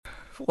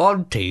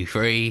1, 2,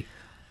 3.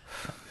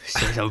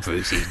 Sit on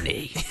Bruce's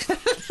knee.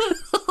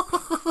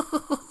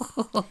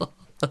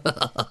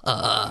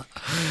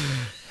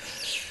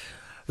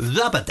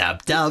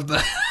 Rub-a-dub-dub.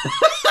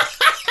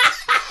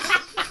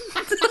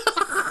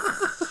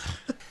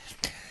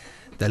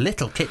 The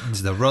little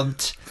kitten's the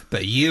runt,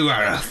 but you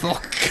are a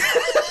fuck.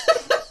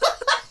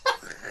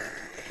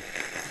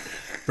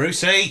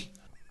 Brucey!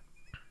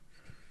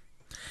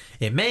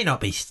 It may not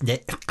be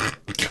stiff.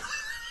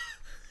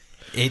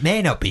 It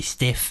may not be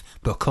stiff,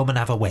 but come and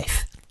have a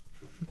whiff.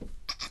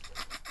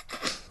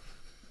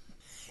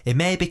 It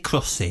may be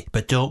crusty,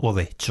 but don't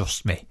worry,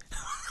 trust me.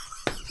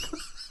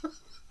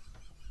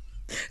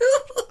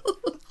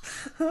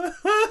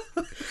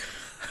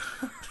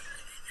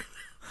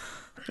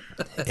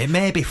 It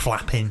may be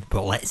flapping,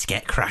 but let's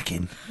get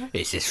cracking.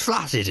 It's as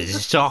flaccid as a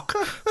sock,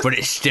 but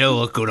it's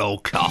still a good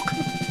old cock.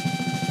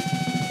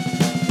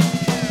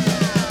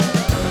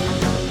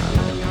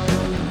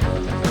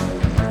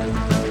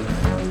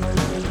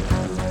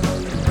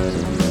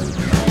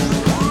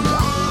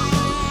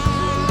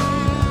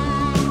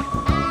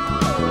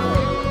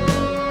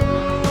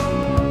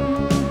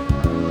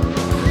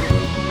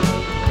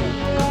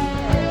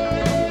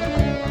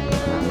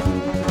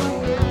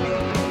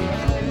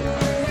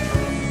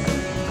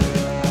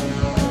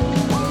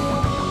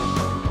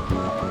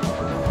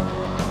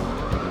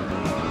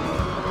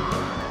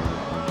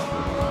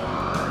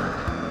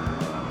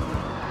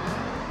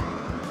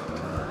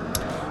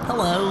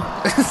 Hello.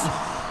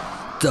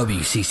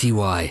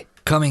 WCCY,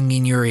 coming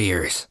in your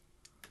ears.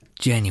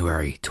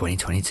 January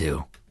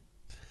 2022.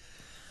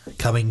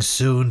 Coming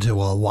soon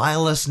to a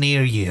wireless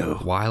near you.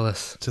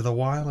 Wireless. To the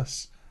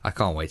wireless. I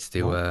can't wait to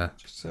do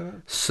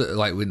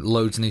like with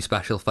loads of new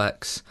special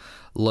effects,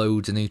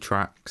 loads of new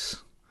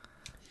tracks.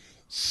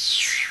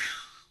 It's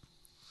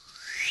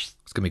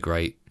gonna be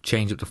great.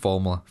 Change up the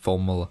formula.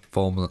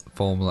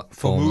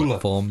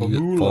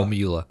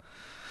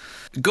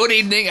 Good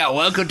evening and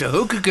welcome to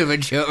Who Can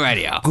Convince You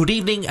Radio. Good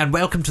evening and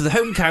welcome to the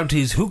Home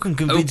Counties Who Can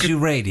Convince You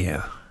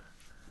Radio.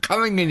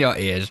 Coming in your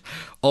ears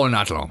all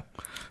night long.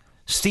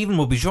 Stephen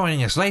will be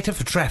joining us later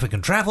for Traffic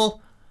and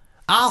Travel.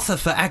 Arthur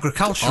for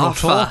Agricultural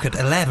Talk at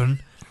 11.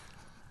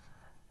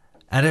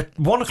 And at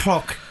 1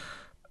 o'clock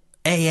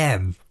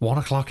a.m. 1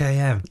 o'clock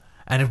a.m.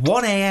 And at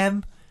 1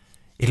 a.m.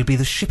 it'll be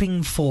the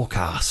Shipping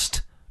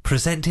Forecast,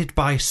 presented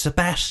by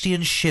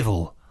Sebastian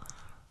Schivel.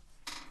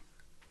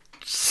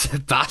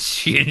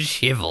 Sebastian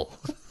Schivel.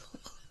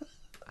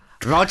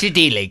 Roger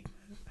Dealing.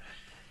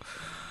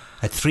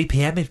 At 3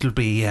 p.m. it'll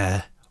be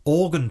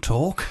Organ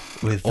Talk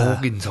with...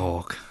 Organ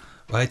Talk.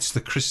 Well, it's the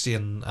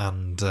Christian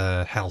and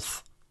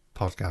Health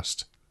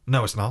podcast.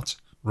 No, it's not.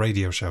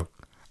 Radio show.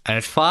 And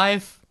at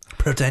 5...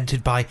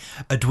 presented by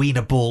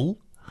Edwina Bull.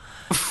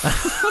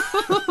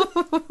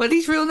 What are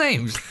these real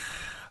names?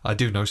 I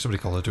do know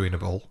somebody called Edwina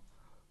Bull.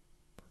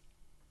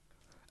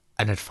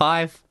 And at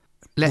 5,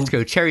 let's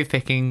go cherry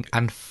picking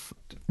and...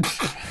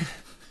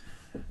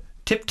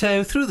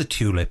 Tiptoe Through the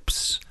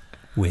Tulips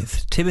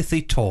with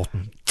Timothy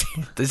Taunton.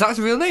 Is that his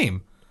real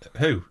name?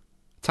 Who?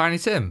 Tiny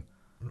Tim?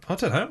 I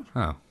don't know.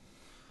 Oh.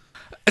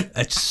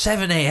 At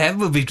 7 a.m.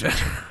 we'll be...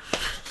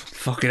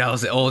 Fucking hell,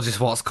 is it all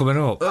just what's coming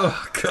up?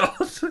 Oh, God.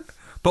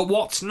 But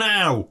what's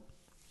now?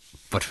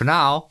 But for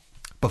now...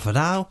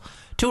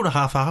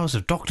 2.5 hours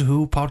of Doctor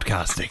Who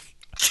podcasting.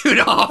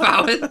 2.5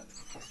 hours?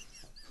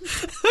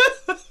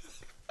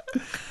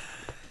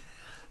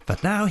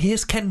 But now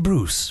here's Ken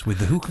Bruce with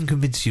the Who Can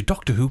Convince You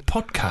Doctor Who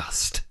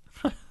podcast.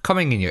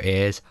 Coming in your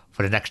ears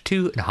for the next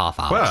 2.5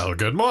 hours. Well,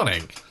 good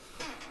morning.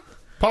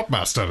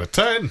 Popmaster at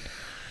 10.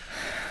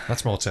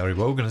 That's more Terry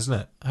Wogan, isn't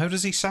it? How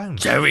does he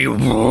sound? Terry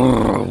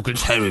Wogan.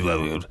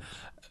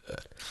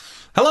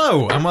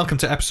 Hello, and welcome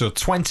to episode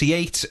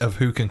 28 of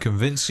Who Can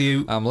Convince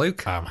You. I'm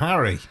Luke. I'm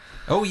Harry.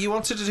 Oh, you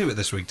wanted to do it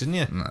this week, didn't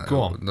you? No,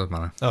 Go on. Doesn't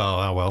matter.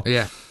 Oh, well.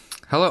 Yeah.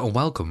 Hello and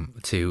welcome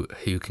to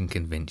Who Can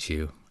Convince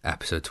You,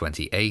 episode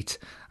 28.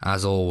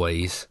 As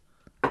always.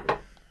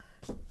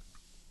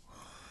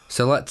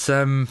 So let's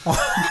you're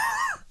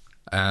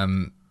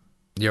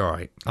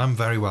alright. I'm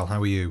very well. How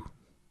are you?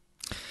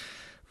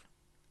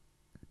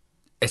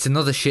 It's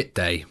another shit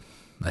day.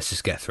 Let's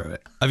just get through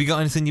it. Have you got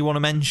anything you want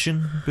to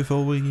mention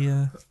before we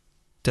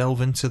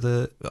delve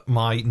into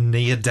my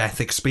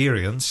near-death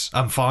experience?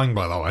 I'm fine,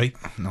 by the way.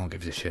 No one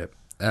gives a shit.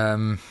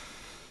 I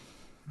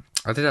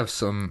did have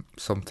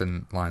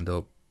something lined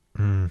up.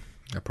 I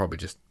probably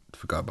just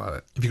forgot about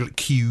it. Have you got it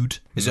queued?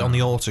 Is it on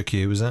the auto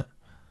cue, is it?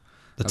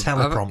 The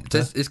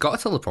teleprompter? It's got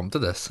a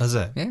teleprompter, this. Has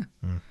it? Yeah.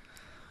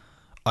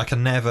 I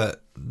can never...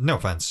 No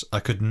offence. I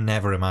could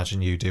never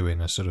imagine you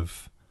doing a sort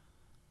of...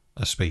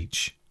 a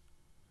speech.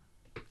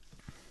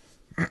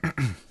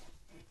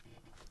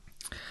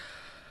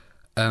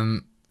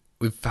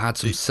 We've had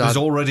some There's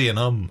already an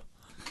I'll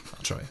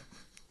try.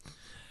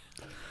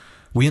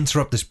 We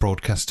interrupt this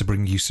broadcast to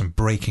bring you some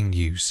breaking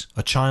news.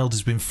 A child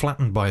has been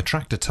flattened by a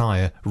tractor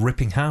tyre,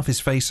 ripping half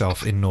his face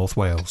off in North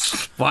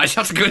Wales. Why do you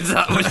have to go into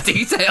that much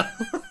detail?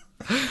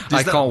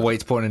 I can't wait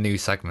to put in a new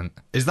segment.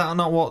 Is that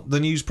not what the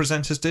news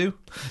presenters do?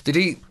 Did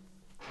he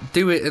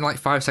do it in like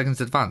 5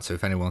 seconds advance, so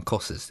if anyone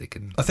cusses, they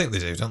can. I think they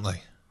do, don't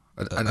they?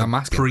 And I'm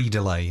asking.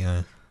 Pre-delay,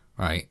 yeah.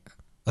 Right.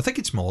 I think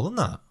it's more than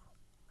that.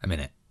 A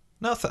minute.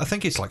 No, I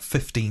think it's like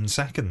 15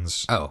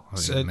 seconds. Oh,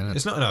 So a minute.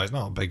 it's not. No, it's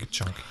not a big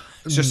chunk.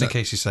 It's just in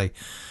case you say,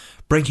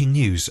 "Breaking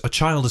news: a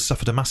child has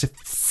suffered a massive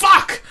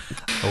fuck."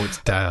 Oh, it's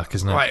dark,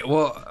 isn't it? Right.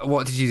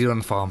 What did you do on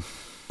the farm?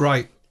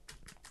 Right.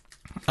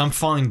 I'm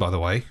fine, by the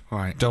way.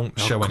 Right. Don't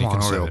Oh, show any come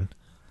on, hurry concern.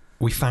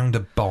 We found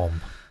a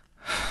bomb.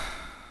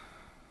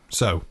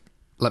 So,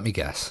 Let me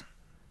guess.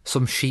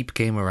 Some sheep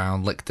came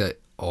around, licked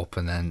it up,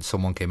 and then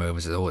someone came over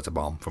and said, "Oh, it's a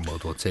bomb from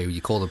World War II."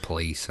 You called the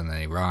police, and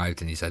they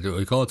arrived, and you said, "Oh,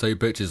 you can't take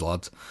pictures,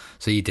 lads."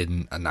 So you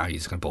didn't, and now you're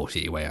just going to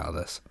bullshit your way out of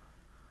this.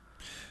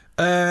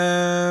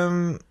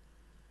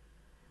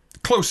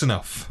 close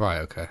enough. Right,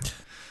 okay.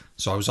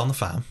 So I was on the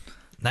farm.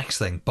 Next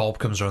thing, Bob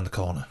comes around the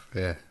corner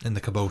Yeah. in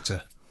the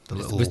Kubota. The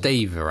little Was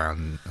Dave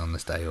around on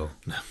this day, or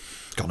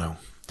gone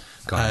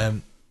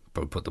home.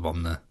 probably put the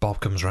bomb there? Bob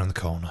comes around the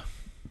corner.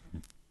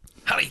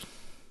 Harry,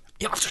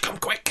 you have to come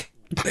quick.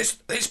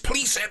 There's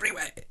police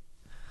everywhere.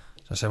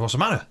 So I said, "What's the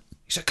matter?"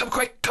 He said, come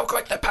quick,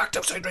 they're parked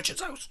outside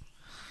Richard's house."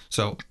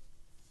 So,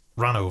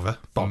 ran over,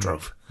 Bob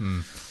drove.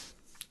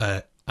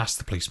 Asked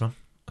the policeman.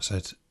 I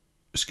said,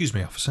 "Excuse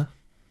me, officer,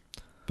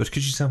 but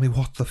could you tell me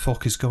what the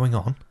fuck is going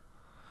on?"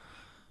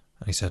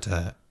 And he said,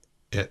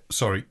 "Yeah,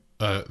 sorry,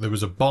 there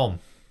was a bomb."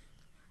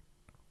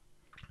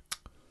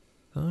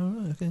 "Oh,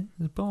 right, okay,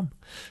 there's a bomb."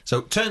 So,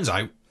 it turns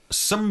out,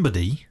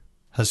 somebody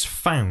has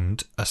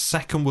found a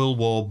Second World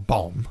War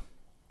bomb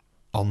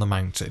on the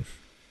mountain.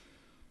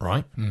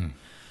 Right?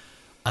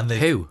 And they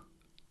Who?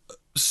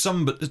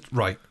 somebody,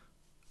 right.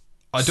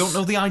 I don't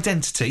know the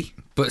identity.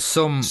 But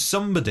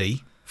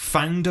Somebody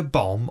found a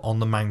bomb on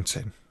the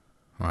mountain,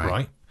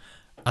 right?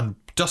 And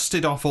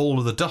dusted off all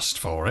of the dust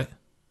for it.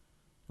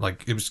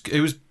 Like it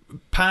was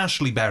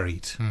partially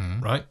buried,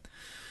 right?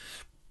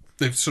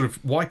 They've sort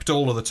of wiped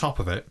all of the top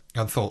of it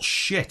and thought,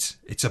 "Shit,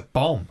 it's a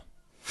bomb."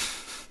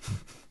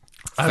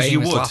 As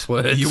Famous last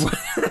words. You would.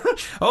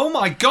 "Oh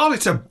my god,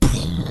 it's a."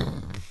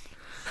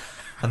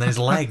 And then his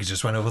leg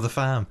just went over the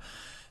farm.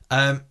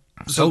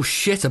 Oh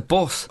shit, a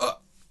bus.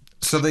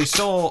 So they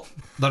saw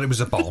that it was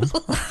a bomb.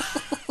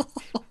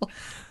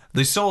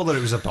 They saw that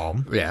it was a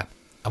bomb Yeah.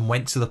 and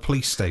went to the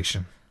police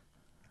station.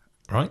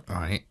 Right?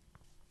 Right.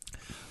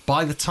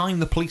 By the time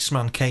the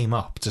policeman came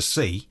up to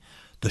see,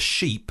 the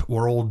sheep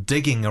were all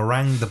digging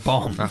around the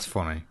bomb. That's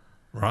funny.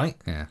 Right?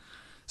 Yeah.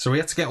 So we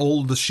had to get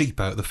all the sheep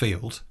out of the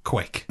field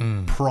quick,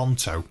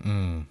 pronto.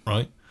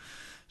 Right?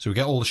 So we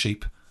get all the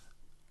sheep.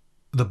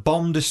 The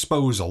bomb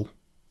disposal,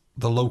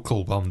 the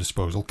local bomb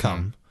disposal,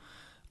 come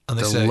and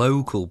they The say,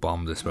 local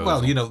bomb disposal.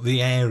 well, you know,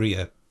 the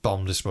area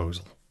bomb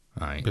disposal.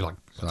 Right. Be like,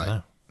 I don't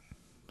know.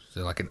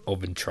 So like an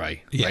oven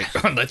tray. Yeah.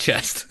 Like, on the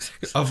chest.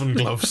 Oven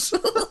gloves.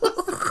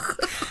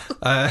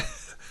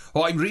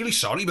 Oh, I'm really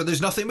sorry, but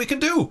there's nothing we can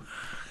do.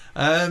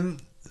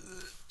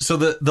 So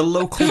the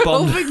local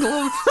bomb,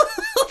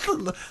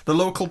 the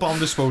local bomb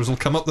disposal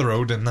come up the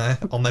road in there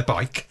on their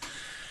bike,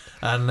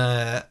 and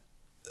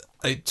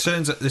it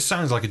turns out this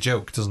sounds like a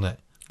joke, doesn't it?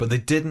 But they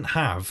didn't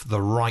have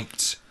the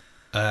right,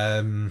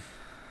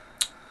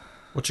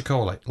 what you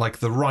call it, like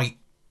the right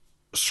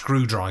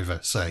screwdriver,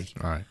 say,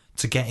 Right.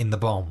 to get in the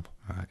bomb.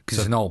 Because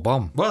it's an old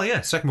bomb. Well,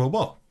 yeah, Second World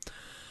War.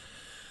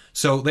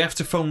 So they have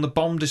to phone the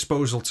bomb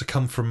disposal to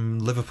come from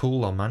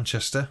Liverpool or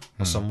Manchester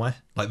or somewhere,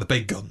 like the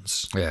big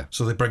guns. Yeah.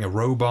 So they bring a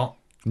robot.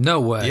 No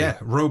way. Yeah,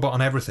 robot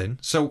and everything.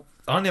 So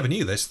I never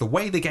knew this. The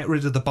way they get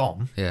rid of the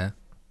bomb, Yeah.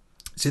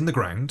 it's in the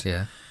ground.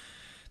 Yeah.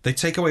 They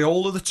take away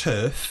all of the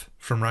turf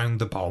from round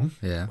the bomb,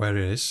 Yeah. where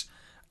it is,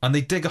 and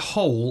they dig a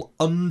hole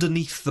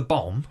underneath the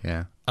bomb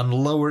Yeah. and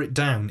lower it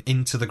down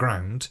into the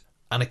ground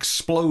and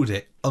explode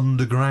it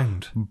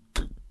underground.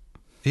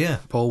 Yeah.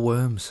 Poor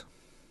worms.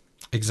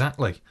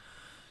 Exactly.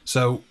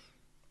 So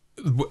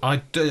I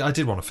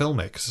did want to film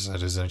it because I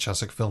said there's no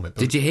chance I could film it. But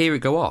Did you hear it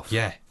go off?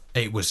 yeah,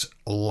 it was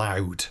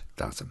loud.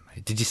 That's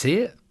amazing. Did you see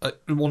it?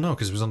 Well, no,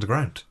 because it was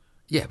underground.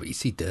 Yeah, but you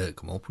see dirt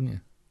come up, wouldn't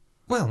you?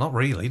 Well, not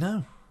really,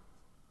 no.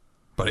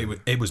 But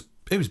it was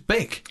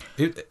big.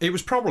 It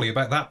was probably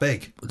about that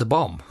big. The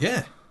bomb.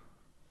 Yeah,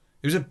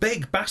 it was a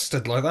big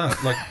bastard like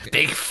that. Like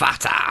Big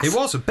fat ass. it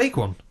was a big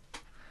one.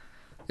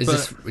 Is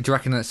this? Do you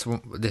reckon this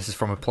is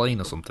from a plane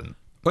or something?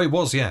 Well, it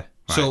was, yeah.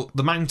 So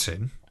the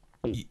mountain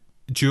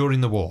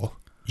during the war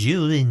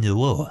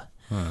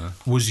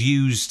was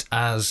used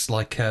as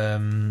like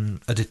a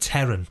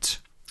deterrent.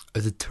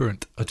 A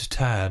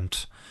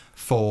deterrent.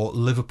 For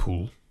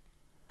Liverpool.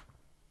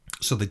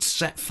 So they'd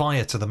set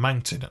fire to the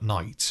mountain at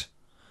night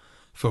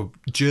for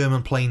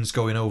German planes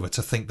going over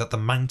to think that the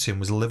mountain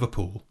was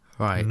Liverpool,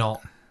 Right.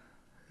 not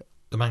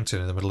the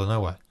mountain in the middle of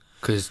nowhere.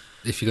 Because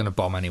if you're going to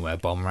bomb anywhere,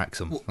 bomb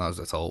Wrexham.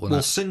 That's all. Well,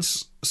 Isn't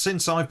it?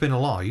 since I've been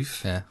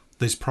alive, Yeah.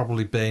 there's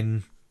probably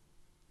been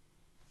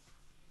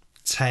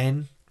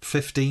 10,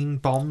 15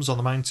 bombs on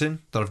the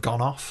mountain that have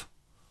gone off.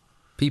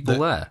 People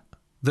there.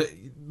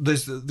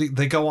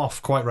 They go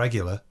off quite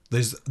regular.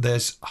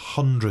 There's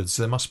hundreds.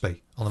 There must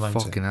be on the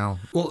mountain. Fucking hell.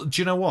 Well,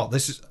 do you know what?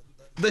 This is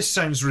this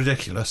sounds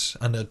ridiculous,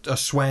 and I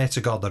swear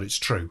to God that it's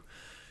true.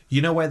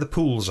 You know where the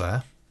pools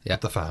are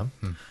at the farm?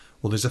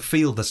 Well, there's a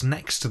field that's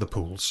next to the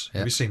pools.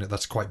 Have you seen it?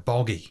 That's quite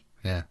boggy.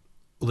 Yeah.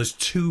 Well, there's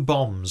 2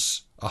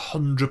 bombs,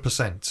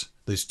 100%.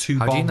 There's 2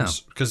 How bombs. do you know?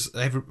 Because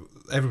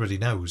everybody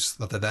knows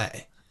that they're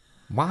there.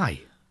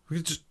 Why?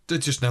 They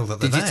just know that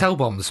they're Did there. you tell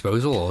bomb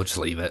disposal or just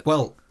leave it?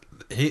 Well,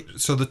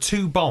 so the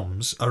 2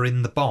 bombs are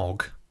in the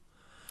bog.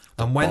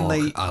 And when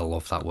Bog. I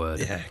love that word.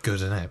 Yeah, good,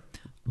 isn't it?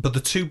 But the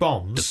 2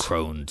 bombs... The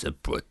crones of...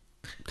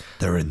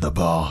 They're in the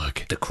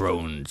bog. The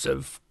crones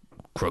of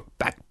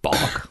Crookback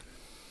Bog.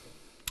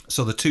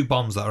 So the 2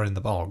 bombs that are in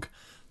the bog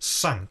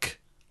sank,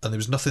 and there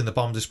was nothing the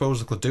bomb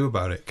disposal could do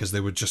about it because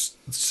they were just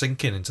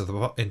sinking into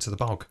the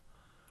bog.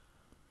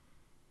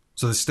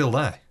 So they're still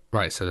there.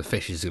 Right, so the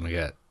fish is going to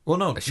get... Well,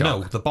 no,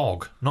 shark. the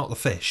bog, not the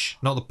fish,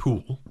 not the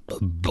pool. The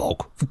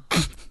bog.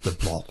 The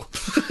bog.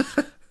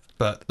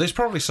 But there's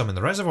probably some in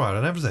the reservoir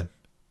and everything.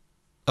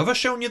 Have I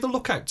shown you the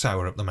lookout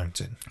tower up the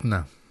mountain?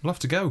 No. We'll have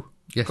to go.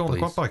 Yes, go on the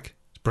please. quad bike.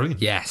 It's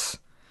brilliant. Yes.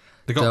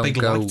 They got Don't big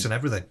go- lights and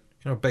everything.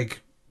 You know, a big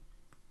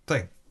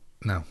thing.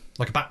 No.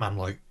 Like a Batman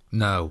light.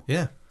 No.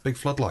 Yeah, big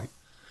floodlight.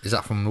 Is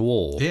that from the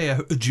wall? Yeah,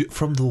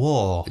 from the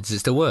war. Does it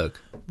still work?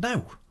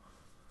 No.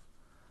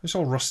 It's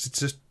all rusted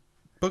to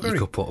buggery. You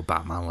could put a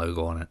Batman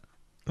logo on it.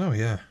 Oh,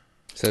 yeah.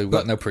 So we've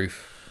got no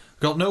proof.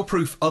 Got no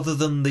proof other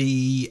than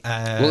the...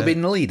 Will it be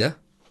in the leader?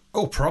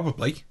 Oh,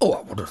 probably. Oh,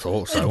 I would have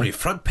thought so. It'll be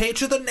front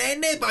page of the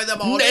Nene by the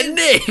morning.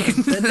 Nene!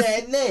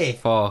 The Nene.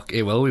 Fuck,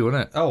 it will be, won't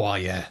it? Oh,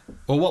 yeah.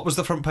 Well, what was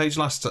the front page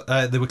last...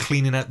 they were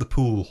cleaning out the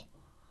pool.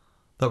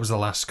 That was the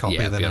last copy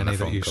Yeah, of the it'll be on Nene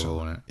the that you front cover,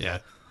 saw. won't it? Yeah.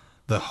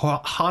 The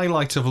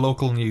highlight of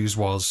local news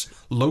was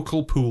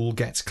local pool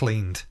gets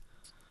cleaned.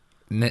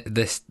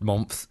 This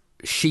month,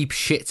 sheep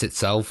shits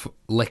itself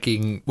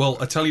licking... Well,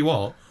 I tell you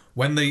what,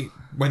 when they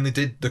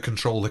did the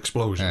controlled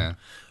explosion, Yeah.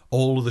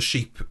 all of the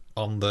sheep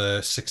on the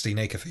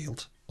 16-acre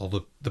field, or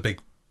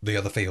the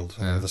other field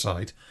on the other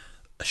side,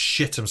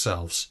 shit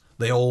themselves.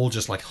 They all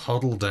just like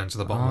huddled down to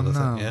the bottom of the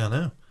thing. Yeah, I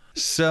know.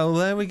 So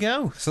there we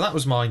go. So that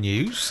was my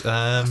news.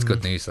 That's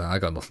good news, that. I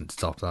got nothing to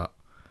top that.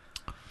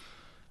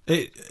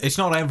 It's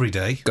not every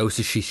day. Ghost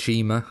of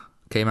Tsushima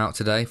came out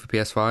today for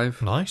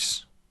PS5.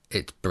 Nice.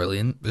 It's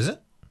brilliant. Is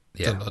it?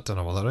 Yeah. I don't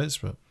know what that is,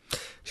 but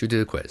Should we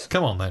do a quiz?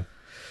 come on then.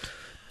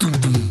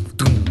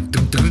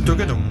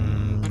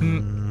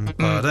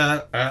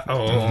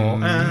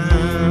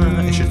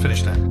 It should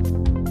finish now.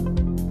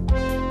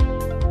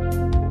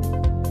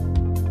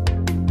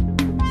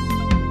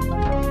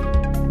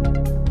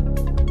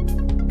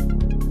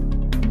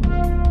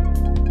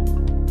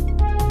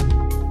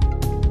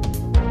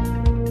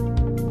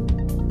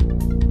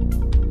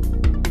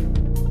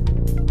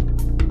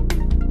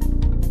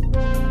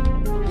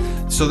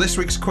 So this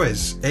week's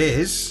quiz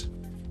is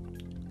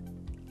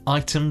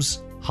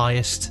items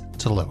highest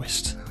to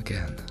lowest.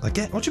 Again.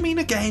 Again? What do you mean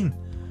again?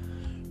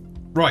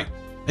 Right,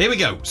 here we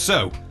go.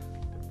 So,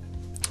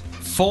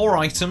 4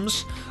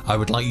 items. I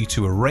would like you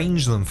to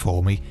arrange them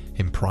for me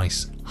in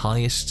price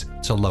highest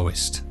to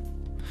lowest.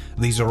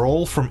 These are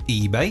all from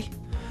eBay.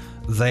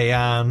 They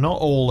are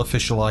not all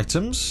official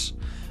items.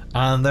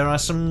 And there are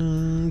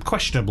some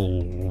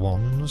questionable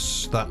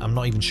ones that I'm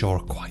not even sure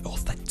are quite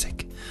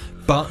authentic.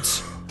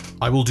 But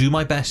I will do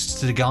my best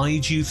to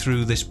guide you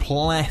through this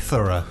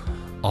plethora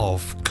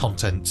of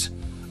content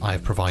I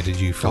have provided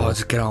you for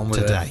Let's get on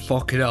with today. it.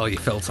 Fucking hell, you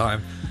fill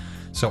time.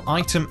 So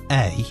item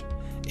A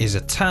is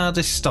a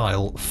TARDIS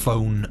style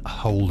phone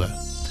holder.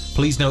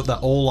 Please note that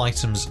all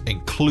items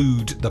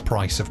include the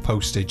price of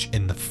postage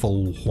in the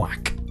full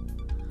whack.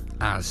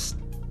 As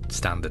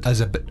standard. As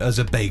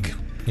a big,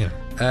 you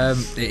know.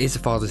 It is a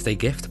Father's Day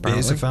gift, It apparently.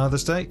 is a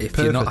Father's Day. If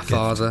you're not a Perfect gift.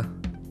 father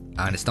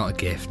and it's not a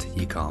gift,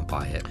 you can't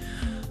buy it.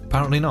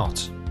 Apparently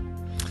not.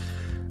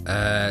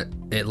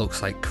 It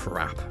looks like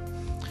crap.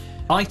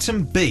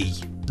 Item B.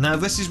 Now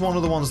this is one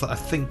of the ones that I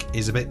think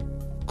is a bit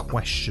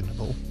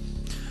questionable.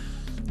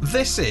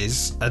 This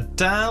is a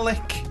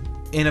Dalek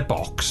in a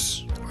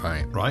box.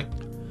 Right. Right?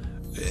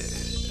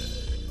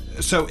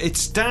 So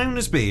it's down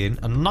as being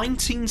a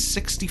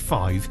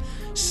 1965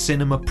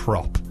 cinema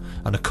prop.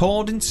 And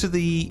according to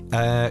the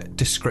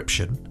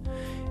description,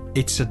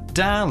 it's a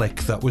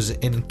Dalek that was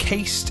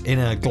encased in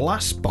a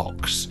glass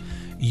box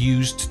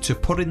used to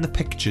put in the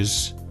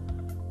pictures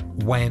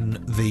when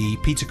the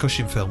Peter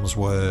Cushing films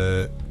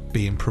were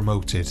being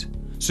promoted.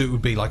 So it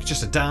would be like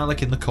just a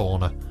Dalek in the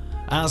corner.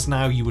 As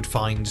now you would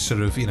find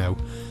sort of, you know,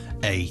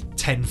 a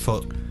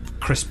 10-foot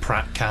Chris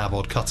Pratt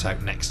cardboard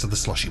cutout next to the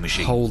slushy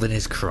machine. Holding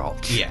his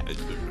crotch. Yeah.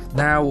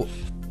 Now,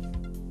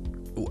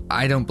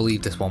 I don't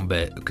believe this one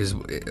bit because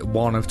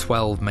 1 of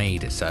 12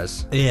 made, it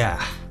says.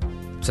 Yeah.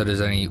 So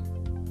there's only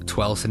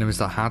 12 cinemas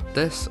that had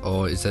this,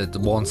 or is it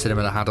one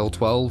cinema that had all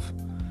 12?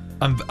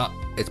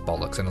 It's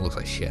bollocks and it looks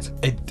like shit.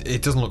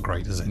 It doesn't look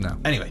great, does it? No.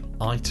 Anyway,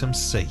 item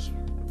C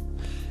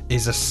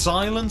is a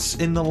Silence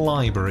in the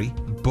Library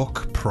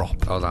book prop.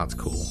 Oh, that's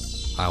cool.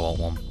 I want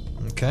one.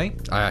 Okay.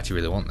 I actually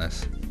really want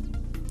this.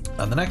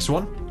 And the next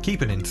one,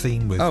 keeping in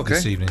theme with Okay.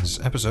 this evening's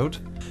episode,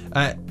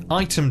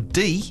 item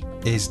D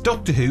is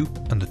Doctor Who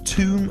and the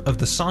Tomb of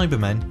the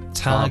Cybermen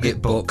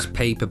Target book.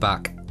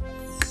 Paperback.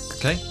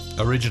 Okay,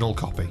 original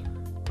copy,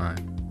 Right.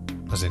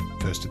 as in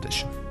first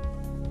edition.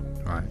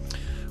 Right.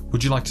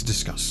 Would you like to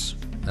discuss?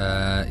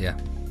 Yeah.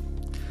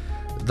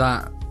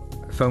 That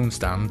phone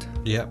stand,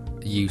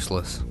 Yep.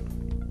 useless.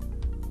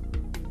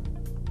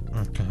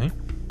 Okay.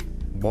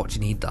 What do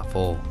you need that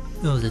for?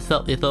 Oh, to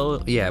stop your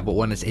phone. Yeah, but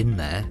when it's in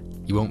there,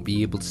 you won't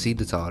be able to see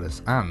the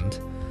TARDIS. And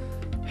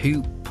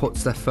who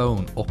puts their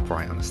phone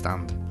upright on a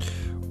stand?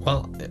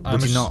 Well,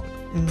 Would you not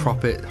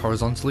prop it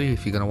horizontally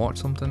if you're going to watch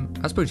something?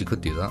 I suppose you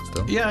could do that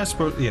still. Yeah, I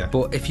suppose. Yeah.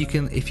 But if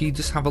you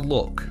just have a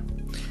look,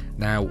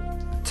 now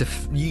to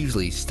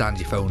usually stand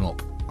your phone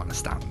up on a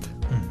stand,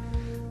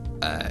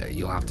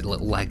 you'll have the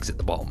little legs at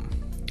the bottom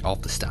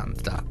of the stand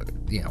that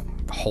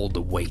hold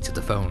the weight of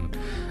the phone.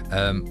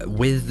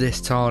 With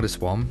this TARDIS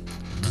one,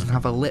 it doesn't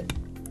have a lip,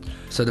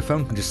 so the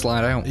phone can just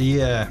slide out.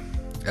 Yeah.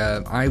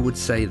 I would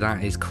say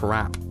that is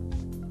crap,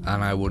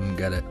 and I wouldn't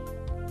get it.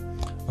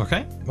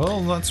 Okay.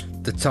 Well, that's.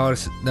 The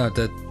TARDIS, no,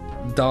 the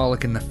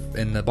Dalek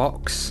in the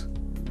box.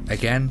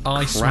 Again,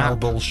 I crap. smell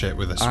bullshit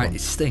with this one.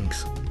 It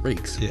stinks,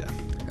 reeks. Yeah.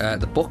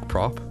 The book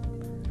prop,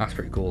 that's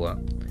pretty cool. That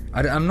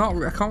I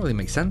can't really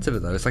make sense of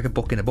it though. It's like a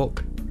book in a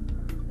book.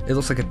 It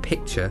looks like a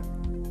picture.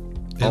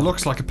 It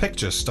looks like a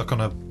picture stuck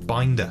on a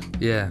binder.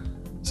 Yeah,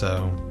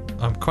 So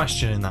I'm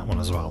questioning that one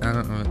as well. I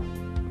don't know,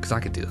 because I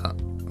could do that.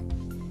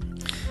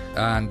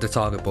 And the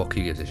Target book,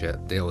 who gives a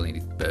shit? They all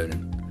need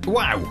burning.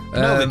 Wow.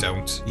 No, they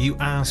don't. You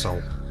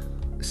arsehole.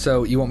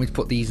 So you want me to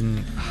put these in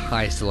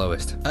highest to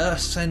lowest?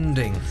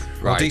 Ascending.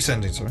 Right. Or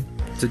descending, sorry.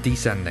 So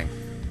descending.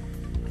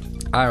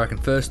 I reckon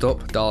first up,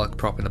 Dalek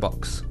prop in the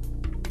box.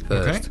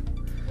 First. Okay.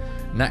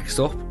 Next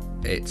up,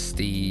 it's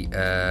the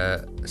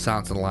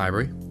Silence of the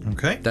Library.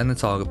 Okay. Then the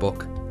Target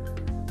book.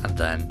 And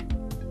then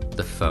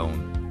the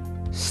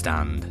phone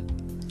stand.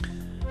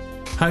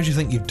 How do you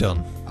think you've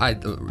done? I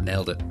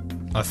nailed it.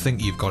 I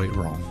think you've got it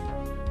wrong.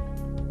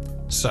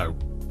 So,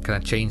 Can I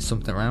change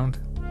something around?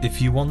 if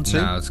you want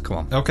to. No, come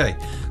on. Okay.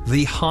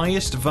 The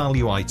highest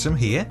value item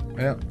here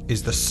Yeah.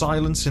 is the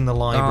Silence in the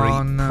Library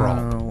Oh no!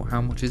 prop.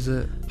 How much is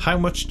it? How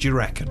much do you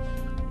reckon?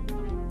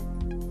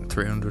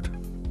 300.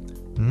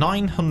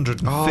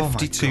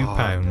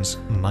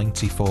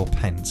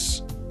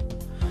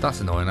 £952.94.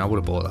 That's annoying. I would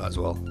have bought that as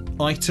well.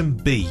 Item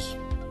B.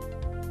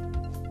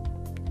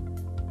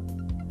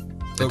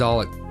 The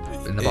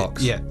Dalek in the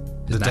box. Yeah.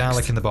 The next.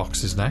 Dalek in the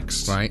box is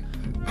next. Right.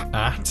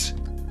 At.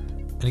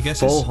 Any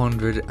guesses?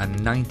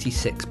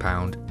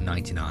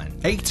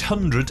 £496.99.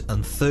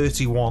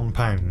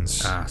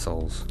 £831.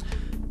 Assholes.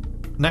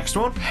 Next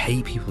one. I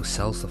hate people who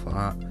sell stuff like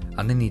that.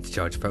 And they need to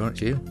charge a phone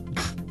at you.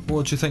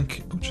 What do you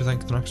think? What do you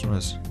think the next one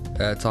is?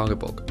 Target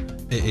book.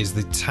 It is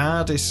the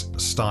TARDIS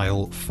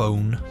style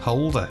phone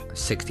holder,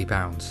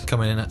 £60.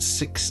 coming in at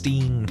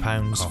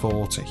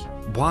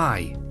 £16.40.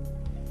 Why?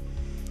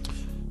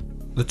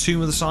 The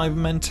Tomb of the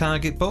Cybermen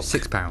Target book,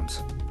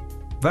 £6.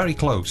 very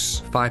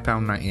close,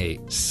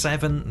 £5.98.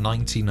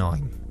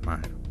 $7.99.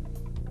 Right.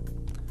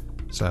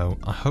 So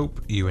I hope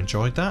you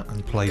enjoyed that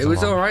and played It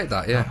was along alright,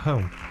 that, at yeah.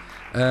 home.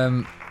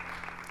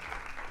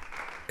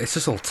 It's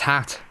just all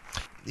tat.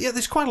 Yeah,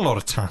 there's quite a lot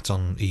of tat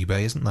on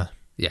eBay, isn't there?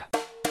 Yeah.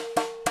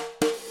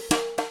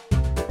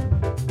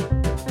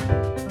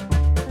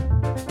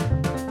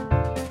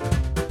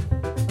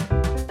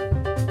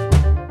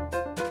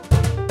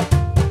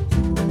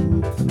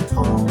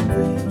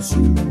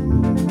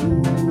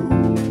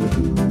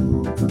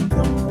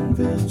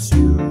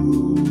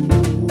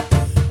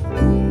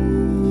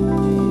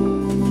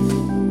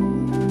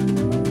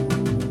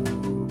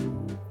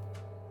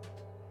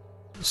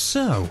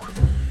 So,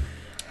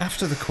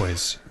 after the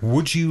quiz,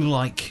 would you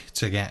like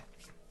to get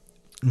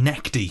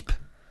neck deep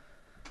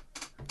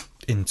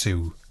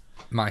into...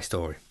 My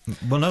story.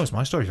 Well, no, it's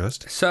my story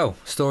first. So,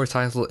 story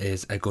title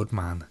is A Good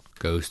Man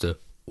Goes to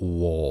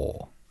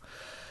War.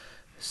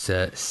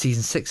 So,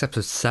 season 6,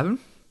 episode 7.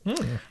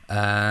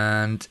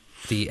 And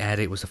the air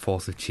date was the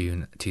 4th of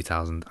June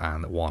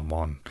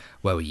 2001.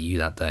 Where were you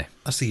that day?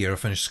 That's the year I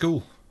finished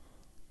school.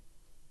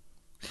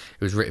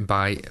 It was written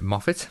by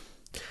Moffat,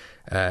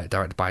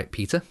 directed by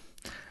Peter,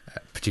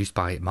 produced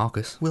by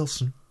Marcus,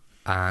 Wilson.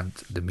 and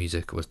the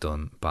music was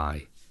done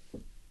by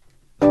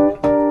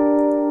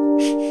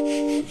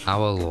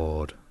our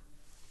Lord,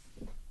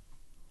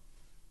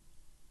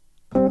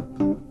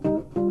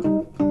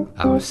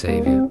 our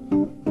Saviour,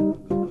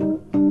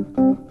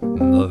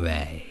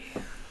 Murray.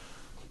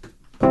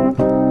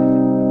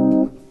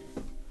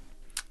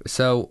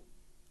 So,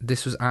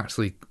 this was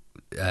actually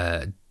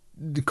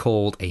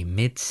called a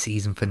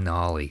mid-season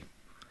finale.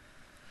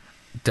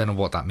 Don't know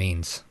what that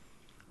means.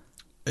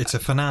 It's a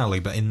finale,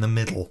 but in the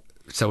middle.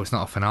 So it's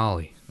not a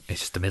finale. It's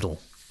just the middle.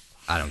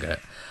 I don't get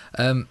it.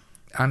 And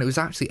it was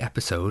actually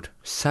episode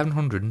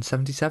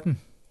 777.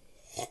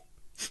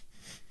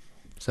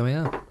 So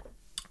yeah.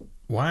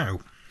 Wow.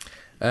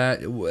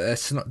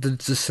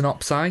 The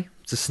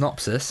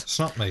synopsis.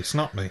 Snot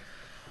me.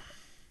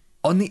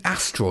 On the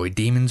asteroid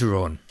Demon's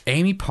Run,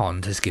 Amy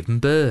Pond has given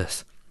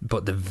birth,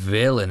 but the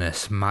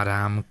villainous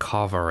Madame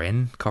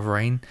Coverane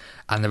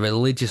and the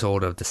Religious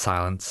Order of the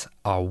Silence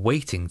are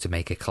waiting to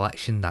make a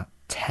collection that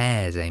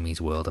tears Amy's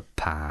world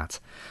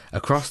apart.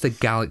 Across the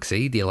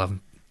galaxy, the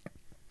 11th...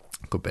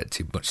 Good bit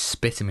too much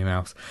spit in my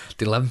mouth.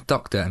 The 11th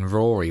Doctor and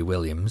Rory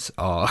Williams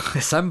are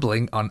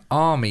assembling an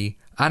army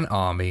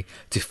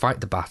to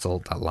fight the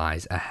battle that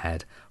lies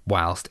ahead,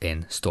 whilst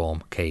in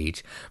Storm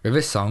Cage.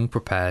 River Song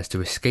prepares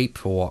to escape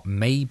for what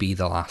may be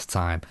the last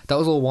time. That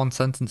was all one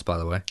sentence, by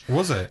the way.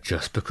 Was it?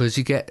 Just because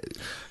you get...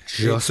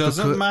 It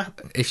doesn't matter.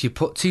 If you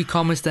put two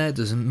commas there,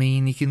 doesn't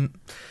mean you can...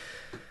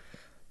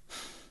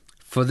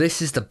 For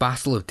this is the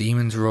Battle of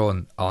Demon's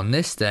Run. On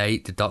this day,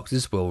 the Doctor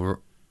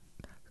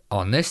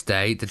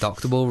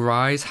will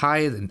rise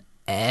higher than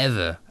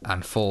ever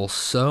and fall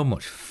so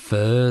much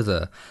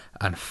further.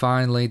 And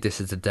finally,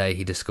 this is the day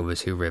he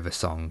discovers who River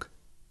Song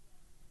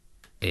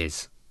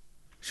is.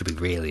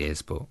 Really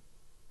is, but...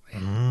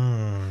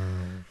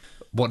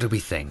 What do we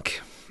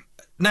think?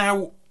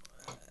 Now,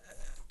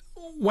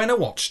 when I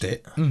watched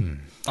it...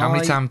 How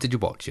many times did you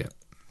watch it?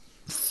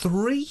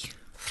 3?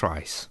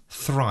 Thrice.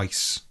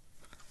 Thrice.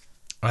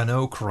 I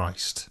know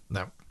Christ.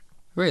 No.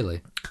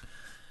 Really?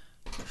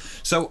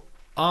 So,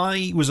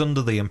 I was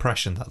under the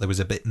impression that there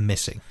was a bit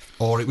missing.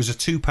 Or it was a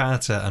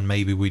 2-parter and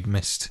maybe we'd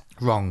missed...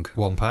 Wrong.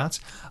 One part.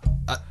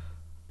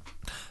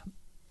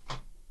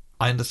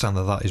 I understand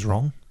that is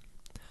wrong.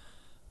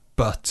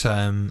 But...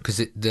 Because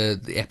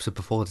the episode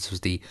before this was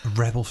the...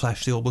 Rebel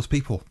Flesh, the Orbus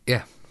People.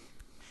 Yeah.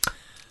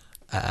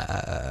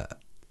 I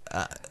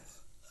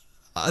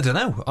don't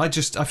know. I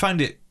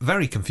found it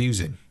very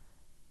confusing.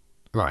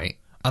 Right.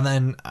 And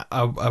then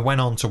I went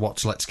on to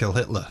watch Let's Kill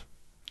Hitler.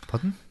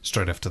 Pardon?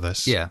 Straight after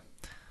this. Yeah.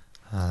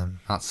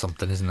 That's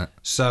something, isn't it?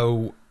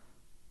 So...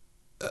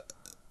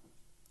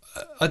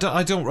 I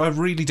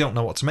really don't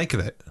know what to make of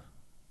it.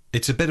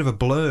 It's a bit of a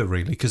blur,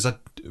 really, because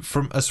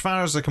from as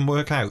far as I can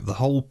work out, the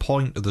whole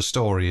point of the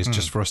story is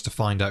just for us to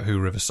find out who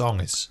River Song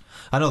is.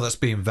 I know that's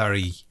being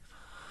very...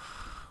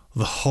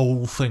 The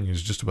whole thing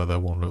is just about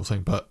that one little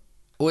thing, but...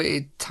 Well,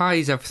 it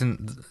ties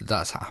everything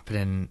that's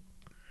happening...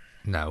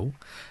 No.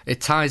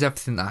 It ties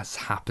everything that's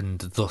happened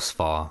thus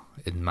far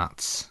in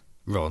Matt's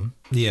run.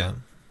 Yeah.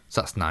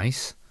 So that's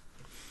nice.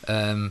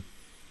 And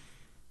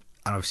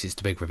obviously it's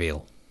the big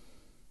reveal.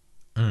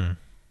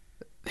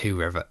 Who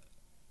River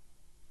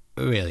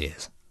really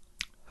is.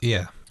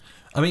 Yeah.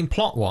 I mean,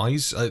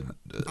 plot-wise,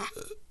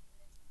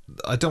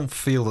 I don't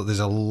feel that there's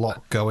a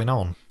lot going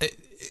on.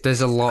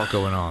 There's a lot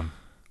going on.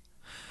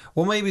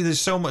 Well, maybe there's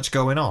so much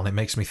going on, it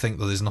makes me think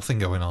that there's nothing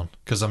going on.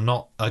 Because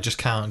I just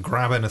can't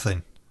grab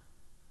anything.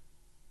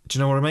 Do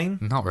you know what I mean?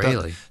 Not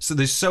really. So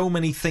there's so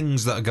many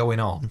things that are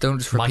going on. Don't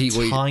just repeat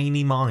My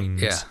tiny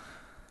mind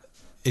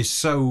is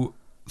so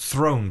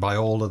thrown by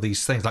all of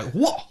these things. Like,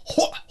 what?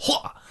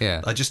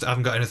 Yeah. I just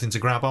haven't got anything to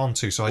grab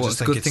onto, so I just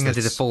think it's a good thing I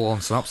did a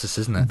full-on synopsis,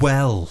 isn't it?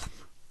 Well,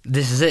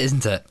 this is it,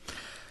 isn't it?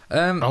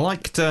 I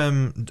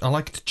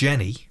liked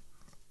Jenny.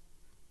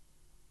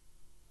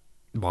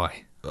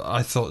 Why?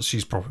 I thought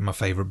she's probably my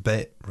favourite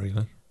bit,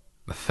 really.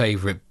 My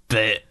favourite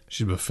bit.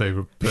 She's my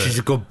favourite bit. She's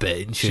a good bit,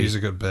 isn't she? She's a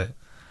good bit.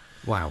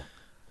 Wow.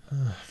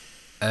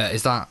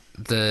 Is that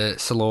the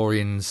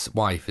Solarian's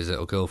wife, is it,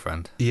 or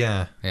girlfriend?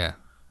 Yeah. Yeah.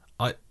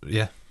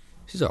 Yeah.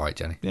 She's alright,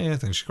 Jenny. Yeah, I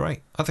think she's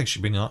great. I think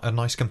she'd be a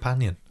nice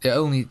companion. It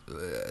only...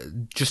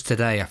 just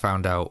today I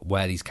found out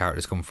where these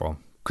characters come from,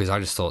 because I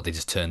just thought they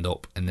just turned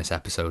up in this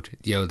episode.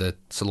 You know, the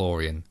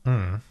Solarian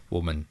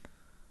woman,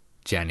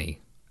 Jenny,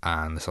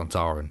 and the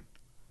Sontaran.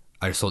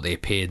 I just thought they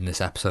appeared in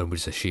this episode and we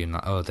just assumed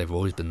that, oh, they've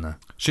always been there.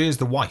 She is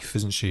the wife,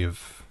 isn't she,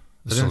 of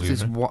the I don't know if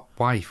it's Solarian?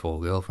 wife or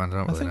girlfriend, I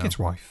don't really know. I think it's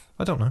wife.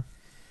 I don't know.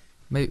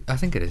 Maybe, I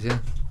think it is, yeah.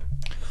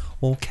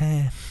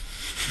 Okay.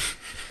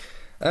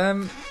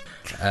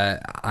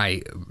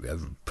 I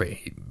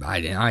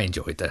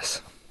enjoyed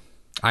this.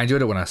 I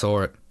enjoyed it when I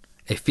saw it.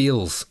 It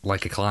feels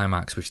like a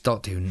climax, which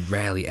Doctor Who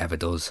rarely ever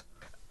does.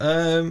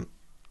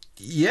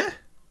 Yeah.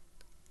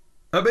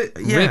 A bit,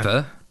 yeah.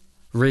 River,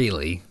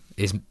 really,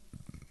 is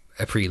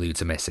a prelude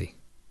to Missy.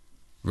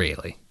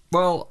 Really.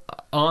 Well,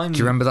 Do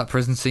you remember that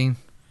prison scene?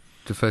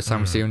 The first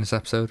time we see her in this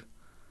episode?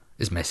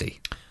 Is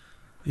Missy.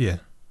 Yeah.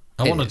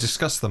 I It want to is.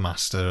 discuss the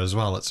Master as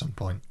well at some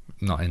point.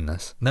 Not in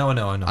this. No, I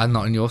know. And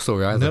not in your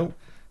story either. No.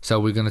 So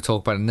we're going to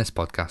talk about it in this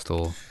podcast,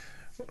 or...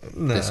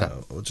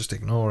 No, we'll just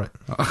ignore it.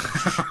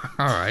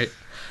 All right.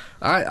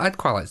 I'd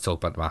quite like to talk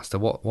about the Master.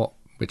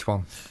 Which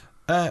one?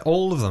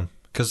 All of them,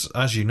 because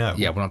as you know...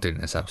 Yeah, we're not doing it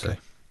in this episode. Okay.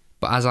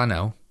 But as I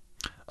know...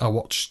 I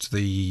watched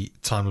the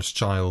Timeless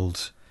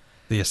Child,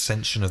 The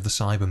Ascension of the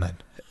Cybermen.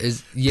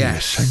 The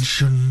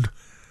ascension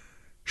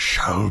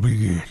shall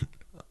begin.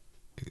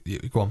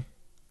 Go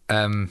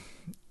on.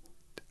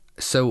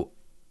 So,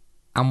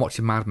 I'm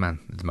watching Mad Men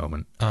at the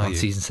moment on you?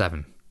 season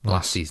 7,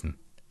 last season.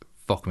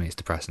 Fuck me, it's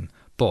depressing.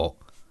 But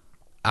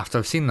after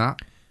I've seen that,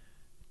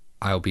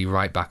 I'll be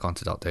right back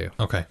onto Doctor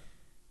Who. Okay.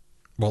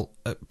 Well,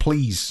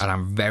 please. And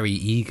I'm very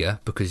eager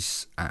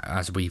because,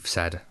 as we've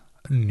said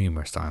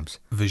numerous times,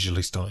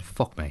 Visually stunning.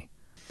 fuck me.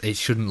 It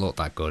shouldn't look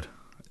that good.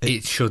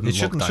 It shouldn't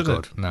look that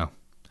good. No.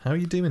 How are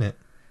you doing it?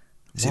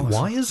 Is it What was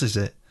wires? Is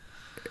it?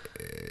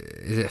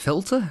 Is it a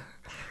filter?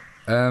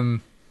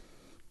 Coming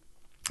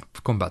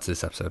back to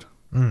this episode.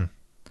 Mm.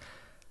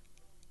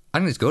 I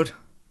think it's good.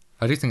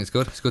 I do think it's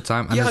good. It's a good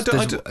time. And Yeah,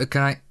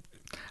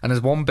 and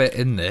there's one bit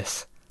in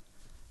this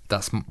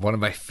that's one of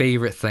my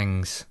favourite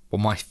things. One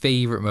of my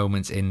favourite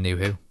moments in New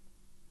Who.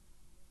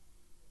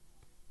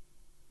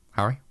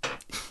 Harry?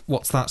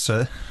 What's that,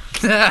 sir?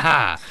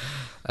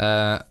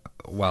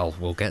 Well,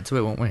 we'll get to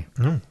it, won't we?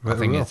 No, I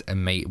think it's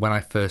amazing. When I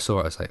first saw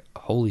it, I was like,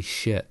 "Holy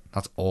shit,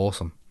 that's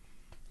awesome!"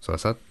 So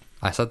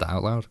I said that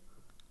out loud.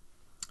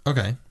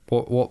 Okay.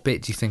 What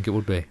bit do you think it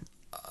would be?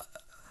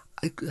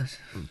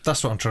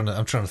 That's what I'm trying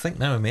to think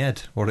now in my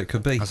head what it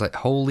could be. I was like,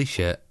 "Holy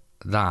shit,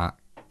 that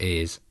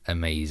is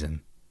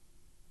amazing!"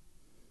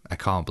 I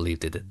can't believe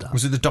they did that.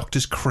 Was it the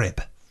Doctor's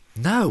crib?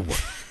 No.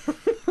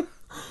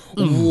 Whoa.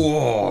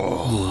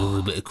 A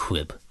little bit of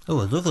crib.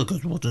 Oh, another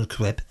good wooden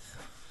crib.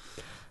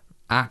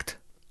 Act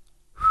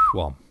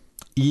 1.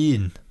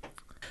 Ian.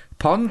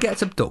 Pond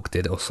gets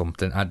abducted or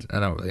something. I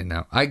don't really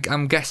know.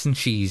 I'm guessing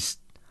she's...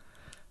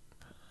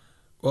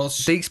 Well,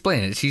 They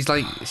explain it.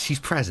 She's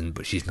present,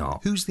 but she's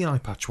not. who's the eye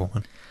patch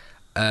woman?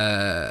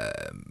 I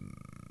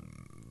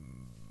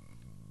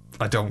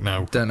don't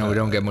know. Don't know. We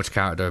don't get much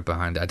character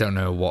behind it. I don't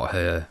know what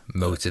her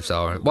motives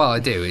are. Well, I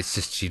do. It's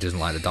just she doesn't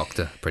like the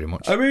Doctor, pretty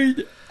much. I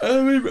mean,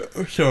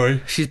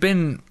 sorry. She's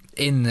been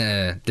in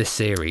this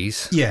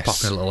series, Yes.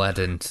 popping a little head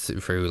in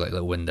through like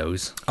little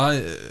windows.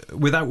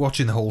 Without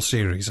watching the whole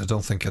series, I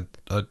don't think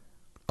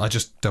I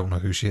just don't know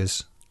who she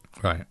is.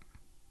 Right.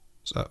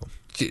 So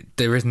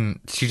There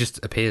isn't. She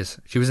just appears.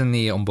 She was in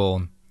the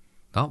Unborn.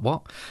 Oh,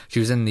 what? She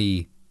was in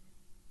the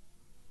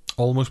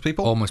Almost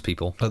People Almost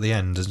People at the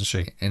end, isn't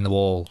she? in The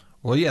Wall.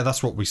 Well, yeah,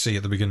 that's what we see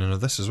at the beginning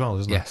of this as well,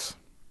 isn't it? Yes.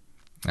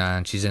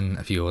 And she's in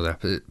a few other.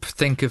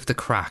 Think of the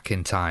crack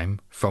in time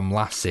from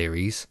last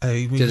series.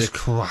 Amy's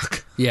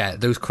crack. Yeah,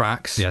 those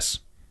cracks. Yes.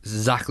 It's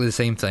exactly the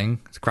same thing.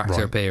 The cracks Right.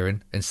 are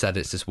appearing. Instead,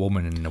 it's this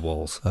woman in the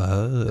walls.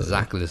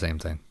 Exactly the same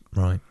thing.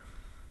 Right.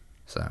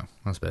 So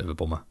that's a bit of a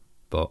bummer.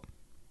 But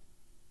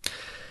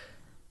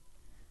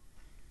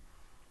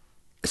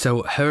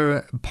so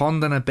her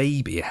Pond and her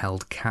baby are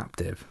held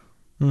captive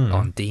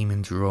on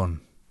Demon's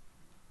Run.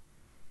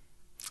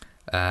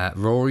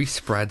 Rory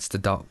spreads the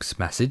Doc's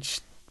message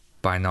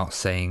by not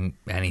saying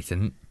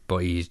anything, but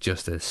he's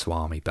just a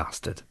swarmy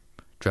bastard.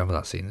 Do you remember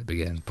that scene at the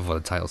beginning before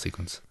the title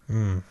sequence?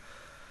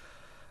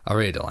 I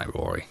really don't like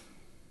Rory.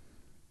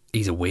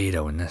 He's a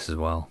weirdo in this as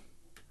well.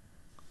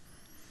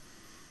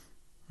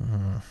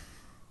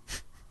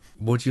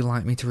 Would you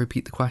like me to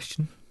repeat the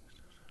question?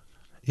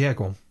 Yeah,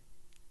 go on.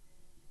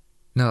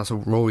 No, that's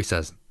what Rory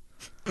says.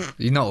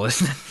 You're not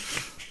listening.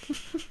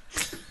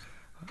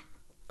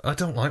 I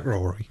don't like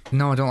Rory.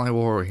 No, I don't like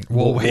Rory.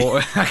 Rory.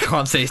 I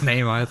can't say his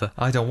name either.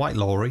 I don't like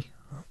Laurie.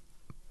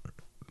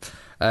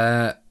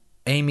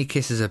 Amy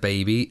kisses her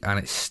baby and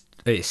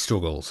it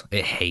struggles.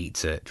 It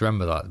hates it. Do you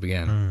remember that at the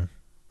beginning?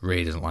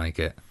 Really doesn't like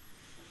it.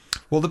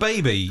 Well, the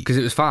baby... Because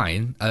it was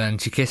fine, and then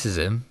she kisses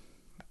him.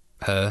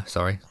 Her,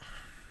 sorry.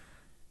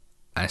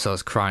 And it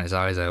starts crying his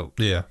eyes out,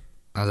 Yeah.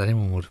 as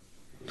anyone would.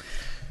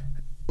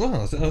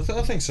 Well, I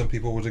think some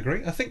people would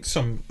agree. I think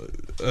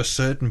a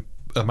certain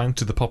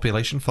amount of the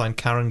population find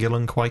Karen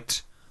Gillan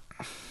quite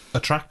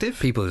attractive.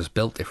 People are just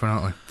built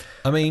different, aren't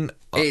I mean,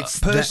 It's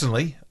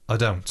personally, I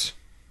don't.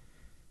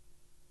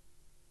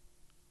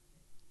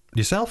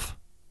 Yourself?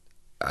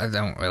 they? I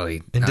don't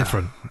really...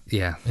 Indifferent.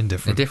 Yeah.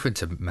 Indifferent. Indifferent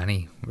to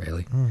many,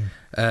 really.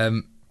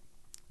 The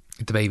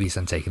baby's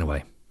then taken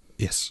away.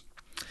 Yes.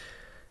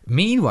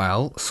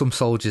 Meanwhile, some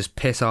soldiers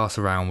piss arse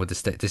around with the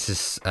stick. This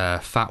is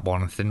Fat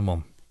One and Thin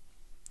One.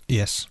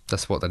 Yes.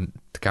 That's what the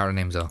character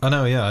names are. I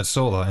know, yeah, I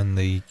saw that in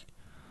the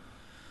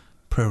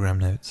program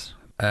notes.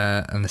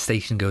 And the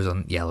station goes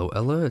on yellow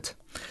alert.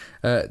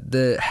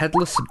 The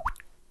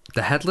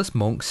headless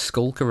monks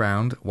skulk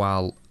around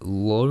while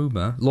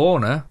Lorna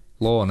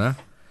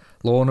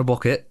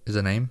Bucket is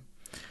her name,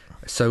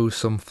 sews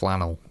some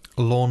flannel.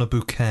 Lorna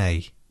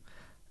Bouquet.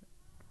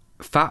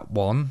 Fat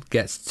One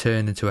gets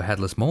turned into a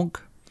headless monk.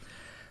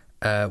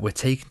 We're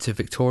taken to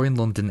Victorian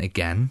London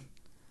again.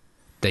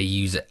 They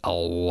use it a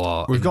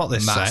lot. We've in got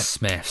this Matt set.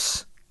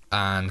 Smith's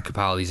and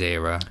Capaldi's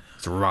era.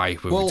 It's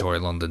ripe with Well,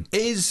 Victorian London.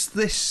 Is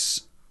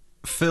this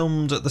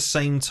filmed at the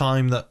same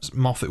time that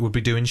Moffat would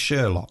be doing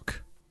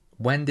Sherlock?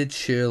 When did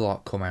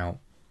Sherlock come out?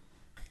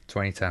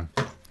 2010.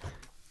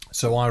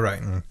 So I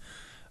reckon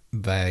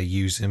they're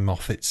using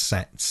Moffat's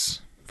sets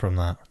from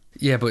that.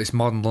 Yeah, but it's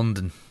modern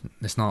London.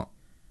 It's not.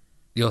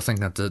 You're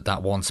thinking of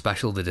that one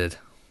special they did,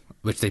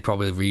 which they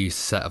probably reused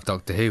the set of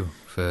Doctor Who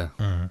for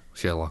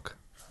Sherlock.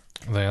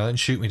 They then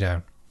shoot me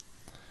down.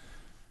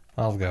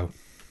 I'll go.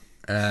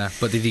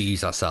 But they do use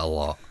that set a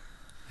lot.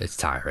 It's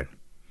tiring.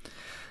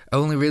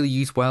 Only really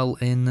used well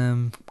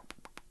in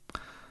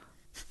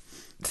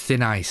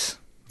Thin Ice.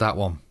 That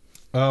one.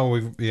 Oh,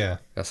 yeah.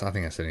 I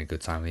think that's the only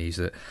good time they use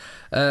it.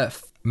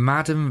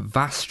 Madame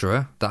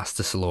Vastra. That's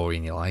the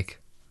Silurian you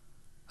like,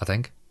 I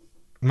think.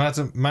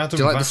 Madam Do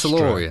you like Vastra. the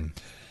Silurian?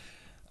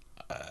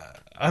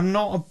 I'm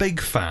not a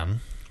big fan.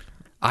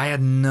 I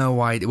had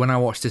no idea. When I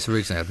watched this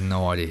originally, I had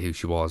no idea who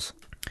she was.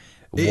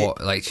 She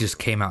just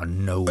came out of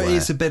nowhere. It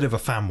is a bit of a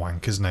fan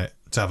wank, isn't it,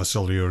 to have a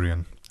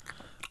Silurian?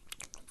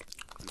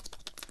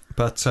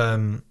 But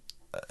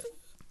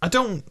I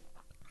don't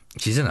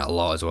She's in it a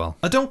lot as well.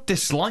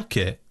 dislike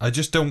it. I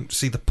just don't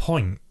see the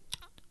point.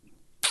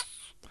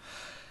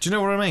 Do you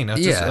know what I mean?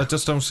 I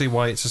just don't see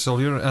why it's a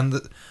Silurian.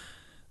 And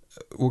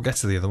we'll get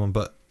to the other one,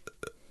 but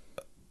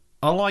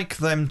I like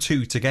them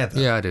two together.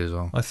 Yeah, I do as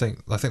well. I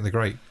think they're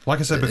great. Like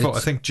I said before, I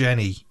think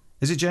Jenny...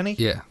 Is it Jenny?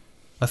 Yeah.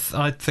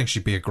 I think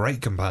she'd be a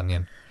great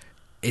companion.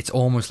 It's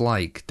almost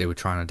like they were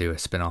trying to do a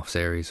spin-off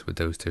series with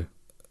those two.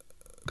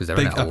 Because they're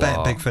in it a I lot.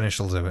 bet Big Finish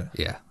will do it.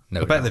 Yeah,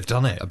 I bet they've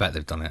done it. I bet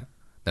they've done it.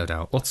 No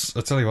doubt.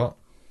 I tell you what.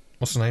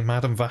 What's her name?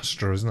 Madam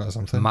Vastra, isn't it, or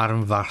something?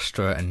 Madam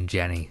Vastra and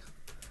Jenny.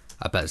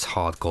 I bet it's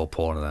hardcore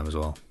porn of them as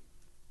well.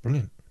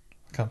 Brilliant.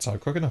 I can't type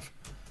quick enough.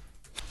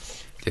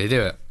 Did you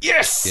do it?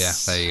 Yes!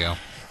 Yeah, there you go.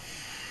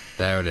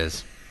 There it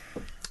is.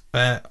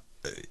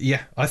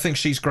 Yeah, I think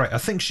she's great. I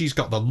think she's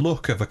got the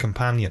look of a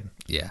companion.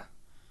 Yeah.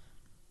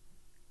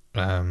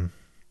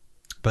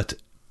 But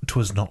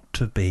 'twas not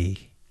to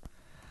be.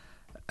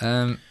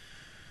 Has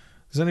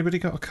anybody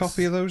got a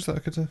copy of those that I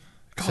could...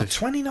 God,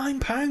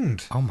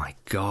 £29. Oh my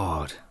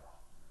god.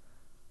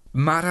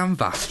 Madame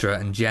Vastra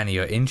and Jenny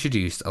are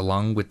introduced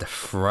along with the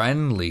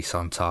friendly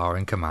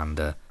Sontaran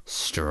commander,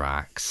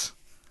 Strax.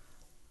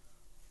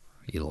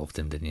 You loved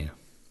him, didn't you?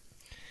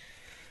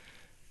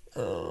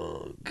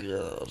 Oh,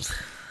 God.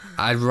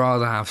 I'd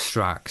rather have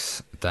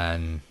Strax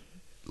than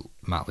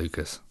Matt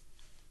Lucas.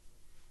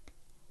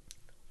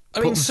 I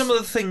mean, some of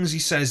the things he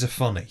says are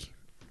funny.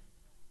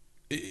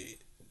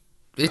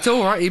 It's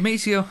alright, it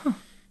makes you go, huh.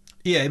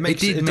 Yeah,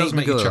 it does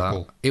make you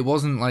chuckle. It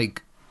wasn't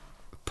like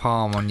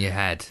palm on your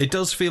head. It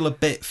does feel a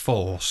bit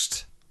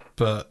forced,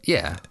 but...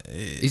 Yeah.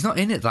 He's not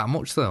in it that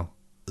much, though.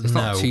 It's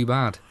not No. too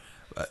bad.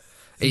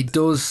 It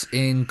does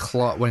when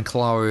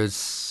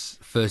Clara's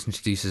first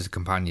introduced as a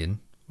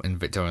companion in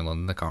Victorian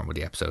London, I can't remember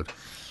the episode,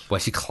 where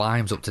she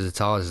climbs up to the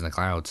towers in the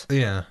clouds.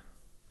 Yeah.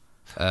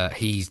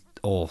 He's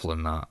awful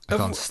in that. I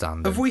can't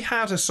stand him. Have we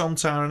had a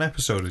Sontaran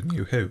episode in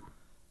New Who?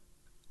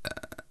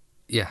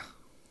 Yeah.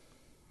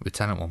 With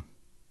Tennant one.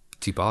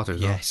 Two-parter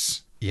as well.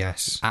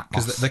 Yes. Atmos.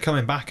 Because they're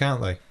coming back,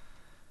 aren't they?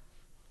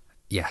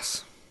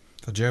 Yes.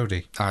 For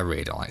Jodie. I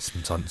really don't like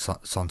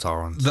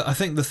Sontarans. I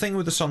think the thing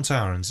with the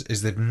Sontarans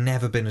is they've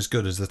never been as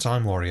good as the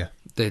Time Warrior.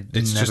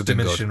 It's never just been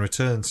diminishing good.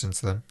 returns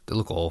since then. They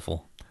look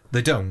awful.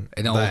 They don't.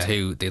 In old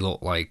Who, they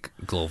look like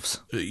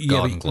gloves. No,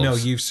 Garden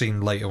gloves. you've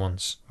seen later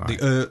ones. Right.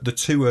 The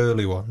two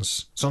early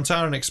ones.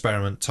 Sontaran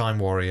Experiment, Time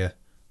Warrior,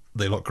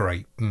 they look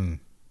great.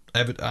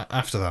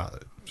 After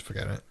that,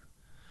 forget it.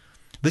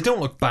 They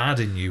don't look bad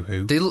in New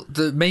Who.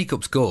 The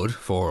makeup's good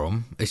for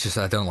them. It's just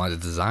I don't like the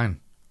design.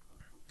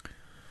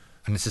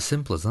 And it's as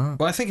simple as that.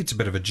 Well, I think it's a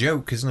bit of a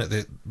joke, isn't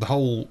it? The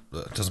whole...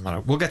 It doesn't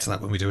matter. We'll get to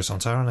that when we do a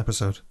Sontaran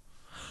episode.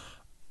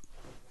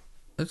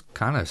 It's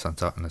kind of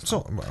Sontaran.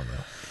 Well,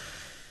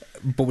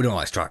 no. But we don't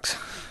like Strax.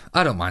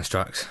 I don't mind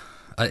Strax.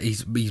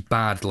 He's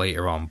bad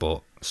later on,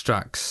 but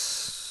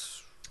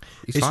Strax...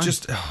 He's fine.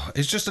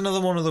 It's just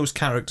another one of those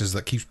characters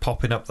that keeps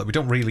popping up that we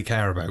don't really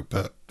care about,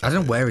 but... I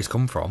don't know where he's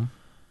come from.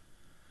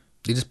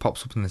 He just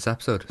pops up in this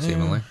episode,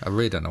 seemingly. I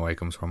really don't know where he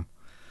comes from.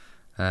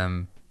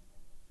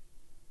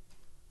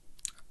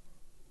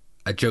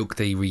 A joke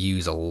they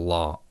reuse a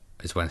lot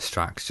is when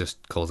Strax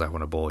just calls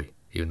everyone a boy,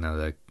 even though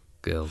they're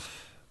girls.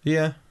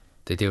 Yeah.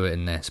 They do it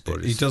in this,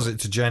 but he does it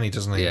to Jenny,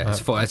 doesn't he? Yeah,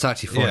 it's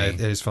actually funny. Yeah,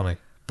 it is funny.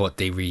 But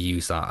they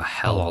reuse that a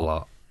hell of a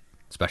lot,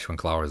 especially when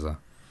Clara's there.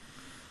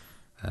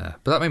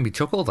 But that made me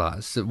chuckle.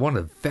 It's one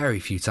of the very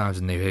few times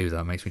in New Who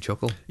that makes me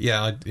chuckle.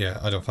 Yeah,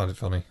 I don't find it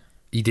funny.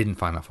 You didn't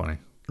find that funny?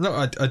 No,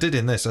 I did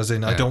in this, as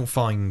in I don't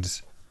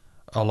find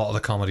a lot of the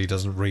comedy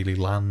doesn't really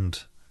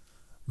land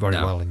very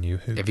well in New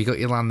Who. Have you got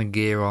your landing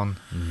gear on?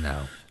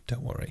 No.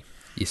 Don't worry.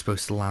 You're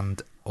supposed to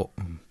land up.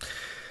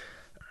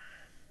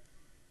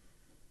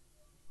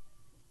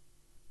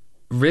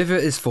 River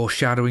is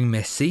foreshadowing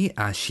Missy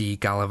as she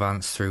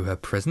gallivants through her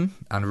prison,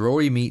 and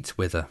Rory meets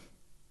with her.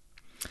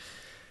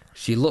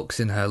 She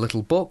looks in her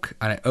little book,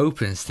 and it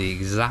opens the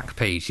exact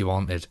page she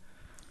wanted.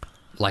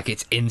 Like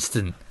it's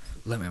instant.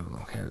 Let me have a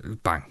look here.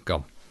 Bang,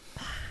 gone.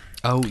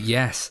 Oh,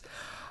 yes.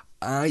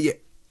 Yeah.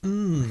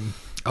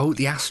 Oh,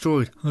 the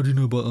asteroid. How do you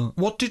know about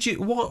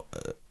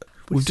that?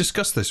 We've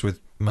discussed this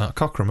with Mark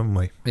Cockram, haven't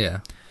we?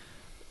 Yeah.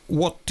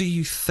 What do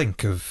you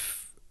think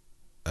of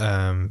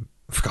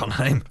forgotten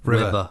her name?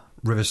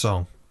 River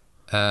Song.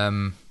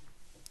 Some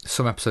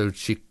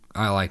episodes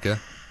I like her.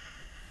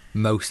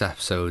 Most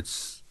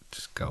episodes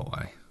just go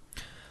away.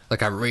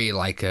 Like I really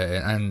like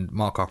her, and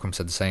Mark Cockram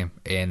said the same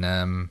in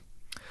her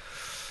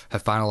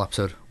final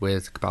episode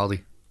with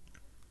Capaldi.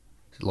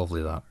 It's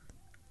lovely, that.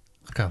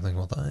 I can't think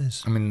what that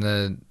is. I mean,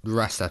 the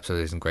rest of the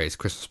episode isn't great. It's a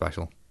Christmas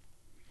special.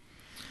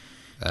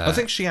 I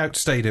think she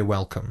outstayed her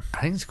welcome.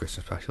 I think it's a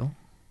Christmas special.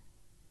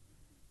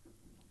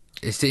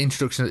 It's the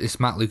introduction. It's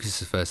Matt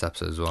Lucas's first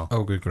episode as well.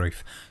 Oh, good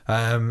grief.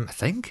 I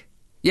think.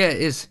 Yeah,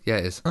 it is. Yeah,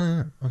 it is. Oh,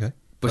 yeah, okay.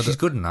 But she's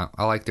good in that.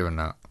 I like doing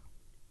that.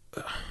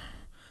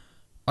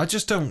 I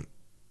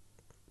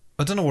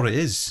don't know what it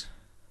is.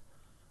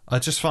 I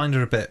just find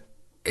her a bit...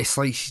 It's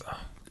like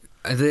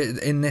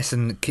in this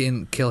and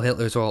Kill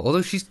Hitler as well.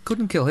 Although she's good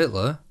in Kill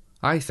Hitler,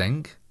 I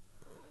think.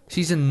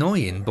 She's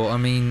annoying, but I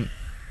mean,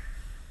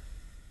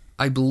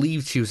 I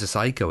believed she was a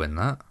psycho in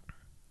that.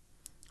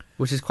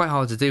 Which is quite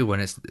hard to do when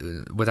it's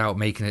without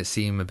making it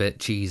seem a bit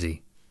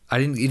cheesy.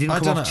 It didn't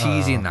come off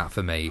cheesy in that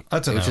for me. I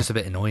don't know. It was just a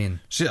bit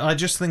annoying. I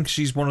just think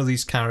she's one of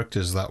these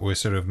characters that we're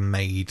sort of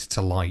made to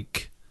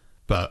like.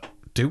 But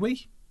do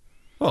we?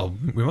 Well,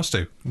 we must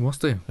do. We must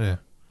do. Yeah.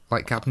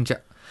 Like Captain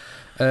Jack.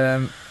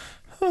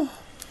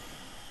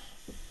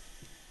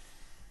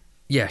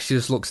 Yeah, she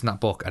just looks in that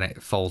book and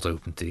it folds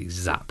open to the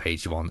exact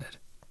page you wanted.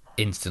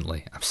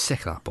 Instantly. I'm sick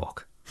of that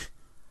book.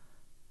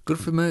 Good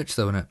for merch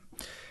though, isn't it?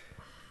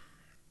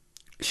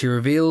 She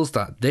reveals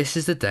that this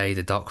is the day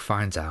the Doc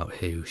finds out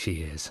who she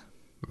is.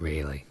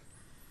 Really.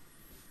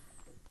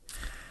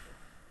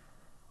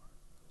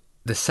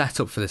 The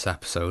setup for this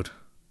episode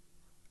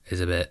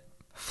is a bit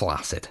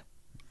flaccid.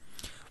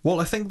 Well,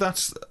 I think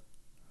because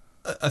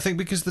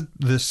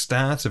the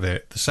start of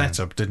it, the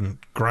setup didn't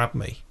grab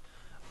me.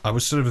 I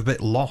was sort of a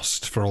bit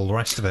lost for all the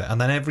rest of it. And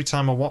then every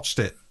time I watched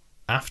it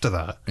after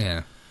that,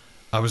 Yeah.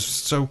 I was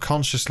so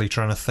consciously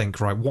trying to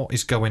think, right, what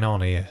is going on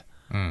here?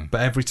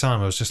 But every time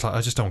I was just like,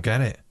 I just don't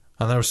get it.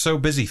 And I was so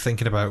busy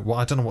thinking about, well,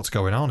 I don't know what's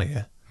going on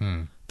here,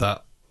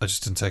 that I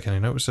just didn't take any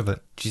notice of it.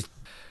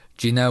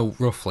 Do you know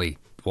roughly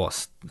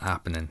what's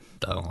happening,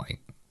 though? Like,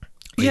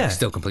 Yeah. You're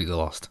still completely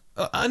lost.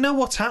 I know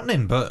what's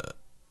happening, but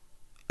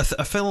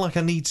I feel like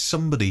I need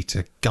somebody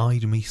to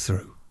guide me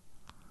through.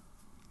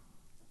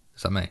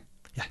 Is that me?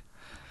 Yeah.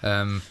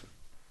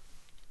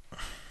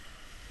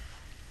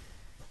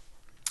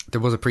 There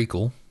was a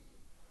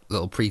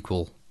little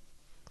prequel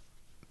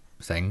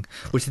thing,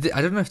 which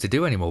I don't know if they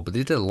do anymore, but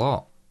they did a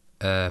lot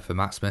for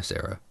Matt Smith's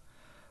era,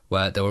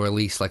 where they'll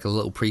release like a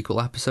little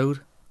prequel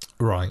episode.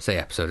 Right. Say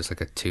episode, it's like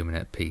a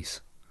 2-minute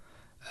piece.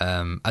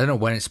 I don't know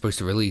when it's supposed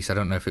to release. I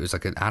don't know if it was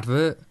like an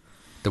advert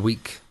the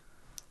week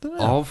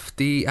of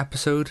the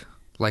episode,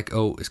 like,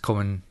 oh, it's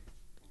coming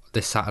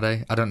this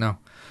Saturday. I don't know.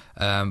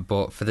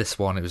 But for this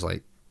one, it was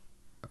like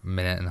a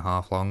minute and a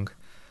half long,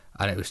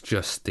 and it was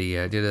just the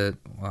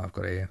well, I've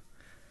got it here.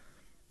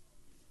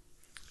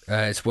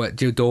 It's where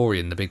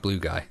Dorian, the big blue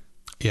guy.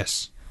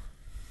 Yes.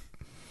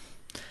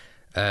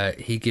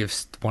 He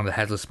gives one of the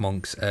headless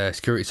monks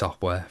security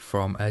software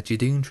from a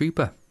Jadoon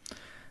trooper.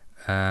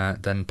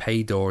 Then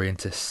pay Dorian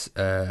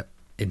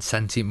in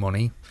sentient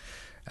money,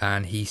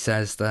 and he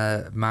says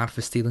they're mad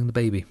for stealing the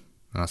baby.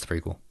 And that's the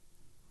prequel.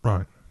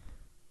 Right.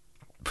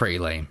 Pretty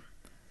lame.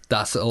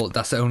 That's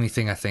the only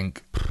thing I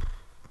think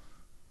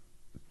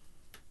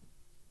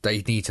that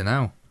you need to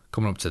know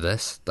coming up to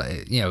this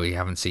that you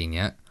haven't seen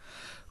yet,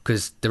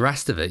 because the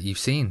rest of it you've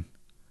seen,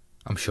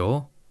 I'm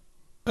sure.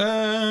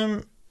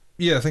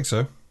 Yeah, I think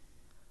so.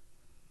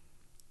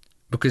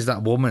 Because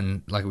that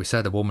woman, like we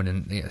said, the woman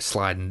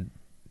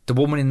the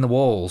woman in the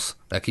walls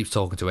that keeps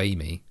talking to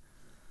Amy,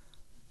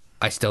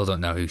 I still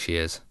don't know who she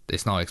is.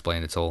 It's not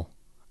explained at all,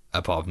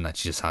 apart from that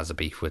she just has a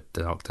beef with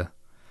the Doctor.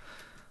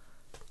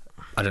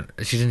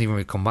 She didn't even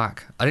really come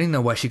back. I didn't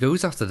know where she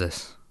goes after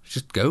this. She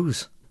just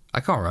goes. I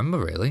can't remember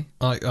really.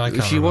 I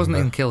can't She wasn't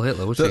remember. in Kill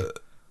Hitler, was she?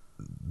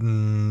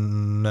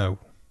 No.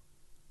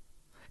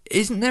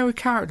 Isn't there a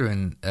character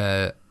in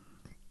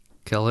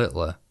Kill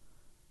Hitler?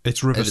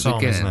 It's River At the Song,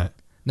 beginning. isn't it?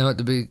 No,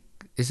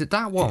 is it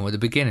that one at the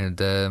beginning?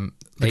 The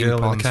The Amy girl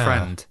in Pond's the car.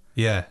 friend.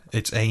 Yeah,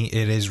 it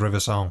is River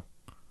Song.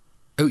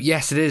 Oh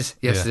yes, it is.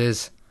 Yes, Yeah. it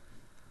is.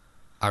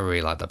 I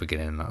really like that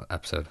beginning in that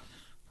episode.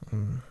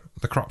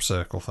 The crop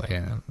circle thing.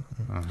 Yeah,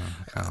 I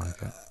kind of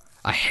like it.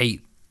 I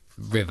hate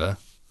River.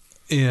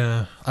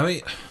 Yeah. I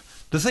mean,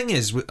 the thing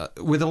is,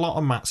 with a lot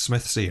of Matt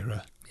Smith's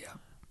era, Yeah.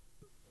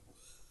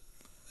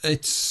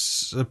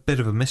 it's a bit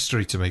of a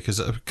mystery to me because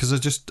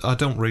I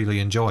don't really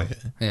enjoy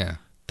it. Yeah.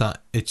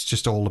 That it's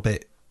just all a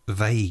bit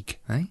vague.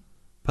 Hey.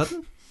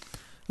 Pardon?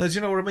 No, do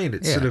you know what I mean?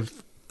 It's Yeah. sort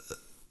of...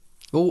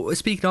 Well,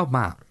 speaking of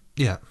Matt,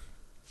 Yeah.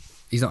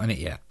 he's not in it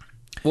yet.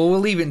 Well, we'll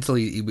leave it until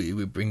we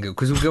bring it,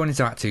 because we're going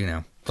into Act 2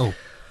 now. Oh.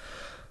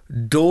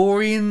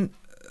 Dorian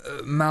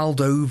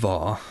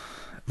Moldovar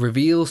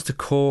reveals to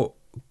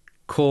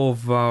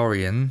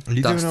Corvarian. Are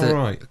you doing all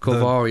right?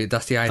 Corvarian,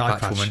 that's the eye eye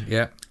patch patch. woman.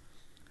 Yeah.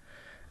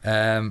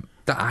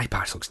 That eye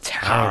patch looks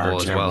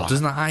terrible as well.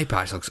 Doesn't that eye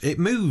patch look? It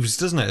moves,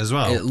 doesn't it, as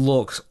well? It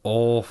looks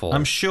awful.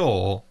 I'm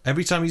sure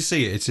every time you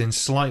see it, it's in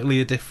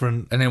slightly a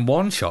different... And then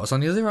one shot, it's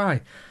on the other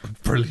eye.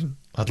 Brilliant.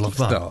 I'd love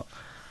that.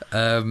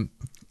 No.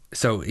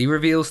 So he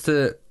reveals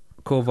to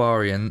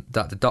Corvarian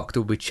that the Doctor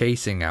will be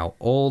chasing out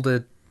will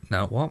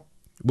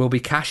be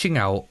cashing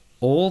out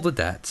all the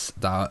debts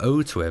that are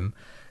owed to him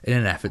in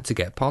an effort to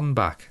get Pond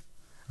back.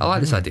 I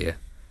like this idea.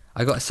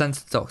 I got a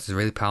sense the Doctor's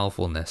really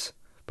powerful in this,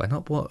 but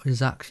not what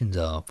his actions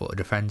are, but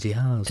the friends he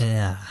has.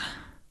 Yeah.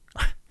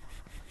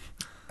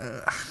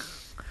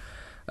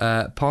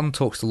 Pond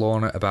talks to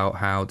Lorna about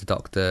how the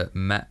Doctor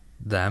met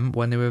them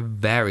when they were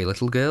very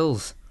little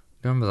girls.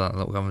 Remember that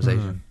little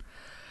conversation?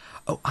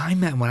 Oh, I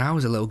met him when I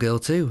was a little girl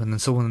too. And then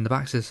someone in the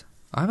back says,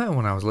 I met him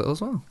when I was little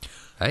as well.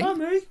 Hey? And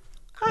me.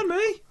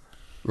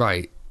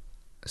 Right.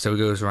 So he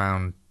goes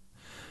around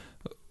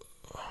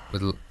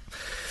with...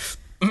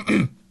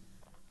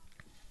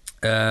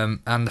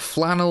 and the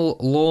flannel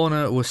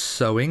Lorna was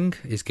sewing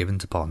is given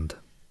to Pond.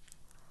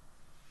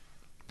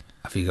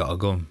 Have you got a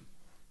gun?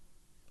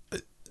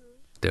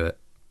 Do it.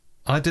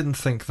 I didn't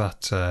think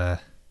that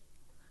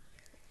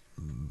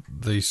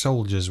the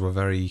soldiers were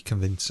very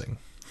convincing,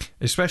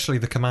 especially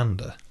the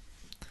commander.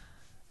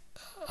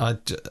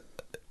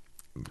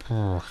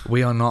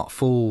 We are not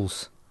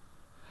fools.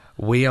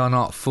 We are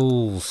not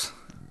fools.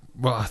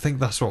 Well, I think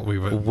that's what we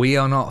were. We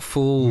are not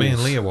fools. Me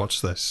and Leah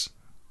watched this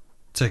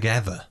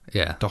together.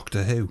 Yeah.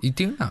 Doctor Who. You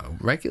do know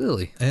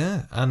regularly.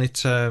 Yeah, and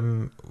it.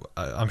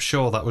 I'm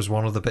sure that was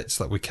one of the bits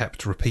that we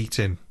kept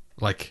repeating.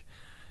 Like,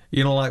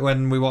 you know, like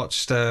when we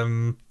watched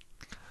Turn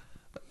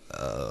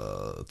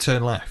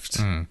Left.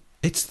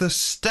 It's the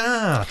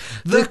star,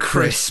 The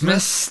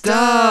Christmas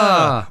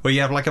star. where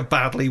you have like a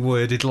badly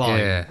worded line,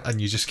 Yeah.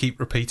 and you just keep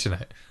repeating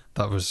it.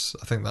 I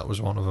think that was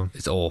one of them.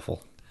 It's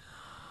awful.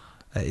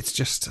 It's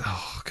just,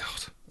 oh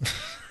god,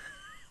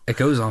 It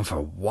goes on for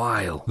a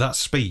while. that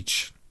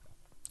speech.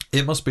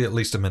 It must be at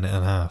least a minute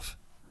and a half,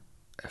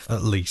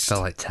 at least.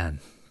 Felt like 10.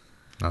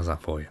 How's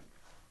that for you?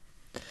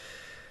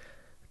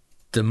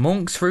 The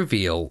monks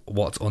reveal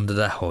what's under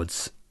their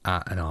hoods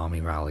at an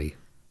army rally.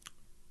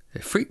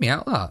 It freaked me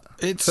out, that.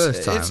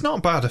 First time. It's not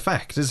a bad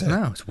effect, is it?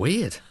 No, it's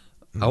weird.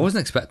 I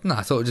wasn't expecting that.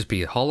 I thought it'd just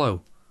be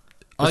hollow.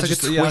 It's like a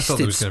I thought there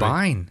twisted was gonna be-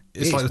 spine.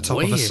 It's like the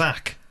top of a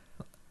sack.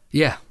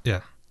 Yeah.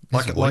 Yeah,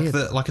 It's like weird.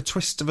 like a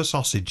twist of a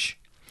sausage.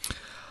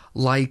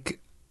 Like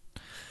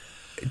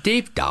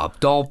deep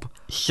dab dob.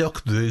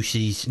 Suck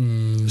Bruce's.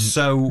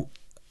 So,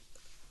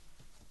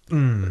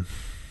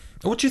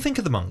 what do you think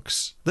of the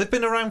monks? They've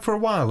been around for a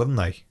while, haven't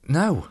they?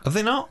 No. Have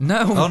they not?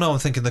 No. Oh no, I'm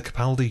thinking the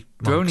Capaldi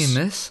They're only monks.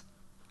 in this.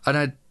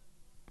 And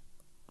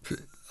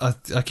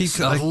I keep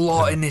a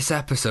lot in this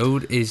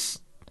episode is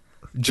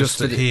just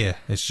for the- here.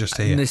 It's just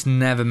here. And it's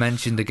never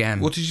mentioned again.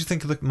 What did you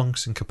think of the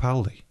monks in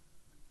Capaldi?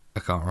 I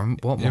can't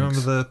remember. What You monks?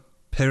 remember the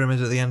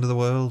pyramid at the end of the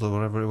world, or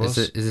whatever it was?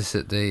 Is this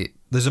at the...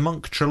 There's a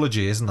monk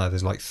trilogy, isn't there?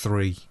 There's like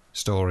 3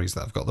 stories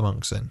that have got the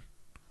monks in.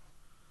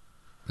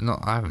 No,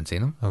 I haven't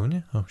seen them. Haven't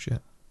you? Oh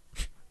shit.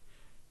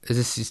 Is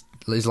this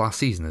his last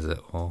season, is it?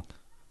 Or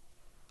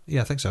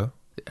Yeah, I think so.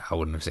 I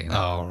wouldn't have seen it.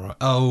 Oh right.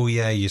 Oh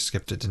yeah, you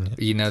skipped it, didn't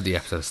you? You know the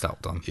episode I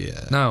stopped on.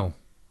 Yeah. No.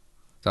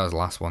 That was the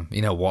last one.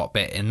 You know what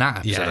bit in that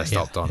episode I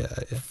stopped on? Yeah.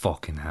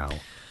 Fucking hell.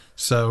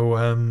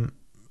 So,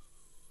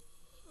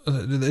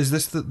 is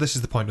this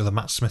is the point of the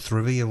Matt Smith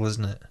reveal,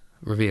 isn't it?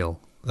 Reveal.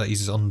 That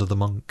he's under the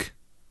monk,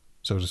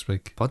 so to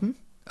speak. Pardon?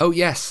 Oh,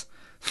 yes.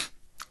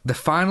 The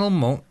final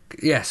monk...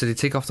 Yeah, so they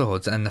take off the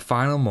hoods, and the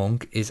final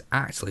monk is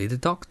actually the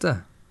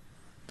Doctor.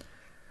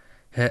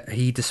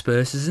 He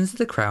disperses into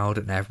the crowd,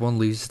 and everyone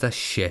loses their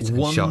shit, and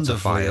shots are Wonderfully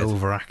fired.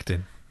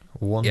 overacting.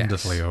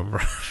 Wonderfully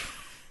over.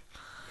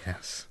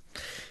 Yes.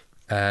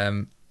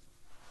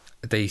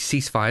 They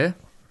cease fire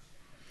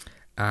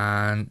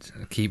and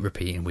keep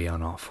repeating, "We are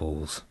not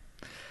fools."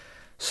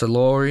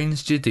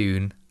 Solarians,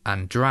 Jadoon,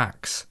 and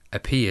Drax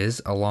appears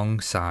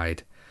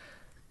alongside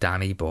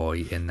Danny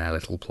Boy in their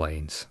little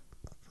planes.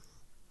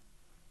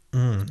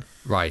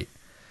 Right.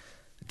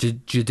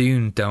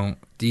 Jadoon don't...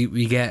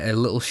 We get a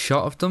little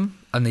shot of them,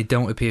 and they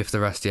don't appear for the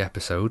rest of the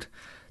episode.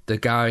 The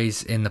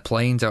guys in the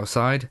planes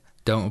outside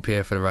don't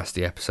appear for the rest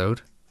of the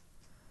episode.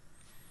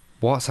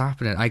 What's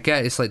happening? I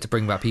get it's like to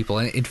bring back people.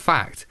 And in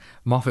fact,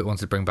 Moffat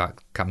wants to bring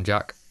back Captain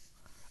Jack.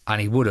 And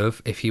he would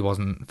have if he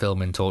wasn't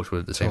filming Torchwood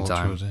at the same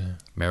time. Torchwood, yeah.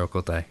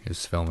 Miracle Day. He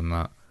was filming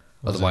that.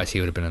 Was Otherwise, he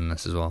would have been in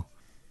this as well.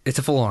 It's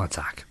a full-on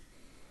attack.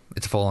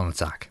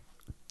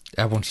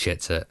 Everyone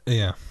shits it.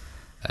 Yeah.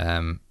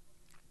 And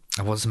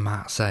what does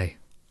Matt say?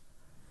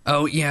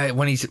 Oh, yeah,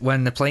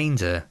 when the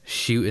planes are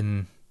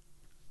shooting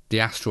the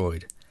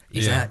asteroid,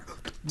 he's Yeah. there.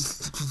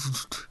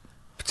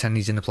 Pretend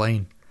he's in the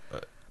plane.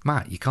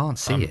 Matt, you can't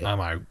see it. I'm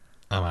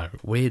out.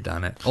 Weird,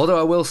 damn it. Although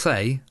I will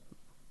say,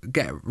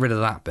 get rid of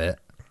that bit.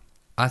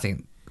 I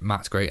think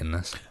Matt's great in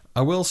this.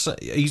 I will say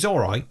he's all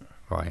right.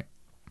 Right.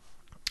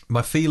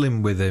 My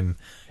feeling with him,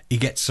 he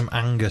gets some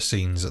anger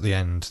scenes at the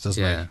end,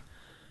 doesn't Yeah. he?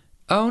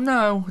 Oh,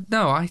 no,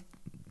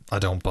 I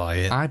don't buy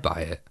it. I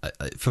buy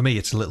it. For me,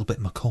 it's a little bit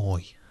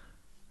McCoy.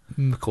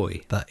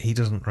 McCoy. That he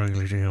doesn't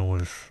really deal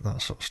with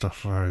that sort of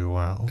stuff very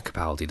well.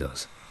 Capaldi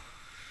does.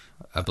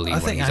 I believe I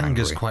when think he's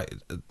anger's angry.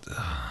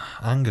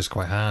 anger's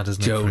quite hard,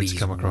 isn't it, for it to Jodie's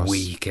come across?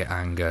 weak at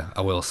anger.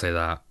 I will say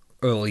that.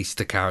 Or at least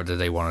the character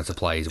they wanted to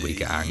play is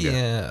weak at anger.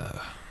 Yeah.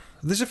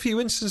 There's a few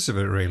instances of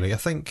it, really. I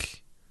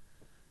think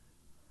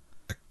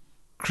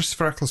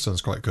Christopher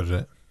Eccleston's quite good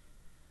at it.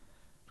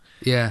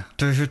 Yeah.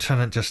 David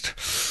Tennant just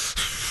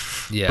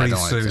Yeah, I breathes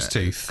don't through like his it.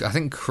 teeth. I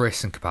think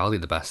Chris and Capaldi are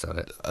the best at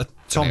it.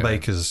 Tom Anyway.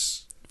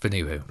 Baker's... For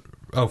New Who.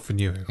 Oh, for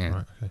New Who. Yeah.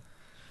 Right, okay.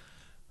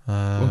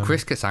 When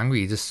Chris gets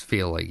angry, you just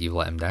feel like you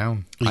let him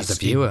down as a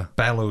viewer.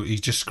 He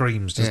just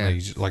screams, doesn't Yeah. he?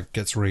 He just, like,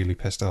 gets really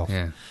pissed off.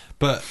 Yeah.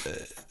 But,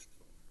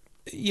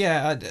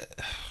 yeah, I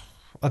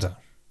don't know.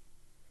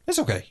 It's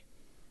okay.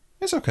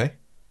 It's okay.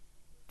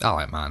 I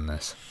like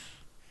madness.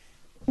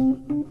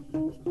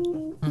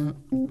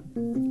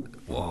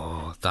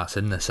 Whoa, that's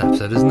in this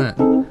episode, isn't it?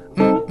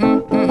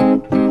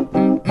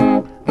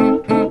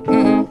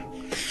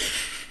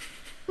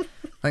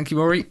 Thank you,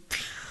 Maury.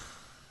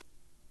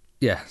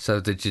 Yeah, so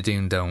the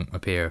Jadoon don't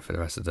appear for the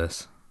rest of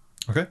this.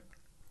 Okay.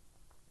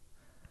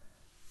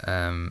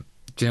 Do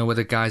you know where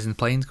the guys in the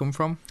planes come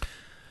from?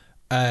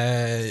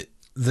 The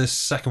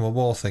Second World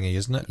War thingy,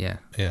 isn't it? Yeah,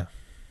 Yeah.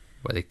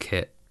 where they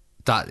kit.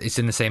 That it's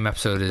in the same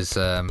episode as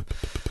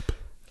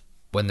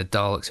when the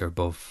Daleks are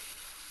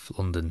above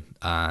London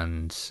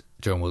and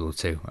during World War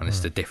II, and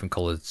it's the different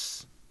coloured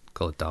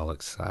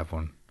Daleks that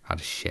everyone had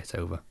a shit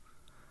over.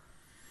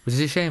 Which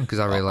is a shame because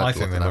I really like. I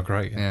think they look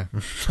great. Yeah,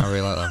 I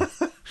really like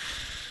them.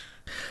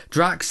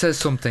 Drax says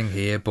something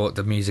here, but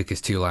the music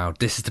is too loud.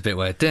 This is the bit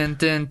where dun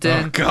dun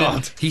dun. Oh,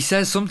 God. Dun. He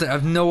says something. I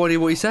have no idea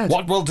what he said.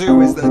 What we'll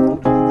do is that.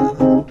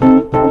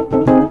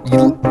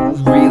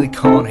 You really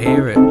can't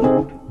hear it.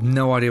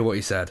 No idea what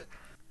he said.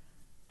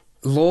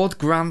 Lord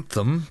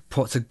Grantham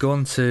puts a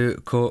gun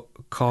to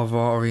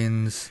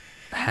Corvorian's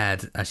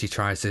head as she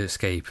tries to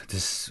escape.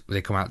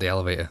 They come out the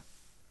elevator.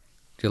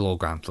 To Lord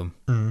Grantham.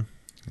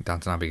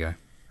 Downton Abbey guy.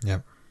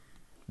 Yep.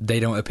 They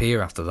don't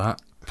appear after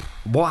that.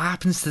 What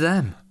happens to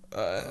them?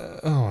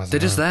 They're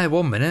just there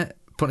 1 minute,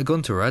 putting a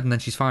gun to her head, and then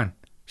she's fine.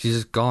 She's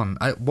just gone.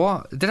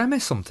 What? Did I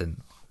miss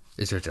something?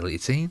 Is there a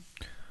deleted scene?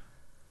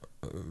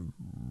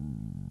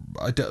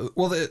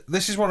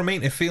 This is what I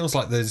mean. It feels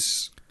like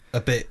there's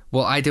a bit.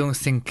 Well, I don't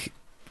think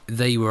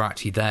they were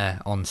actually there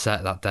on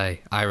set that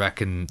day. I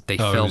reckon they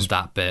filmed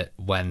that bit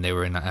when they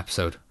were in that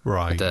episode.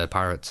 Right. With the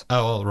pirates.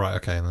 Oh, well, right,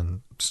 okay, and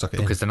then stuck it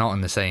Because they're not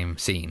in the same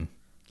scene.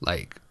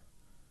 Like,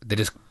 they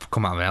just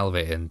come out of an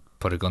elevator and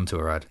put a gun to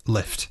her head. in.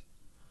 Lift.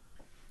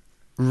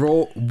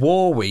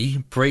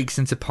 Warwie breaks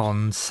into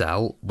Pond's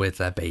cell with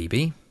their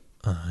baby.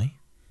 Aye.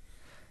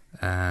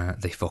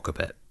 They fuck a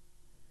bit.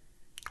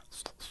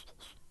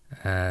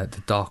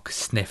 The doc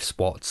sniffs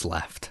what's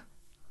left.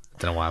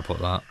 Don't know why I put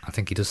that. I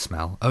think he does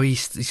smell. Oh, he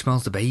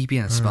smells the baby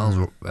and smells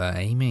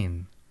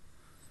Amy.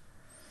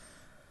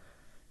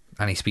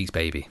 And he speaks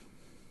baby.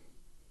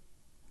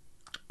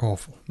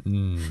 Awful.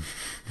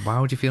 Why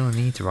would you feel the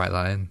need to write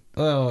that in?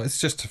 Well, it's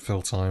just to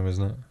fill time,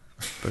 isn't it?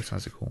 Both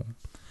sides are cool.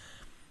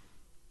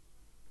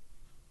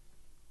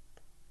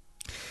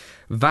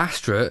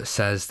 Vastra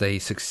says they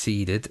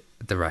succeeded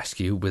the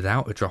rescue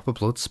without a drop of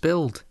blood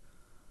spilled.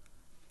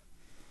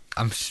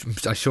 I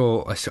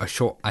saw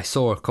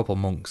a couple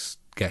monks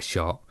get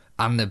shot,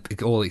 and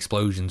all the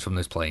explosions from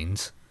those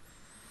planes.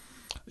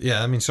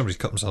 Yeah, I mean, somebody's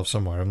cut themselves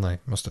somewhere, haven't they?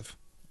 Must have.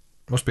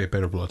 Must be a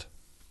bit of blood.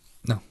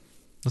 No.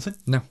 Nothing?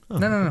 No.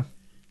 No.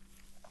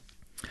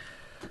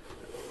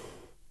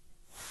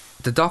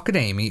 The Doc and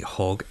Amy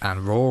hug,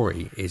 and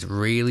Rory is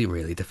really,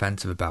 really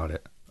defensive about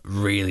it.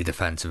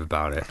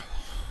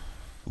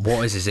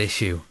 What is his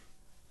issue?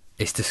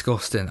 It's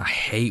disgusting. I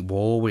hate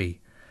Warwie.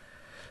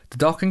 The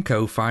Doc and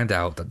Co find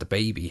out that the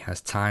baby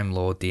has Time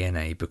Lord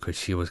DNA because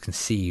she was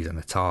conceived in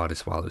the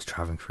TARDIS while it was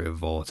travelling through a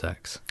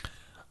vortex.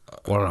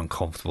 What an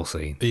uncomfortable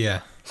scene.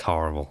 Yeah. It's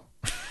horrible.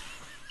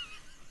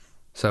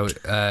 So,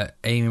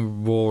 Amy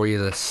and Rory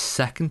are the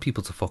second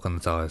people to fuck on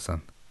the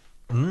TARDIS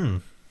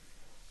then.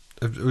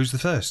 Who's the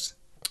first?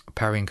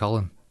 Perry and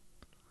Colin.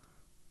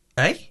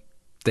 Eh?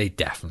 They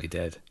definitely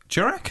did.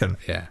 Do you reckon?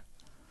 Yeah.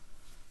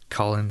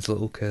 Colin's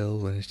little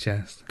curl in his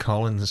chest.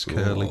 Colin's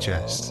curly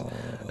chest.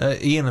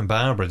 Ian and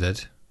Barbara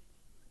did.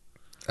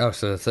 Oh,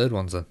 so the third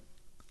one's then.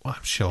 Well,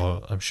 I'm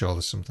sure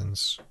there's some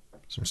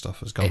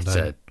stuff has gone It's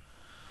down.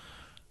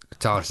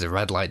 TARDIS is a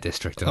red light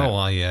district, isn't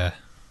it? Yeah.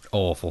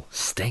 Awful.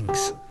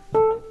 Stinks.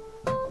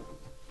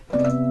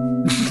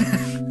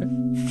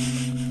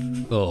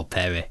 Oh,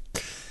 Perry.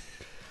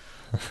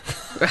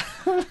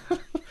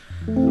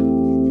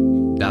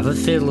 Have a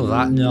fiddle of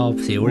that knob,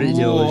 see what it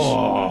does.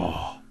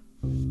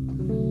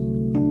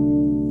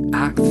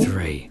 Act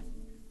 3.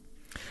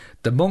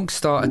 The monks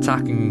start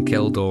attacking and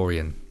kill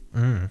Dorian.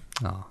 Oh,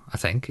 I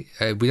think.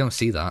 We don't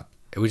see that.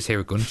 We just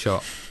hear a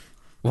gunshot.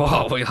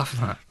 Whoa, what are you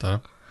laughing at?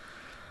 Don't.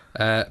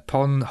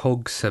 Pon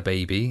hugs her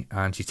baby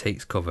and she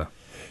takes cover.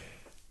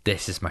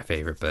 This is my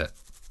favourite bit.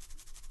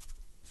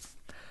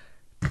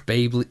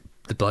 The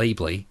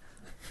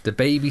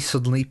baby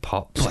suddenly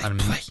pops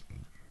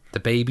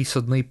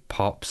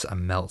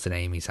and melts in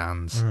Amy's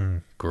hands.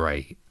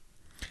 Great.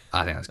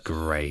 I think that's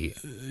great.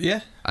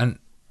 Yeah. And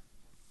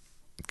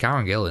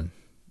Karen Gillan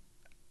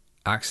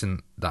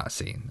accent that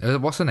scene.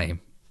 What's her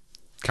name?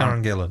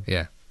 Karen Gillan.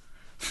 Yeah.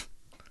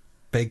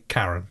 Big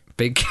Karen.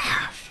 Big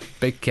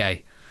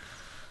K.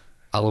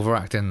 I love her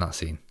acting in that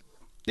scene.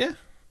 Yeah.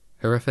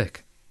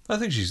 Horrific. I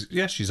think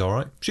she's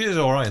alright. She is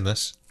alright in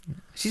this.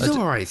 She's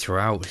alright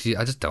throughout.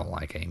 I just don't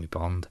like Amy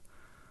Bond.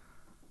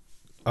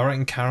 I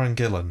reckon Karen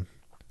Gillan.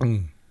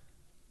 I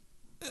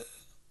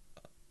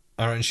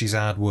reckon she's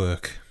hard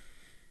work.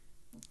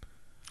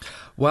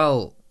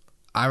 Well,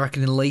 I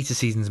reckon in later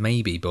seasons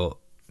maybe, but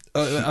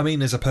I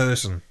mean, as a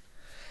person,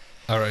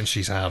 I reckon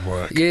she's hard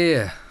work.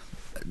 yeah.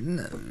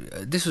 No,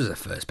 this was her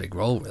first big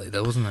role, really,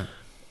 though, wasn't it?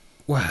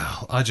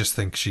 Well, I just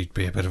think she'd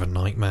be a bit of a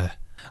nightmare.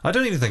 I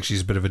don't even think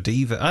she's a bit of a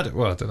diva. I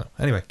don't know.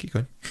 Anyway, keep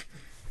going.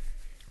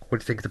 What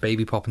do you think of the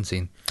baby popping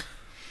scene?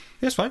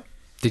 Yeah, it's fine.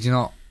 Did you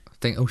not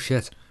think, oh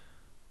shit?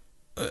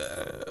 I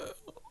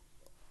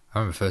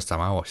remember the first time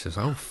I watched this,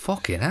 oh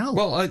fucking hell.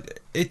 Well,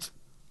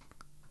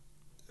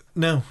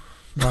 no.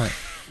 Right.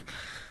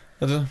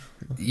 I don't know.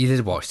 You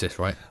did watch this,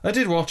 right? I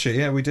did watch it,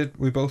 yeah, we did.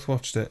 We both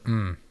watched it.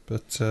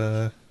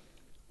 But,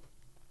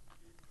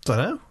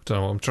 don't know what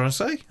I'm trying to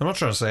say. I'm not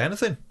trying to say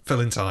anything.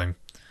 Fill in time.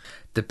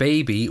 The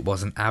baby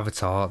was an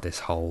avatar this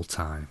whole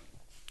time.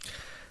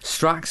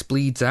 Strax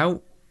bleeds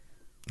out.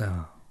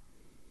 Oh.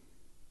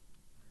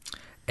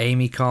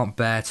 Amy can't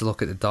bear to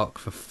look at the doc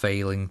for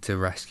failing to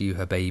rescue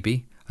her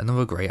baby.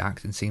 Another great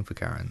acting scene for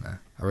Karen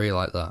there. I really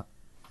like that.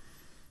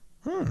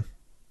 Do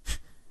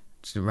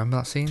you remember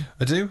that scene?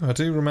 I do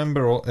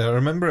remember. I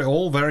remember it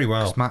all very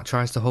well. Matt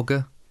tries to hug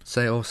her,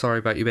 say, "Oh, sorry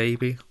about your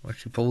baby," when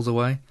she pulls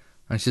away,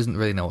 and she doesn't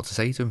really know what to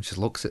say to him. She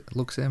just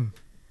looks at him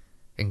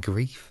in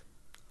grief.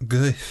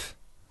 Grief.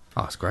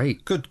 Oh, it's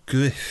great. Good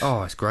grief.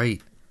 Oh, it's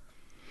great.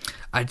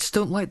 I just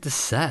don't like the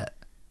set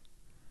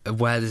of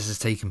where this is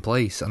taking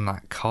place and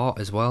that cart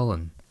as well.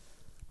 And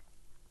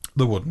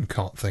The wooden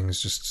cart thing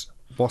is just...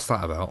 what's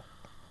that about?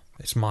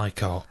 It's my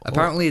car.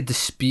 Apparently a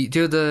dispute...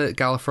 Do you know the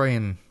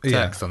Gallifreyan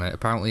text on it?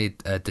 Apparently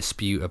a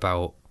dispute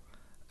about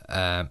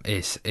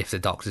is if the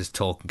Doctor's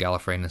talking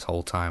Gallifreyan this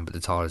whole time, but the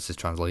TARDIS is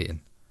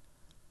translating.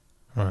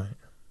 Right.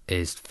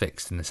 Is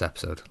fixed in this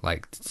episode.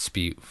 Like,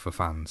 dispute for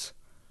fans.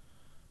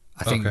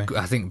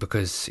 I think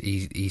because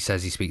he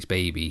says he speaks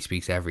baby, he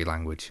speaks every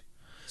language.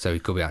 So he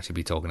could be actually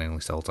be talking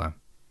English the whole time.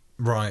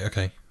 Right,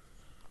 okay.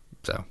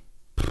 So...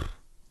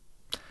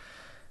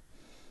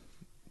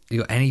 You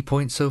got any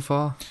points so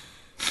far?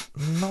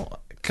 Not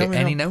coming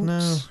any up,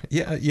 notes?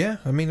 No. Yeah.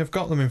 I mean, I've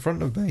got them in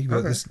front of me,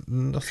 but there's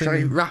nothing. Shall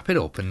I wrap it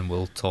up and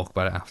we'll talk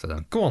about it after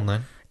then? Go on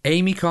then.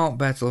 Amy can't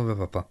bear to love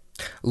her papa.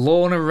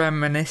 Lorna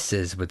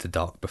reminisces with the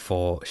doc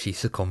before she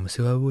succumbs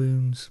to her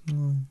wounds.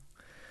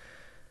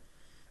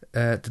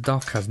 The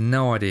doc has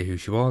no idea who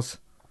she was.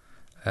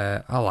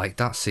 I like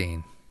that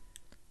scene.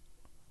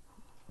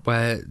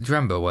 Where, do you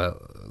remember where,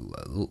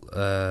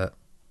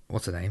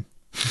 what's her name?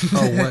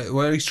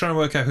 Where he's trying to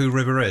work out who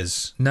River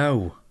is?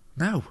 No.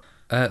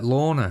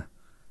 Lorna.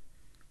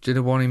 Do you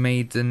know the one who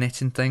made the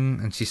knitting thing?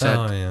 And she said...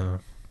 Oh, yeah.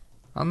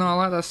 Oh, no, I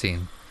like that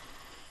scene.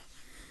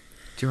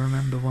 Do you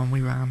remember when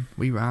we ran?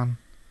 And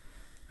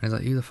he's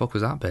like, who the fuck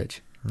was that bitch?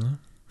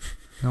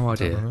 No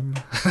idea.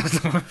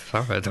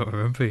 Sorry, I don't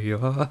remember who you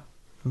are.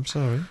 I'm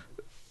sorry.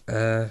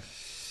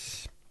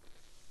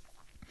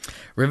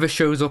 River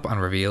shows up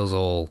and reveals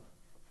all.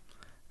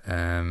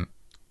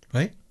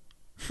 Hey?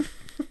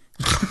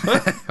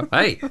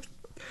 Hey!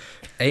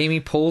 Amy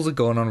pulls a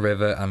gun on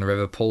River and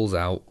River pulls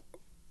out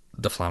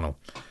the flannel.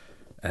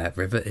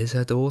 River is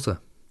her daughter.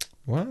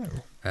 Wow.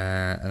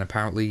 And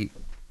apparently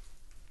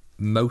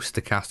most of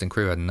the cast and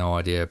crew had no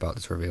idea about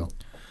this reveal.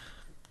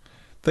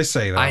 They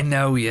say that. I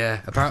know,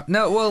 yeah.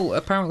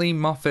 Apparently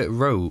Moffat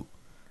wrote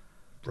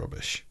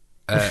Rubbish.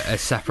 a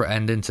separate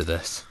ending to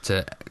this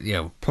to,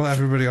 pull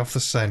everybody off the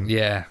scent.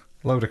 Yeah.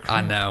 Load of crap.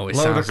 I know.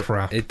 Load of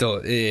crap. It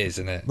does. It is,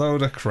 isn't it?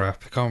 Load of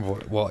crap. I can't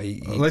remember what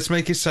he... Let's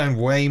make it sound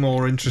way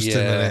more interesting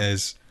than it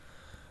is.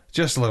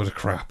 Just a load of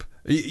crap.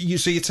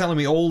 So you're telling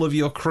me all of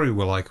your crew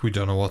were like, we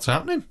don't know what's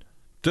happening?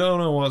 Don't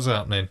know what's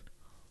happening.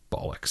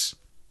 Bollocks.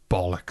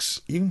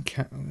 Even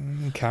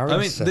Karen, I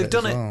mean, they've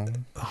done it.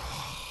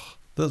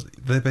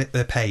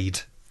 They're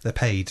paid. They're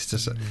paid to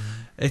say.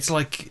 It's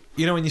like,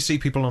 when you see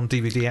people on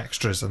DVD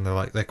extras and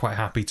they're quite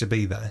happy to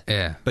be there.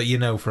 Yeah. But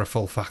for a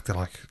full fact, they're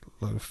like,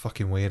 load of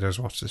fucking weirdos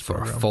watch this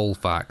program. For a full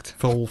fact.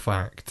 Full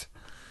fact.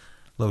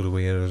 Load of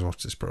weirdos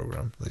watch this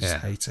program. They just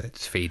hate it.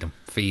 Just feed them.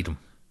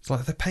 It's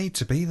like they're paid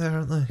to be there,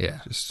 aren't they?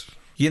 Yeah.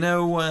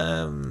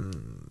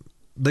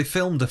 They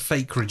filmed a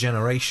fake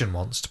regeneration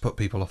once to put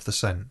people off the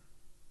scent.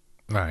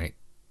 Right.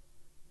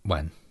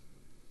 When?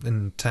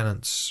 In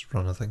Tennant's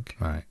run, I think.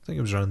 Right. I think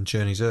it was around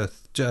Journey's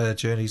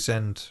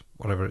End,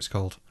 whatever it's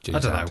called.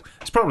 Journey's I don't know.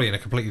 It's probably in a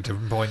completely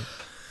different point.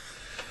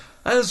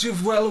 As you're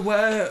well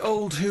aware,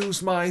 old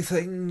who's my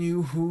thing,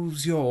 new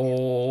who's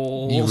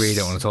yours. You really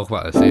don't want to talk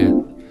about this, do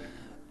you?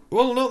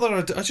 Well, not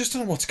that I just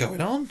don't know what's going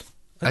on.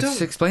 I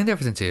just explained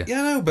everything to you.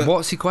 Yeah, no, but...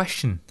 What's your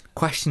question?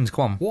 Questions,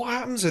 come on. What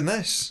happens in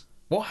this?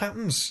 What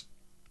happens?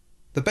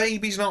 The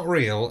baby's not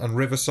real, and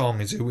River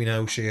Song is who we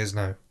know she is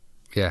now.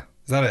 Yeah.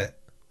 Is that it?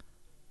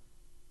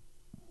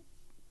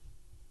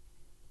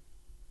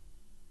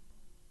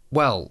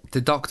 Well,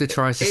 the Doctor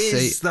tries to say...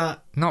 Is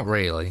that... Not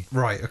really.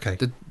 Right, okay.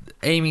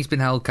 Amy's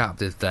been held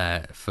captive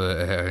there for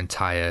her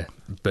entire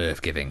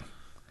birth giving.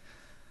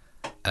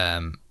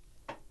 Doctor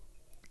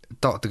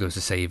goes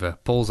to save her,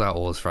 pulls out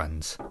all his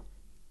friends.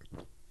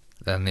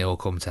 Then they all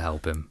come to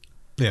help him.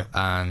 Yeah.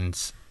 And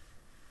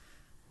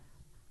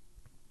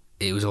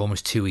it was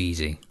almost too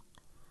easy.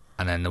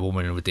 And then the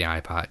woman with the eye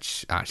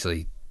patch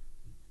actually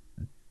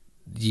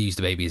used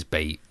the baby as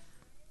bait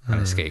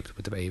and escaped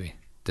with the baby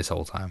this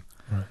whole time.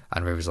 Right.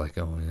 And River's like,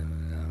 "Oh,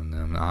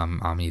 no,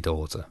 I'm your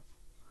daughter."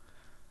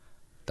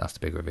 That's the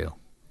big reveal.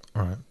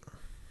 All right.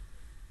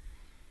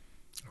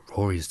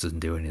 Rory just doesn't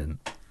do anything.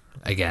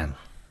 Again,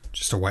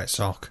 Just a wet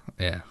sock.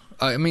 yeah.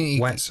 I mean,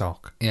 Wet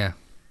sock. yeah.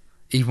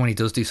 Even when he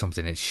does do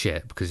something, it's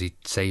shit because he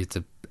saved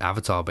the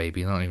Avatar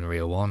baby, not even a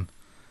real one.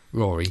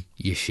 Rory,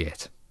 you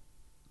shit.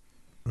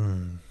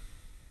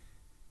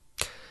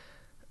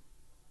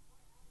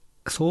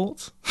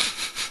 Thoughts?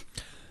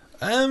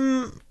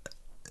 There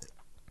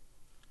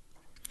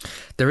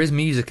is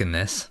music in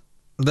this,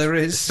 There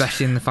is.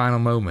 especially in the final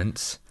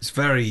moments. It's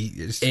very.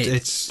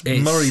 It's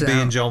Murray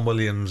being John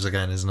Williams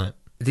again, isn't it?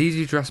 Did he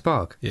do Jurassic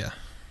Park? Yeah.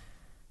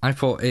 I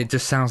thought it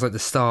just sounds like the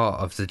start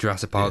of the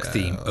Jurassic Park Yeah.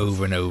 theme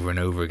over and over and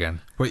over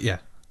again. But yeah,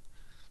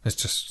 it's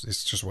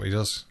just what he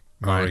does.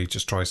 Right. Murray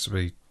just tries to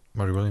be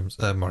Murray Williams.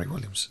 Maury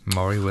Williams.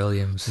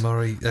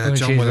 Murray. gonna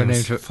John change my name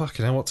Williams. to-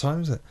 Fucking hell! What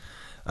time is it?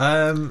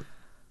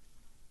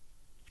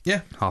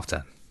 Yeah.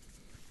 10:30.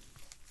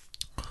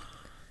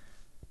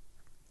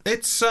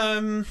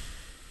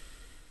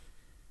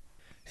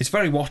 It's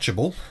very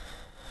watchable.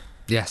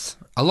 Yes.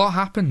 A lot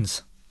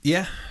happens.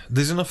 Yeah,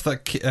 there's enough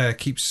that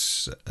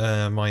keeps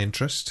my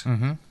interest.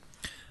 Mm-hmm.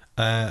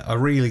 I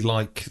really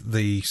like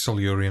the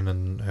Silurian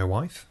and her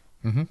wife.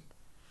 Mm-hmm.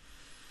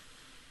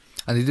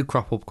 And they do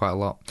crop up quite a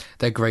lot.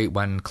 They're great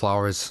when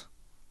Clara's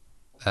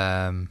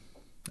around,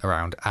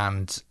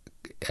 and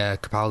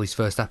Capaldi's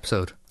first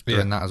episode. They're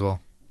Yeah. in that as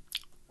well.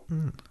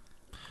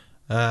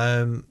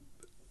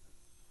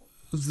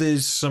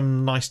 There's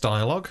some nice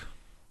dialogue.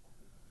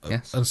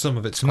 Yes. And some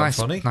of it's Some quite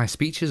funny. nice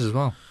speeches as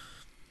well.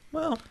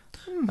 Well,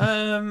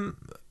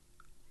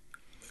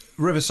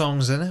 River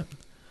Song's in it.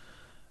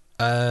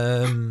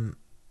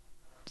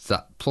 Is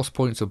that plus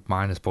points or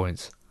minus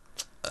points?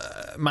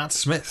 Matt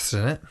Smith's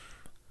in it.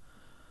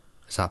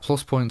 Is that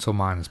plus points or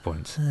minus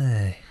points?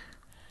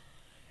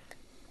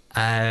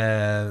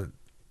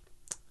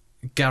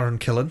 Garen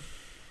Killen.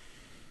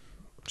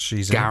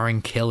 She's in it.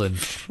 Garen Killen.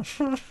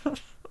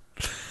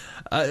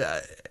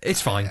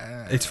 It's fine.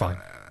 It's fine.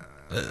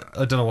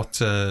 I don't know what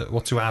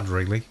to add,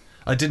 really.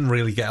 I didn't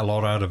really get a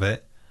lot out of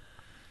it.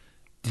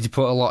 Did you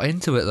put a lot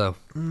into it though?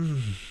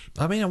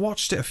 I mean, I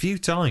watched it a few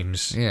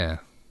times. Yeah.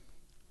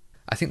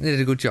 I think they did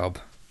a good job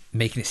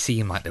making it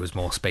seem like there was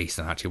more space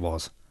than actually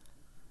was.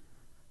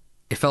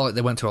 It felt like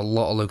they went to a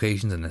lot of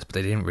locations in this, but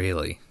they didn't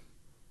really.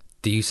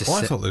 They used to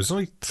I thought there was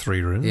only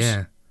 3 rooms.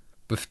 Yeah.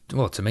 But,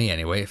 well, to me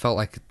anyway, it felt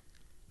like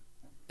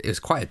it was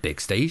quite a big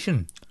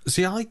station.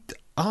 See, I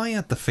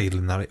had the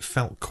feeling that it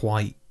felt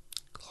quite...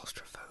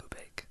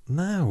 Claustrophobic.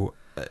 No.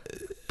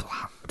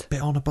 Bland.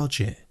 Bit on a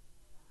budget.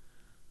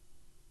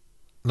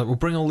 Like, we'll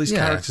bring all these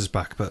Yeah. characters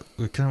back, but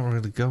we can't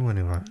really go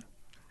anywhere.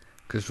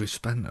 Because we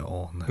spent it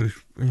all on them.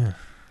 Yeah.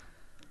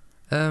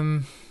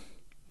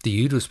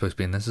 The Ood was supposed to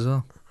be in this as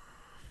well.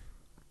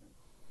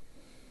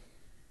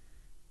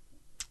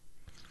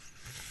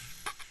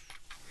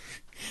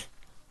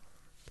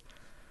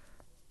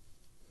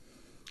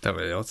 Don't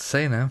really know what to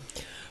say now.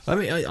 I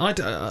mean, I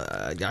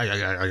don't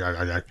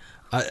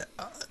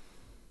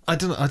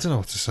know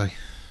what to say.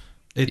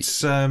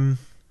 It's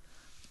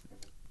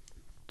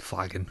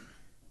Flagging.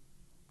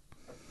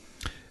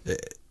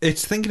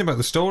 it's thinking about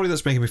the story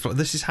that's making me feel.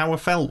 This is how I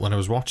felt when I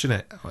was watching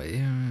it. Oh,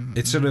 yeah.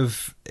 It sort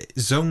of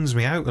zones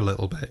me out a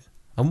little bit.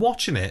 I'm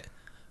watching it,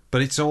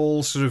 but it's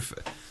all sort of.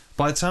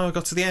 By the time I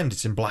got to the end,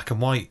 it's in black and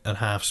white and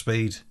half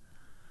speed.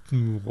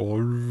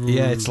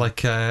 Yeah, it's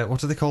like what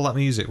do they call that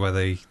music where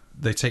they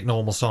take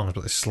normal songs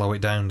but they slow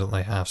it down, don't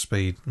they? Half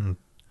speed and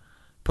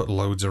put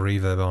loads of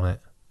reverb on it.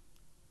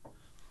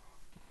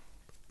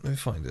 Let me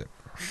find it.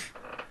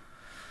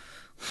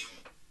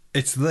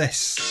 It's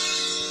this.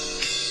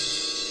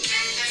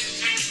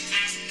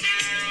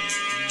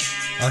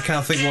 I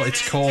can't think what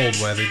it's called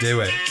where they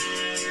do it.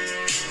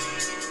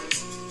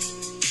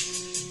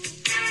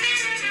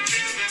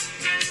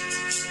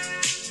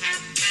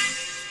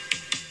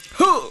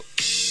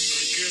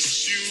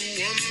 Guess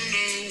you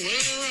wonder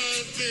where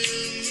I've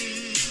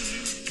been.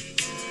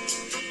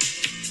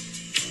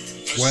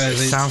 Where It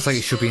they, sounds like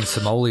it should be in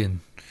Somalian.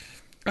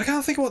 I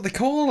can't think what they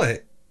call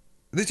it.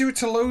 They do it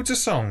to loads of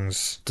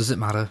songs. Does it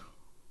matter?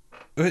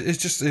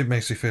 It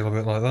makes me feel a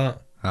bit like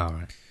that.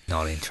 Alright.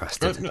 Not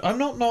interested. I'm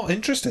not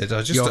interested. I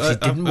just You obviously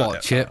didn't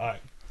watch it.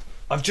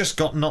 I've just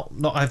got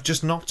I've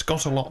just not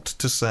got a lot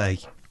to say.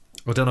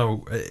 I don't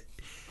know.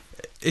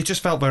 It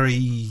just felt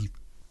very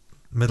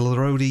middle of the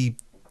roady,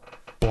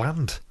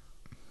 bland.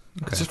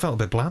 It just felt a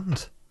bit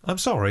bland. I'm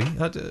sorry.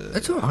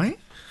 It's alright.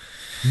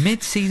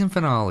 Mid-season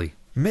finale.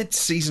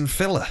 Mid-season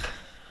filler.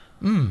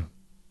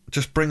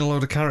 Just bring a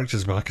load of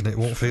characters back and it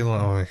won't feel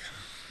that way.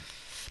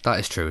 That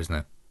is true, isn't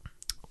it?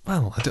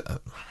 Well,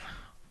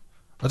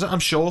 I'm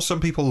sure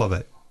some people love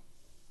it.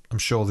 I'm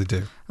sure they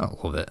do. I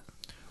love it.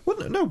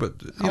 Well, no,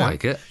 but you I know,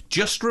 like it.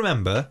 Just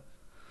remember,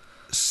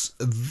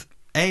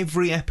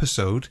 every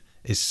episode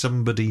is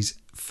somebody's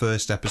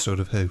first episode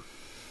of Who.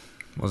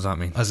 What does that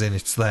mean? As in,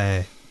 it's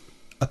their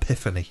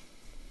epiphany.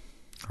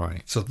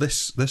 Right. So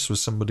this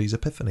was somebody's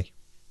epiphany.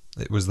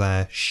 It was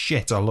their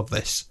shit. I love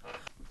this.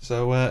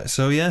 So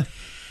yeah.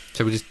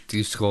 Shall we just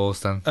do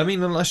scores then? I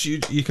mean, unless you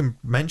can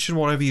mention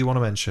whatever you want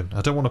to mention.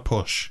 I don't want to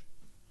push.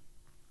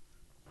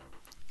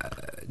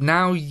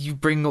 Now you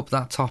bring up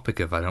that topic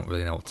of I don't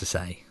really know what to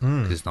say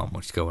because there's not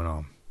much going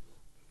on.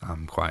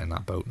 I'm quite in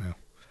that boat now.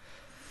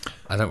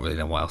 I don't really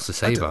know what else to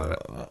say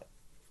about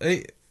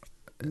it.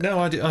 No,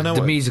 I know.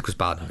 The music was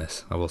bad in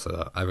this. I will say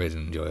that. I really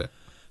didn't enjoy it.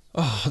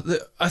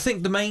 I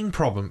think the main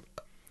problem,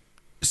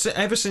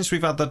 ever since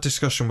we've had that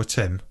discussion with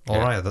Tim,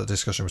 I had that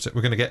discussion with Tim,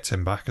 we're going to get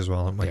Tim back as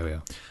well, aren't we? Here we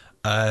are.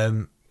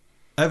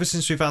 Ever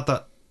since we've had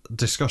that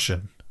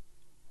discussion,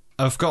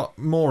 I've got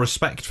more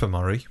respect for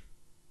Murray.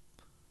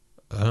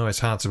 I know it's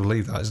hard to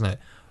believe that, isn't it?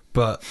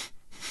 But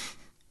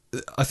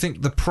I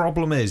think the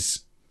problem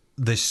is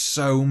there's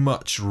so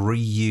much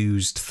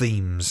reused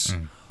themes.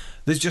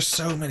 There's just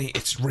so many.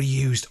 It's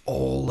reused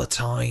all the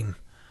time.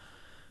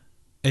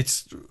 I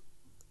think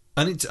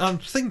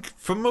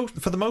for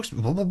the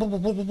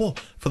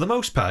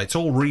most part, it's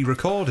all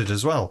re-recorded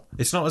as well.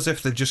 It's not as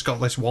if they've just got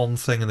this one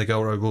thing and they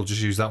go, "Oh, we'll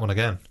just use that one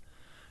again."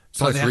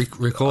 It's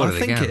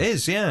recorded again. I think it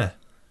is, yeah.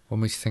 What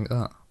makes you think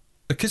that?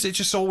 Because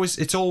it's always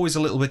a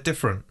little bit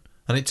different,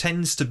 and it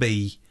tends to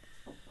be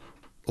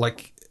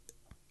like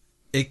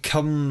it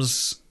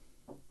comes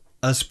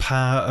as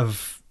part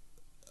of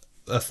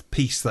a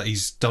piece that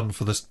he's done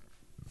for this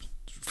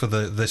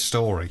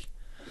story.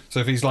 So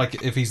if he's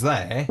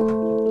there.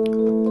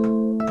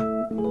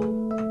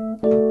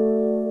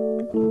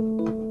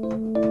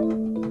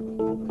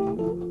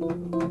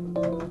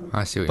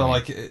 I see what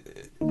But you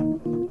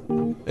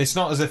like, it's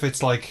not as if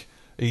it's like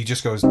he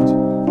just goes.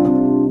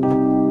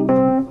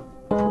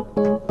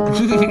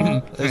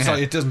 It's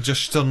like it doesn't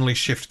just suddenly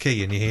shift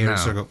key and you hear it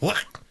sort of go.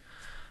 What?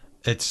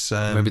 It's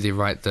maybe they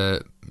write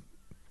the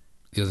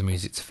other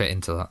music to fit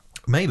into that.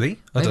 Maybe.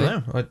 I don't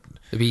know.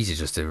 It'd be easier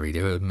just to redo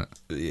it, wouldn't it?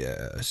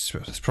 Yeah,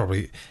 it's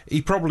probably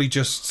he probably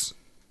just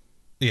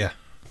yeah.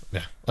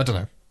 I don't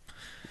know.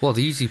 Well,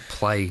 they usually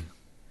play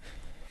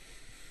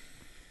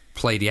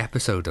the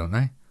episode, don't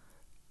they?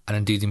 And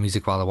then do the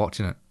music while they're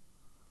watching it.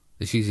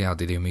 That's usually how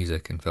they do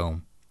music in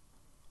film.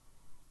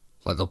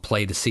 Like they'll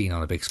play the scene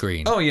on a big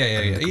screen. Oh yeah.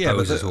 And the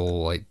composers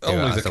will like do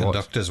only it as the they watch.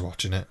 conductor's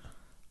watching it.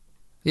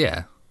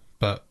 Yeah,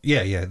 But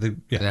yeah. and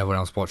everyone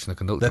else watching the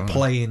conductor. They're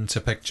playing to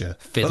picture.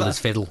 Fiddler's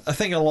fiddle. I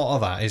think a lot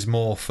of that is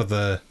more for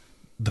the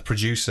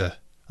producer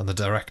and the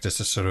director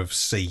to sort of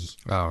see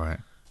Oh right.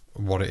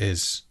 what it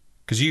is,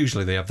 because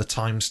usually they have the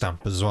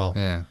timestamp as well,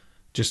 Yeah.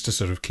 just to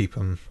sort of keep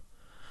them.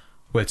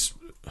 Which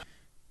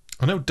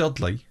I know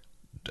Dudley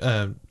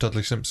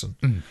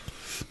Simpson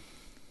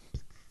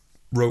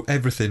wrote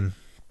everything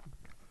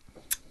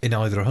in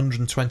either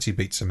 120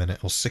 beats a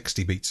minute or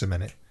 60 beats a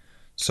minute,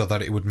 so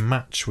that it would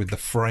match with the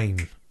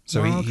frame.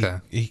 So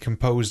he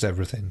composed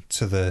everything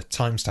to the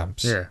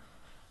timestamps. Yeah.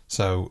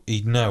 So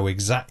he'd know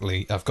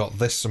exactly, I've got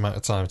this amount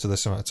of time to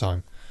this amount of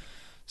time.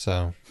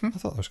 So I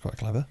thought that was quite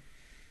clever.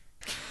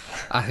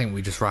 I think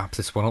we just wrap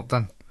this one up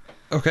then.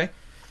 Okay.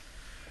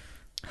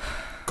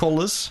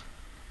 Colours.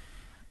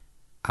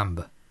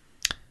 Amber.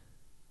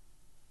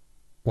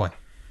 Why?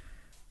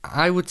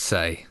 I would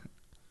say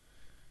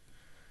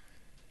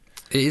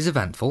it is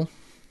eventful.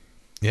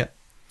 Yeah.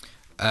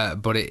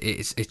 But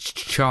it's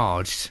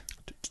charged.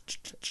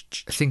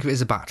 Think of it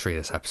as a battery,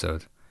 this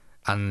episode.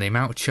 And the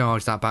amount of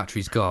charge that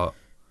battery's got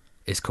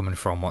is coming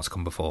from what's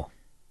come before,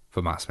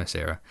 for Matt Smith's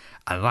era.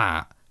 And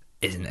that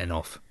isn't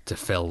enough to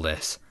fill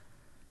this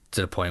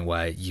to the point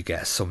where you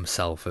get some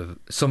sense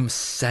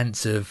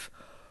of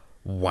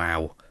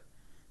wow.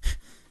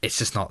 It's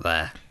just not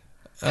there.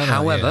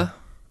 However,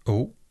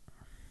 yeah.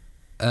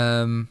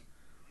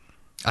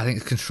 I think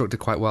it's constructed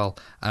quite well.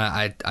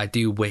 And I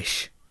do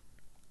wish.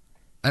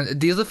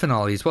 And the other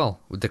finale as well,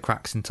 with the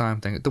cracks in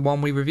time thing. The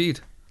one we reviewed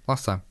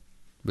last time,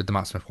 with the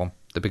Matt Smith one.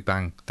 The Big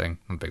Bang thing.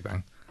 Not Big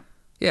Bang.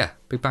 Yeah,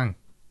 Big Bang.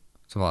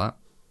 Something like that.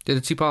 Did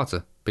a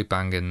two-parter. Big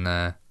Bang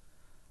and...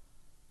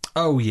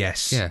 oh,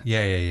 yes. Yeah.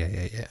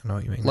 Yeah. I know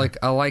what you mean.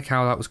 I like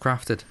how that was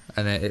crafted.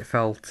 And it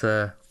felt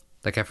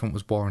like everyone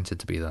was warranted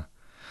to be there.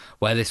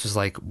 Where this was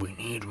like, we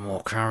need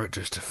more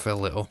characters to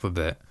fill it up a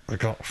bit. We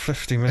got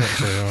 50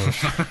 minutes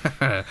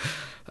of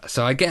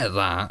So I get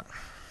that.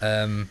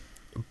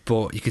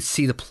 But you could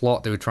see the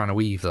plot they were trying to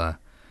weave there.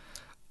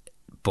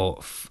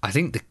 But I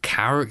think the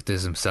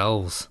characters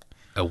themselves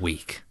are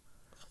weak.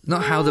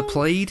 Not how they're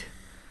played,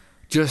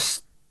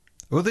 just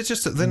well,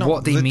 they're not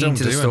what they mean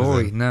to the story.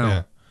 Anything. No,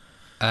 Yeah.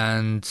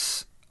 And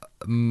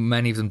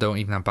many of them don't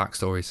even have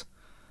backstories,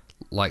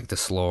 like the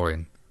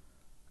Slorian.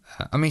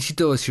 I mean, she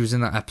does. She was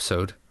in that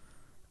episode,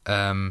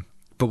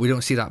 but we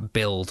don't see that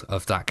build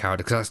of that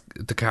character because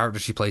the character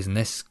she plays in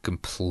this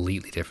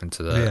completely different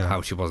to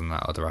how she was in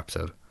that other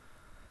episode.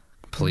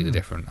 Completely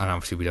different, and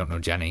obviously we don't know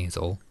Jenny at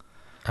all.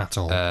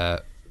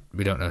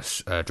 We don't know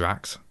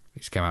Drax. He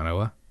just came out of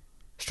nowhere.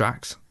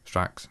 Strax.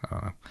 I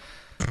don't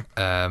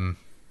know.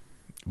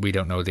 We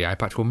don't know the eye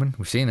patch woman.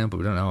 We've seen her, but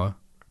we don't know her,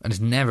 and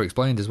it's never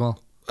explained as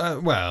well.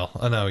 Well,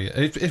 I know.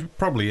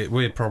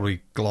 We're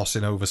probably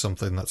glossing over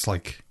something that's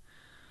like.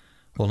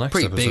 Well, next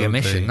pretty episode big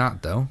omission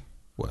that though.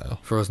 Well,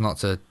 for us not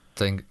to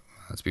think.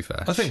 Let's be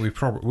fair. I think we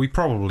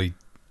probably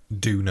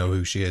do know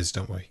who she is,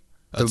 don't we?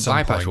 The At some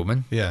eye patch point.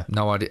 woman. Yeah.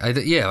 No idea.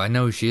 Yeah, I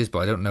know who she is, but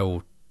I don't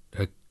know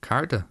her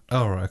character.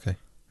 Oh, right, okay.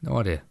 No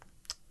idea.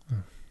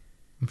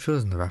 I'm sure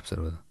there's another episode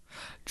with her.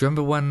 Do you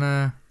remember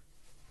when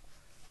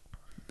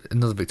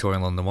another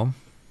Victorian London one?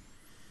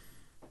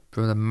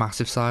 Do you remember the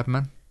massive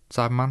Cyberman?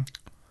 Do you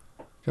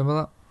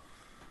remember that?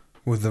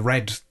 With the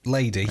red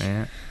lady.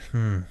 Yeah.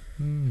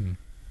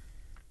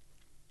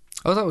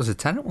 Oh, that was a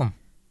Tennant one.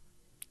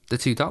 The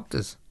Two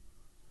Doctors.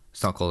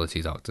 It's not called The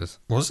Two Doctors.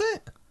 Was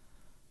it?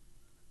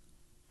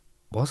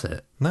 Was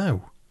it?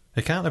 No.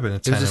 It can't have been a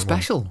It was a Tennant one.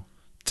 special.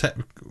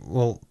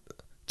 Well,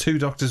 Two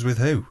Doctors with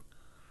who?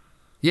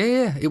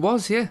 Yeah, it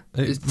was, yeah.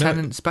 It's no,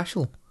 Tennant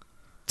special. In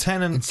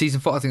Tennant,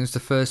 season 4, I think it was the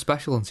first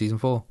special in season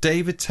 4.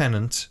 David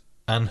Tennant,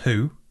 and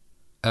who?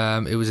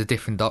 It was a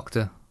different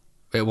doctor.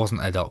 It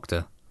wasn't a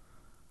doctor.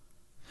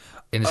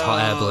 In his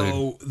hot air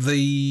balloon.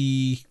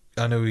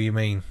 Oh, I know who you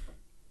mean.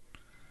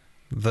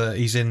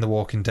 He's in The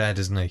Walking Dead,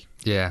 isn't he?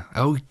 Yeah.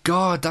 Oh,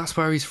 God, that's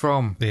where he's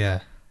from. Yeah.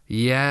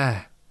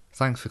 Yeah.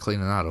 Thanks for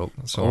cleaning that up.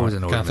 That's Always all right.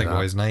 annoyed Can't with think that.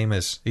 what his name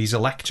is. He's a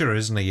lecturer,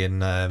 isn't he,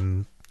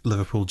 in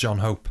Liverpool John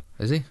Hope?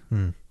 Is he?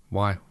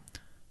 Why?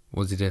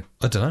 What does he do?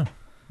 I don't know.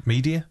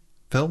 Media?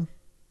 Film?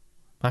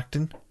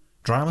 Acting?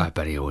 Drama? I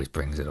bet he always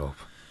brings it up.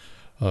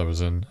 I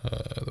was in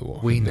The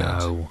Walking We Dead.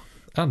 know.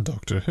 And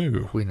Doctor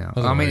Who. We know. I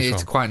don't I know mean, where he's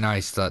it's from. quite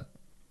nice that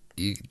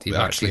you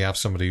actually have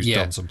somebody who's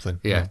done something.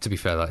 Yeah, to be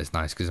fair, that is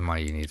nice because in my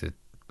uni,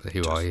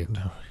 who are you?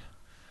 No.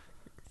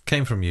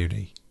 Came from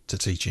uni to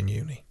teach in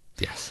uni.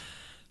 Yes.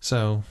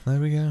 So, there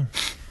we go.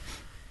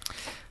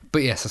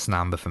 But yes, that's an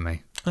amber for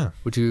me. Oh.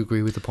 Would you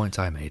agree with the points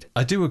I made?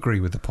 I do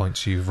agree with the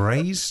points you've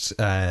raised.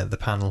 The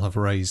panel have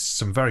raised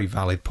some very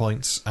valid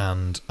points,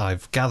 and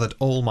I've gathered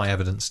all my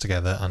evidence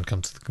together and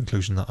come to the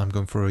conclusion that I'm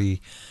going for a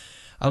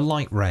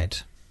light red.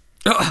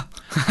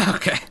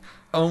 Okay.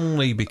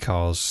 Only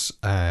because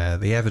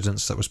the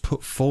evidence that was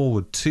put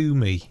forward to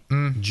me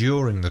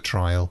during the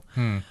trial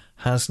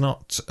has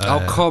not...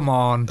 Oh, come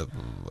on.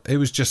 It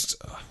was just...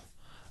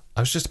 I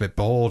was just a bit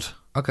bored.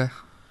 Okay.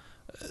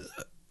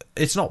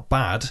 It's not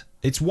bad.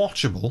 It's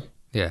watchable.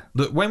 Yeah.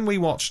 That when we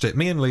watched it,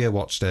 me and Leah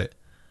watched it,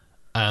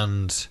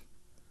 and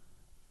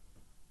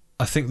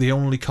I think the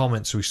only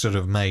comments we sort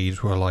of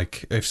made were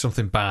like, if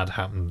something bad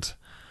happened,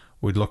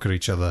 we'd look at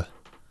each other,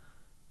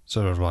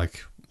 sort of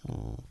like...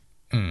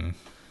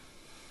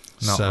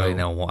 Not really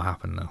know what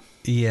happened, though.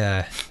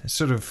 Yeah, it's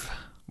sort of...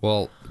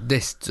 Well,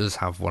 this does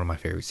have one of my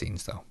favourite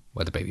scenes, though,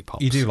 where the baby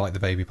pops. You do like the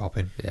baby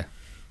popping. Yeah.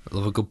 I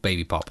love a good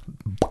baby pop.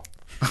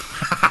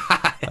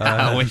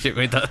 I wish it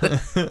would.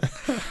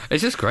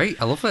 It's just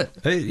great. I love it.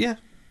 Yeah,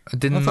 I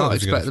did I thought not it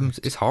was expect good. them.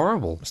 It's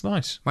horrible. it's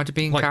nice. Imagine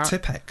being Like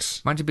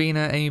Tipex. Imagine being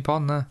Amy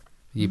Pond there.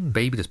 Your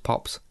baby just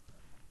pops.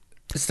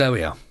 So there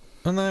we are.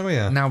 And there we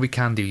are. Now we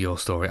can do your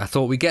story. I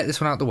thought we'd get this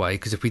one out of the way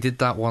because if we did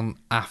that one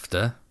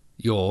after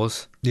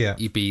yours, Yeah.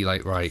 you'd be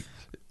like, right,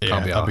 Yeah,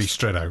 can't be I'll be arsed.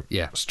 straight out.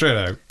 Yeah. Straight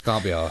out.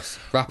 Can't be arsed.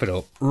 Wrap it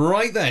up.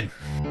 Right then.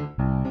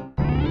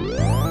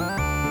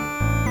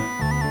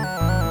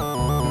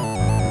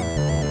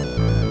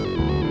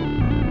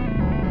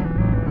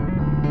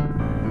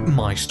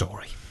 My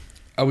story.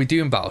 Are we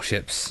doing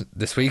battleships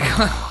this week?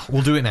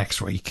 We'll do it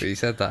next week. You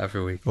said that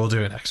every week. We'll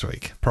do it next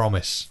week.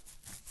 Promise.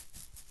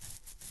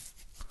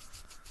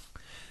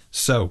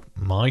 So,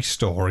 my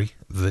story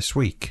this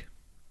week.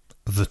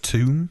 The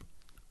Tomb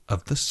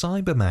of the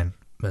Cybermen.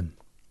 Man.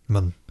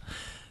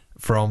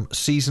 From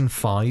Season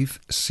 5,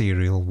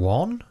 Serial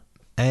 1.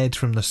 Aired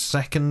from the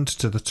 2nd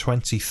to the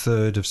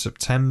 23rd of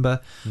September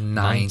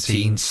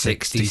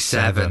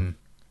 1967.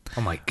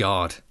 Oh my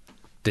god.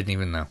 Didn't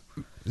even know.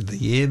 The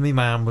year my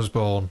man was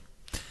born.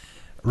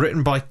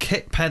 Written by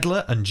Kit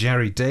Pedler and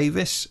Jerry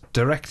Davis,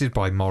 directed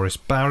by Maurice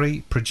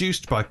Barry,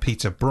 produced by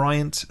Peter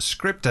Bryant,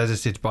 script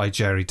edited by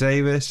Jerry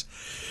Davis,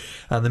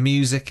 and the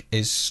music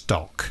is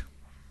stock.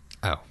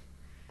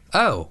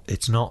 Oh.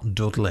 It's not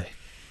Dudley.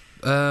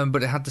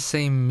 But it had the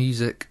same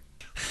music.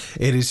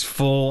 It is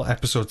 4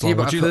 episodes long. Yeah,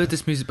 but Would I've you heard like-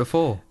 this music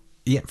before.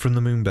 Yeah, from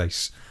the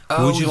Moonbase.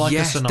 Oh, Would you like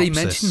yes, a synopsis? they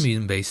mentioned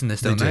Moon Base in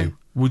this, don't they? do.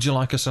 Would you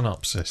like a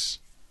synopsis?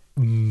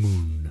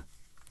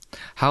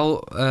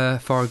 How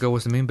far ago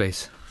was the Moon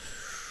Base?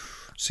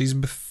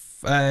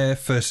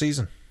 First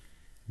season.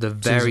 The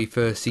very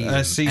first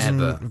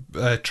season,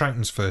 ever.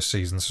 Troughton's first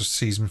season, so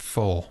season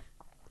 4.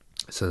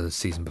 So the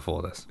season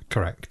before this.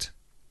 Correct.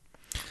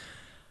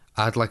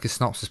 I'd like a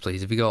synopsis,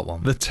 please. Have you got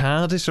one? The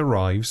TARDIS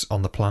arrives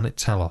on the planet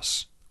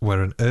Telos,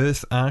 where an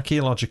Earth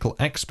archaeological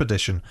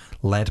expedition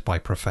led by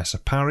Professor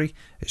Parry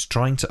is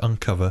trying to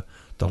uncover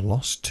the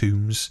lost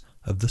tombs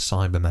of the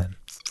Cybermen.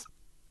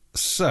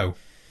 So,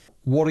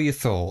 what are your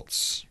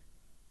thoughts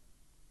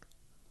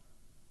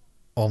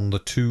on the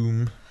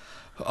tomb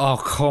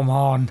Oh, come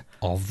on.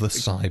 of the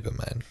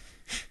Cybermen?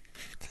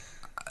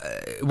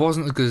 It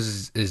wasn't as good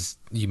as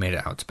you made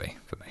it out to be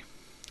for me.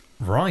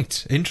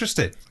 Right,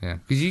 interested. Yeah.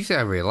 Because you say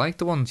I really like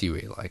the ones you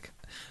really like.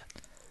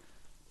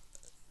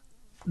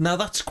 Now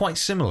that's quite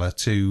similar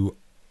to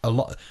a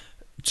lot.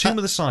 Tomb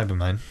of the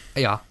Cybermen.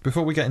 Yeah.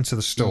 Before we get into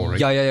the story,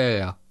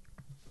 Yeah.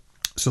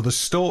 so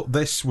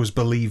this was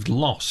believed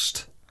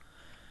lost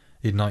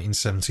in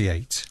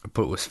 1978.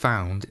 But it was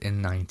found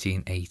in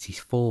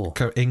 1984.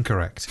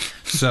 Incorrect.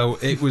 So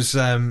it was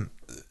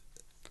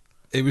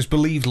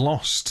believed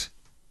lost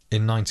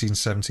in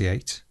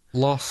 1978.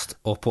 Lost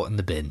or put in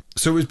the bin.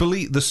 So it was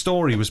believed the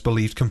story was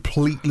believed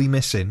completely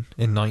missing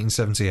in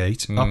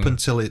 1978 up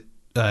until it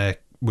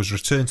was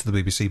returned to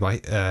the BBC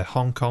by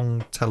Hong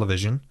Kong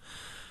television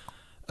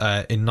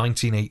in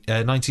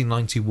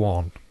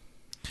 1991.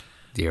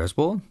 The year I was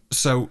born.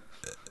 So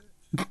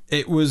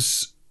it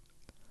was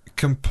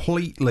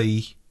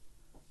completely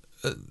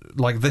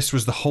like this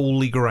was the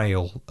holy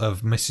grail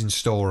of missing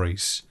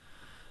stories.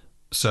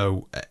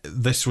 So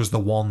this was the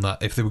one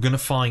that if they were going to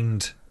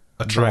find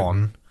a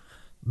Troughton,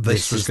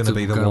 this was going to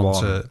be the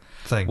one to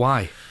thing.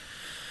 Why?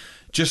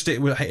 Just it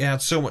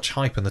had so much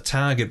hype, and the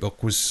target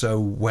book was so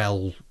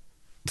well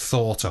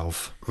thought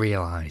of.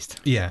 Realised.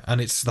 Yeah, and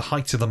it's the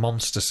height of the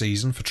monster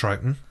season for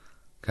Troughton.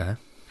 Okay.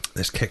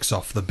 This kicks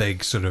off the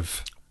big sort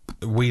of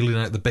wheeling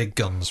out the big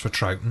guns for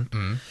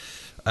Troughton.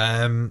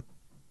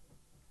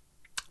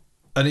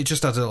 And it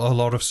just had a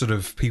lot of sort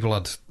of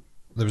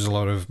there was a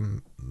lot of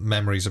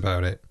memories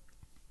about it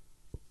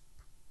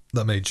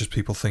that made just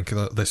people think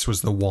that this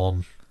was the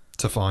one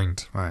to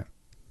find. Right.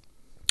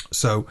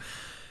 So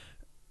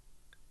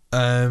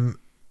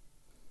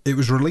it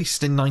was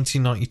released in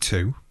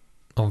 1992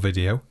 on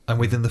video, and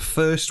within the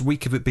first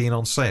week of it being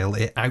on sale,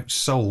 it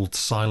outsold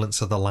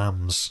Silence of the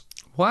Lambs.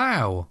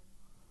 Wow.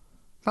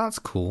 That's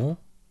cool.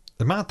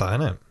 They're mad, that,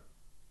 isn't it?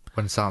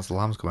 When Silence of the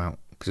Lambs come out,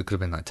 because it could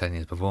have been like 10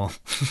 years before.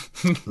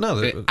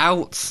 No,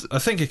 I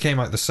think it came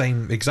out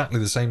exactly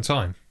the same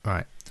time.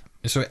 Right.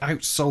 So it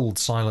outsold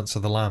Silence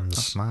of the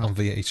Lambs mad. on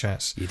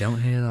VHS. You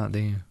don't hear that, do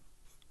you?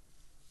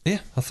 Yeah,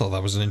 I thought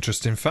that was an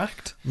interesting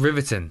fact.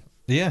 Riveting.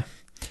 Yeah.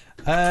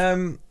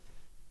 Now,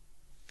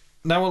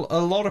 a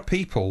lot of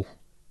people,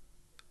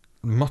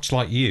 much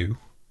like you,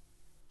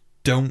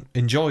 don't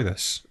enjoy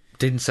this.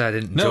 Didn't say I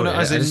didn't enjoy it.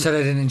 as I in- just said I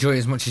didn't enjoy it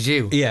as much as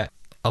you. Yeah.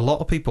 A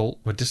lot of people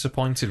were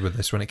disappointed with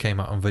this when it came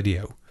out on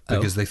video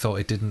because they thought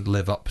it didn't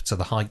live up to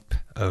the hype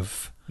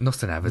of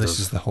Nothing ever this does.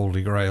 is the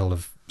holy grail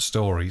of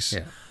stories.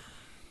 Yeah.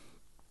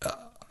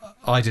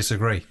 I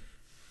disagree.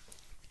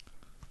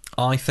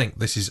 I think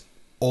this is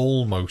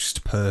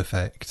almost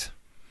perfect.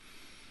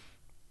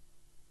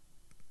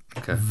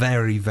 Okay.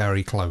 Very,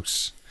 very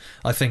close.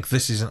 I think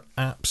this is an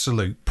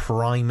absolute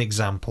prime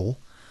example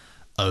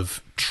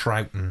of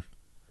Troughton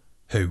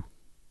who.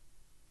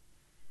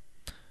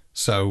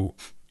 So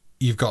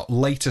you've got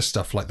later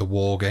stuff like the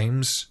War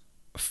Games,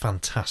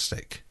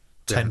 fantastic.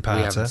 10-parter.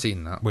 We haven't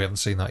seen that. We haven't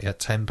seen that yet.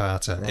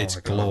 10-parter. It's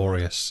my God.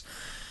 glorious.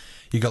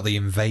 You got the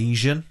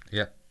Invasion,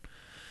 Yeah.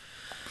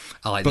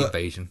 I like the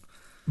Invasion.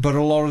 but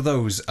a lot of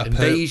those are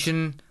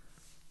Invasion.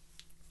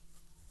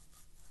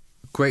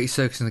 Greatest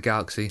Circus in the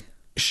Galaxy.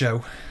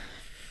 show.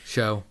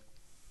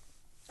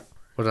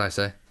 What did I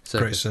say?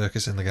 Great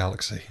Circus in the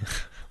Galaxy.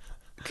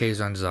 Caves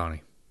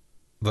Randazani.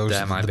 Those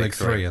They're are my the big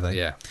three, are they?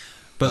 Yeah.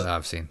 But that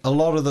I've seen. a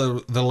lot of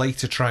the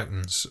later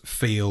Troughtons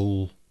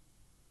feel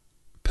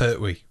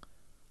Pertwee,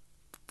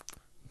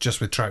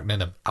 just with Troughton in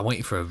them. I'm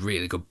waiting for a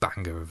really good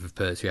banger of a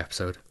Pertwee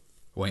episode.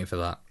 Waiting for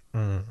that.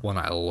 One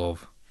that I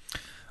love.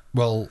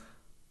 Well,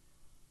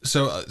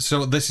 so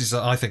this is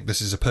I think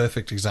this is a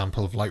perfect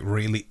example of like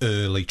really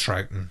early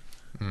Troughton,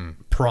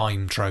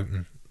 prime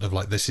Troughton of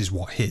like this is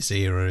what his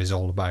era is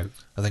all about.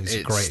 I think it's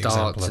a great example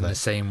starts of in it. the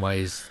same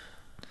way as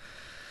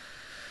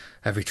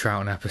every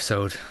Troughton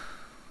episode.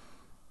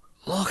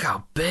 Look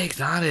how big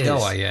that is.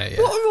 Oh, yeah.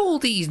 What are all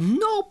these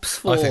knobs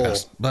for? I think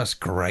that's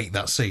great,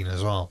 that scene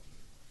as well.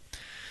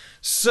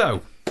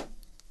 So,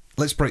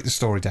 let's break the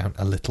story down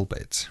a little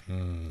bit.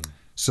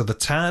 So the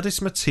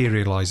TARDIS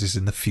materialises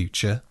in the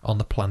future on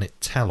the planet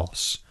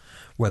Telos,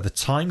 where the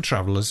time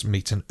travellers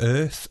meet an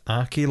Earth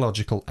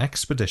archaeological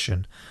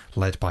expedition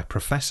led by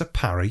Professor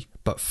Parry,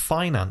 but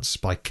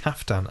financed by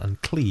Kaftan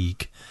and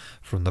Klieg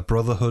from the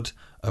Brotherhood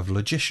of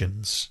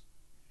Logicians.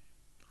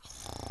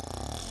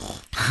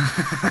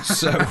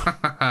 So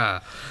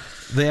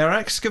they are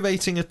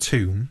excavating a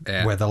tomb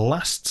where the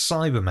last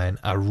Cybermen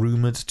are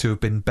rumoured to have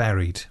been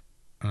buried.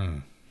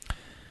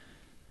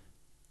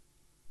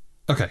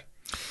 Okay.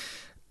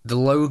 The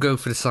logo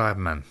for the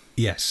Cybermen.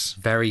 Yes.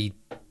 Very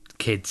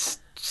kids'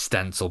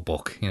 stencil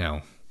book, you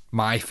know.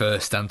 My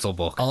first stencil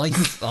book. I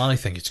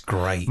think it's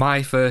great.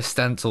 My first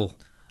stencil.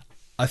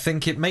 I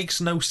think it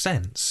makes no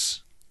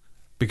sense.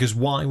 Because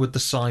why would the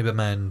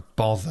Cybermen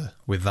bother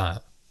with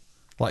that?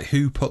 Like,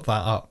 who put that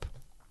up?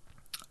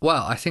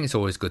 Well, I think it's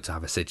always good to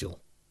have a sigil.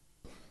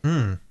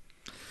 To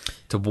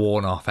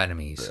warn off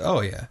enemies. Oh,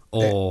 yeah.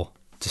 Or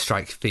to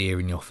strike fear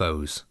in your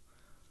foes.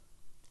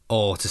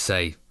 Or to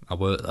say, I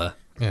work there.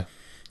 Yeah.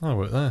 I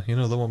work there. You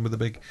know, the one with the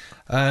big...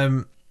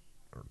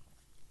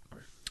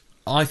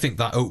 I think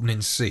that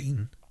opening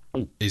scene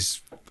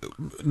is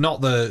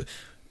not the...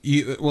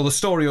 well, the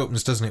story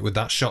opens, doesn't it, with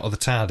that shot of the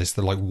TARDIS,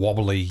 the, like,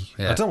 wobbly...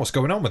 Yeah. I don't know what's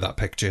going on with that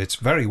picture. It's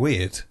very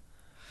weird.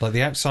 Like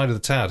the outside of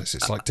the TARDIS,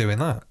 it's like doing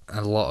that.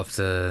 A lot of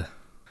the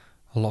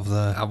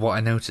what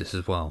I noticed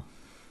as well,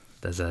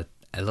 there's a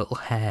little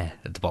hair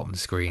at the bottom of the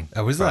screen.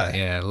 Oh, is there?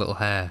 Yeah, a little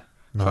hair.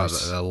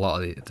 Nice. A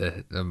lot of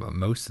the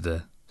most of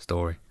the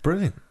story.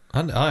 Brilliant.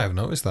 And I have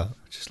noticed that.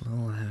 Just a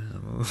little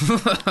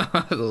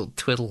hair, a little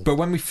twiddle. But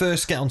when we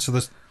first get onto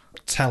the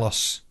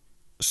Telos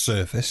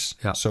surface,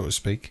 Yeah. so to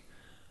speak,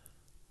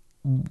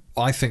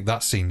 I think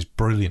that scene's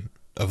brilliant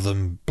of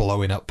them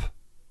blowing up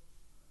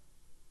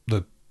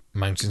the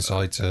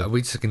mountainside. Are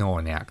we just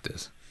ignoring the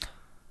actors?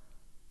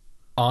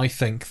 I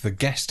think the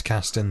guest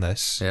cast in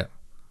this Yeah.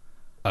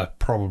 are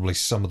probably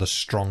some of the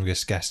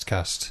strongest guest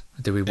cast.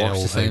 Did we in watch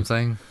all the same Who.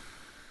 thing?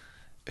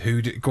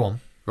 Who did, go on.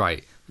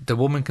 Right. The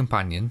woman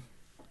companion.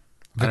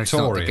 I know it's not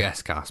the Victoria.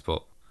 guest cast,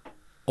 but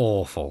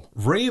awful.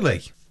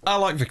 Really? I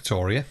like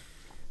Victoria.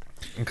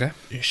 Okay.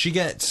 She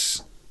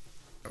gets...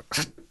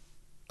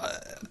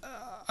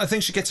 I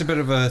think she gets a bit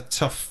of a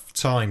tough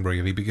time,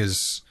 really,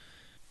 because...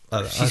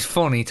 She's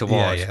funny to watch,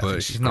 yeah, I think but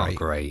she's she's not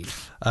great.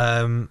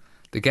 um,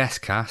 The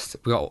guest cast,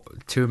 we got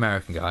 2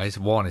 American guys.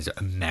 One is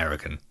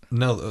American.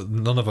 no,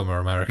 none of them are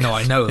American. No,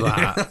 I know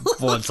that.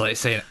 One's like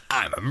saying,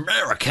 "I'm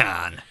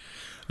American."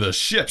 The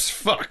ship's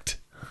fucked.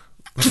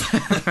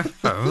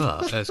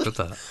 Oh, that's good.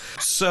 That.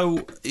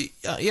 So,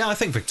 yeah, I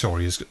think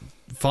Victoria's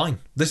fine.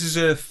 This is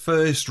her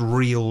first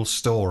real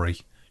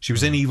story. She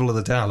was in Evil of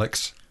the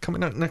Daleks,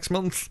 coming out next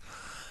month.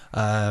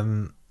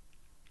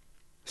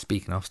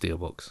 Speaking of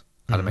steelbooks,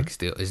 how to make a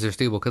steel? Is there a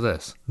steelbook of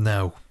this?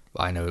 No.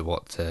 I know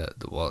what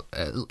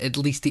at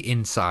least the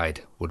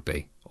inside would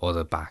be, or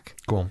the back.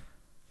 Go on.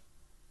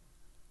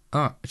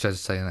 Oh, should I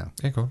just say now?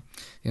 Yeah, go on.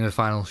 You know the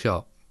final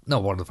shot? No,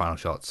 one of the final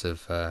shots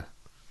of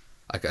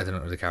I don't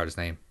know the character's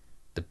name.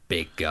 The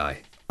big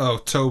guy Oh,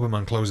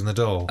 Toberman closing the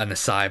door. and the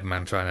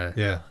Cyberman trying to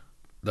Yeah.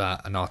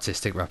 that an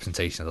artistic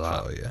representation of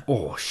that. Oh, yeah.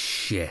 Oh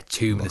shit!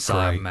 Tomb of the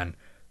Looked great. Cybermen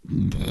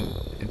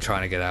and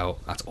trying to get out.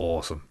 That's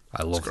awesome.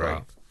 I love great.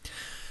 that.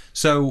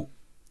 So,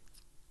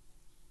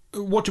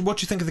 what do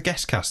you think of the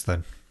guest cast,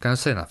 then? Can I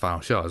say in that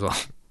final shot as well?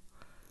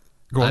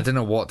 Go on. I don't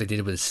know what they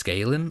did with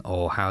scaling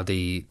or how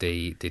they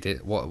did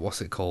what's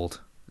it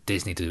called?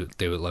 Disney do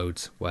it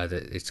loads where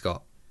it's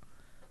got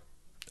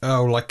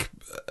Oh, like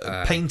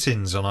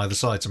paintings on either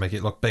side to make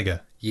it look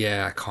bigger.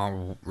 yeah, I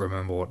can't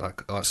remember what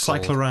that's called.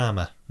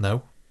 Cyclorama,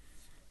 no.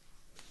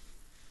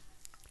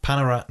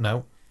 Panorama,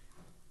 no.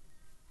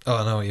 Oh,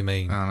 I know what you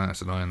mean. Oh no,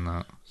 it's annoying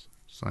that.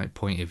 It's like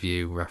point of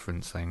view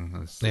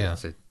referencing. Yeah.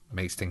 It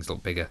makes things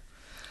look bigger.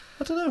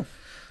 I don't know.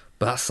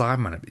 But that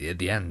Cyberman at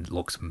the end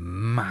looks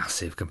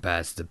massive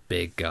compared to the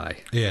big guy.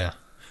 Yeah.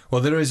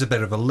 Well, there is a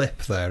bit of a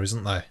lip there,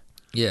 isn't there?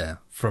 Yeah.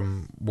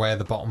 From where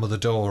the bottom of the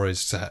door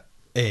is to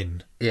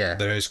in. Yeah.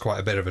 There is quite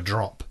a bit of a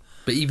drop.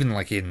 But even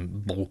like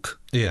in bulk,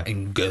 Yeah.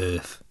 in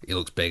girth, it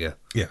looks bigger.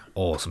 Yeah.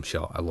 Awesome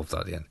shot. I love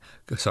that at the end.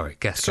 Sorry,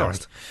 guest Sorry.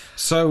 cast.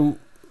 So,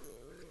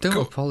 Don't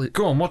go, apologize.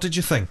 go on, what did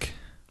you think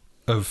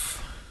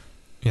of,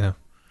 you know...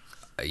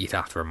 You'd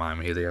have to remind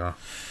me who they are.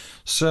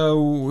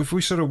 So, if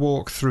we sort of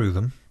walk through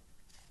them,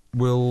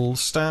 we'll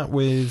start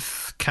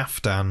with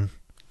Kaftan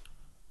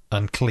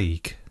and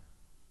Klieg.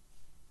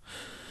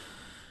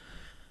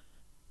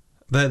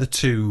 They're the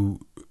two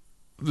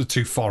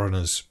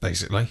foreigners,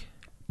 basically.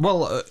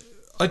 Well,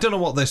 I don't know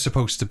what they're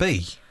supposed to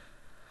be.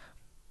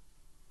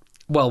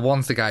 Well,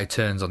 one's the guy who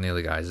turns on the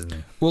other guys, isn't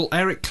he? Well,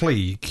 Eric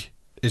Klieg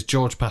is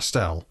George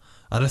Pastel,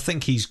 and I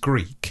think he's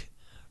Greek,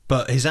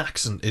 but his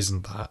accent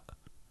isn't that.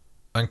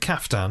 And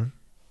Kaftan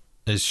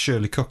is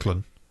Shirley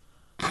Coughlin,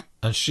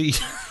 and she...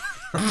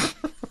 I'm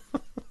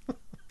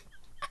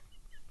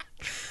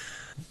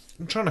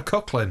trying to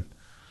Coughlin.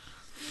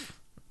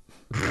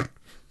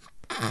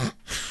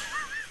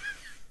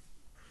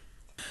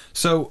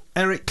 So,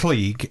 Eric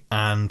Klieg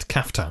and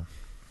Kaftan.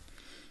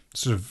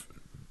 Sort of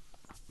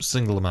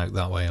single them out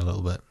that way a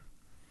little bit.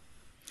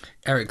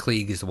 Eric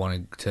Klieg is the one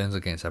who turns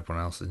against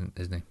everyone else, isn't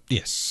he?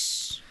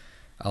 Yes.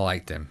 I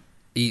liked him.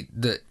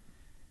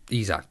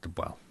 He's acted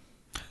well.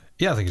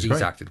 Yeah, I think he's He's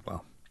great. acted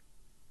well.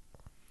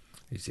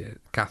 He's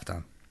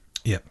Kaftan.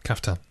 Yeah,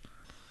 Kaftan.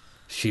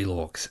 She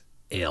looks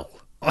ill.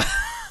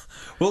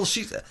 Well,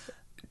 she's...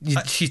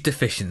 She's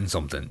deficient in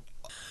something.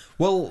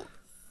 Well,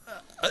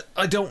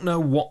 I don't know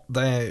what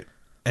their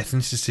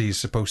ethnicity is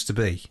supposed to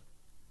be.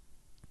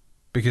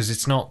 Because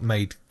it's not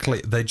made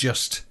clear. They're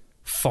just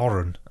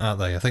foreign, aren't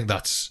they? I think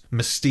that's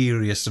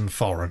mysterious and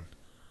foreign.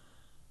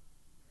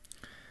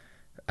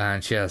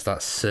 And she has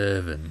that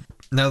servant.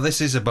 Now,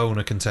 this is a bone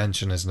of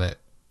contention, isn't it,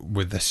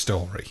 with this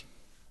story?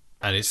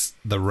 And it's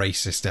the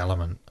racist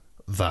element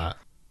that,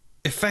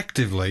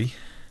 effectively,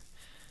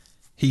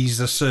 he's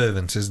a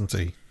servant, isn't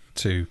he,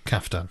 to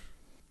Kaftan.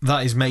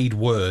 That is made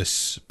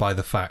worse by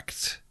the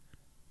fact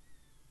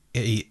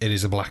it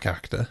is a black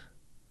actor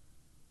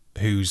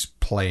who's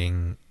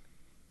playing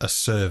a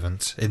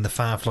servant in the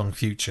far-flung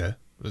future,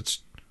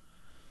 which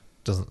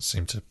doesn't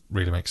seem to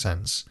really make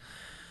sense.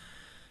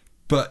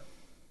 But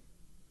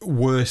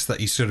worse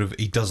that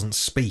he doesn't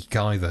speak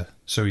either.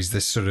 So he's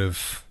this sort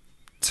of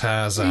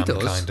Tarzan He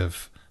does. kind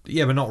of...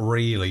 Yeah, but not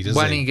really, does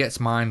When he? he gets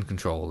mind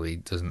control, he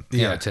doesn't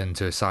Yeah. turn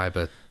into a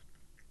cyber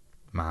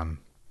man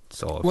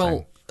sort of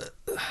Well, thing.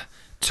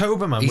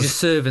 Toberman He's a was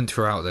servant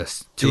throughout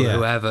this to Yeah.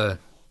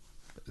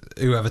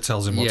 whoever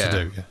tells him what Yeah.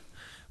 to do. Yeah.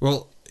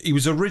 Well, he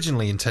was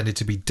originally intended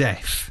to be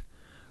deaf,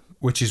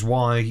 which is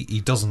why he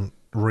doesn't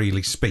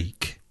really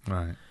speak.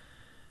 Right.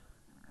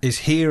 His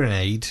hearing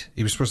aid,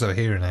 he was supposed to have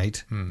a hearing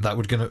aid that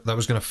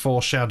was gonna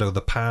foreshadow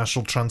the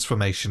partial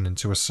transformation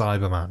into a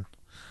Cyberman.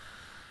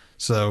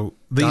 So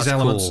these That's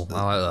elements, cool.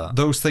 I like that.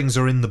 those things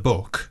are in the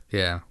book,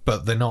 Yeah.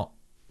 but they're not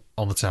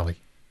on the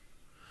telly.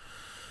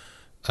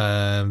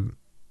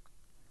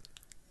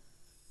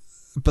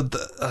 But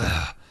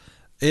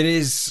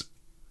it's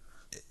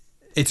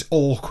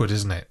awkward,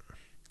 isn't it?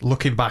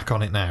 Looking back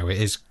on it now, it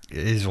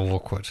is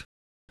awkward.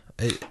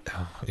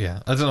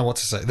 Yeah, I don't know what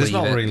to say. There's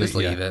Leave not it. really. Just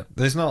leave yeah, it.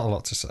 There's not a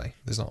lot to say.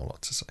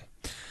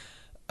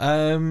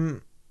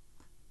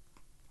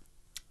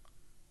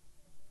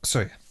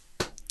 So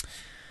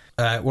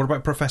yeah. What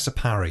about Professor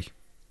Parry?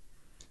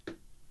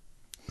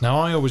 Now,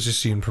 I always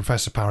assumed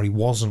Professor Parry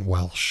wasn't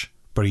Welsh,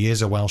 but he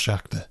is a Welsh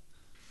actor.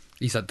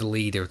 He's like the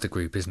leader of the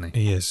group, isn't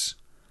he? He is.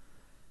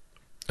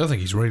 I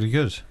think he's really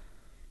good.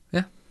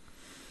 Yeah.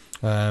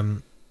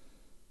 And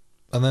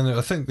then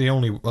I think the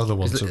only other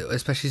ones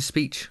Especially his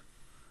speech.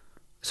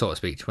 Sort of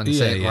speech. When they Yeah,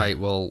 say, yeah. right,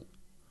 well,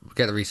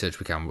 get the research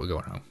we can, we're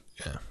going home.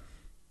 Yeah.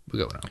 We're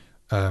going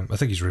home. I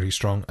think he's really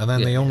strong. And then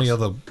Yeah, the he only is.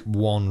 other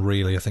one,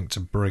 really, I think, to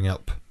bring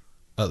up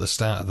at the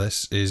start of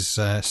this is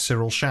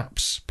Cyril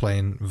Shaps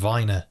playing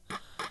Viner.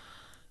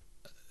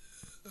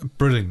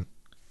 Brilliant.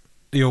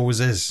 He always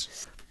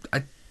is.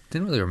 I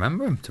didn't really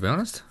remember him, to be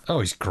honest.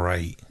 Oh, he's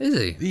great. Is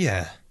he?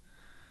 Yeah.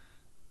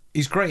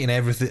 He's great in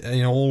everything,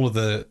 in all of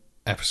the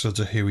episodes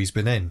of who he's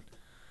been in.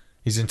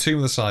 He's in Tomb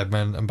of the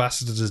Cybermen,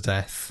 Ambassador to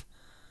Death,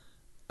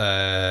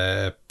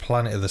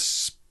 Planet of the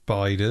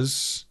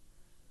Spiders,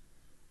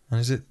 and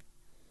is it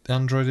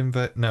Android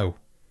No,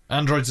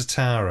 Android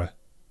Zatara.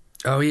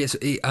 Oh, yes.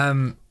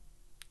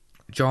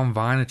 John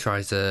Viner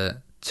tries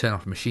to turn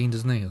off a machine,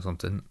 doesn't he, or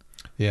something?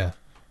 Yeah.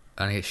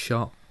 And he gets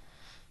shot.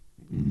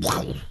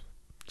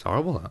 It's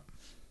horrible, that.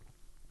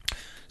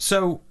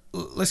 So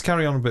let's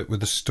carry on a bit with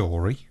the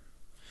story.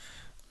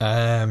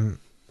 The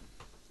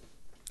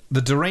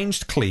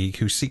deranged Klieg,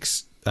 who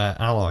seeks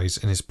allies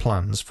in his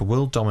plans for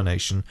world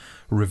domination,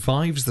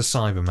 revives the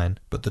Cybermen,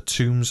 but the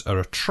tombs are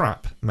a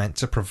trap meant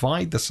to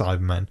provide the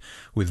Cybermen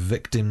with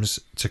victims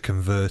to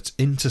convert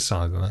into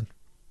Cybermen.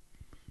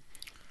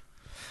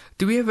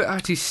 Do we ever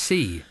actually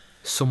see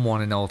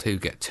someone in Old Who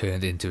get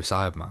turned into a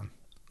Cyberman?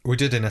 We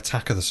did in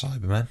Attack of the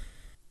Cybermen.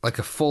 Like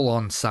a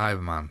full-on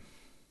Cyberman?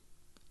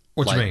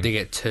 What do Like you mean? they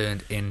get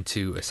turned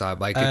into a Cyberman?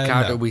 Like a No.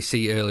 character we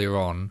see earlier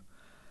on,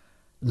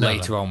 No,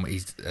 later no. on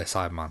he's a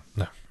Cyberman?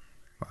 No.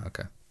 Right,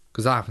 okay.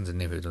 Because that happens in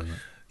New Who, doesn't it?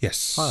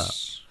 Yes. Oh,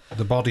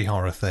 The body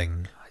horror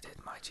thing. I did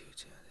my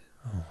duty.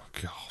 Oh,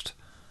 God.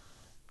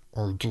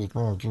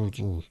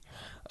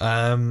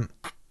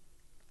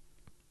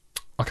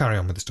 I'll carry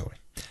on with the story.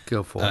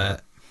 Go for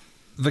it.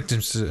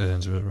 Victims.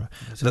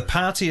 The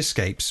party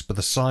escapes, but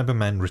the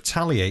Cybermen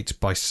retaliate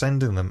by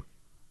sending them.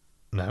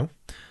 No.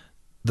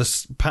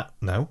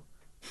 No.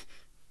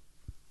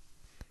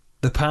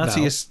 The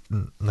party No. is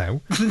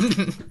no.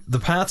 The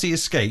party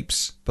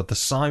escapes, but the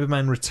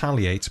Cybermen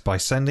retaliate by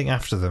sending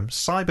after them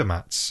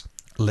Cybermats,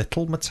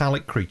 little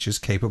metallic creatures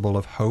capable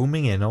of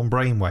homing in on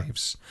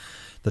brainwaves.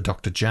 The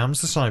Doctor jams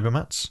the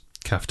Cybermats.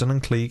 Kaftan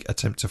and Klieg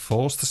attempt to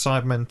force the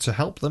Cybermen to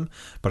help them,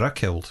 but are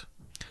killed.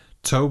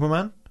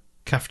 Toberman,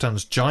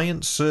 Kaftan's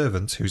giant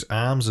servant whose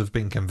arms have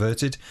been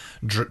converted,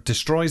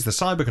 destroys the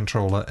cyber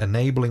controller,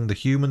 enabling the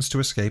humans to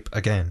escape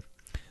again.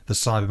 The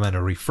Cybermen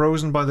are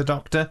refrozen by the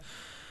Doctor.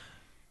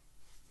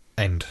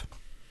 End.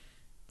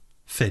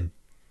 Finn.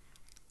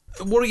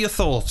 What are your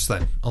thoughts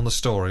then on the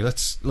story?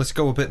 Let's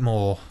go a bit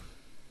more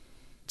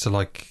to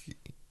like.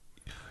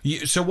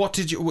 So what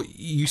did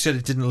you said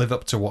it didn't live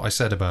up to what I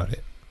said about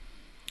it,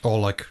 or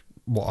like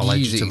what I led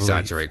you to believe?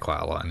 exaggerate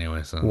quite a lot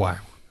anyway. So. Wow.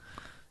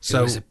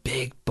 So it was a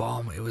big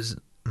bomb. It was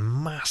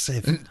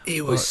massive.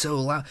 It was so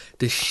loud.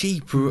 The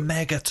sheep were...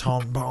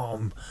 Megaton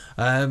bomb.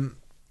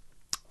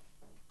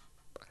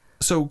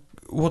 So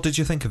what did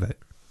you think of it?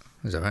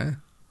 Is that right?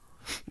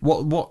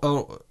 What?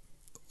 Oh,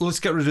 let's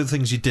get rid of the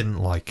things you didn't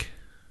like.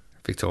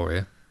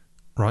 Victoria.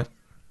 Right.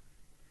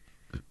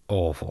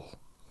 Awful.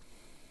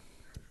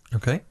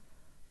 Okay.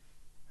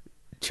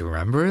 Do you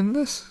remember in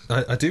this?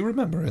 I do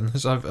remember in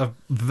this. I've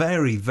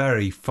very,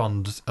 very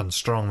fond and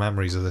strong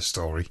memories of this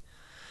story.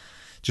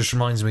 Just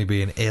reminds me of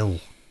being ill.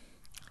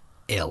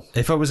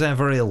 If I was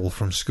ever ill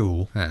from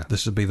school, Yeah.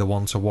 this would be the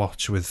one to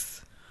watch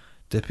with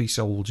dippy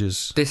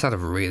soldiers. This had a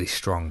really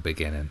strong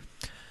beginning.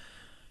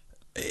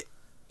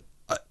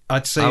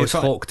 I'd say I was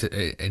if hooked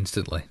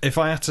instantly. if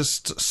I had to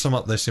sum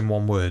up this in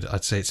one word,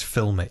 I'd say it's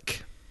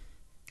filmic.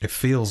 It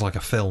feels like a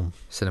film.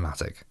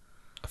 Cinematic.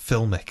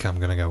 Filmic, I'm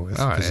going to go with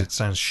All right, because yeah. it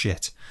sounds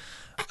shit.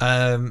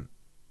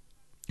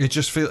 It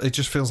just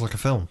feels like a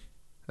film.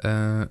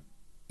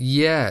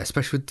 Yeah,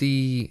 especially with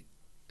the...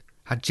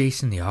 Had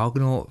Jason the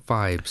Argonaut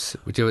vibes.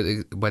 Would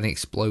you when they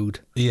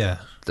explode Yeah.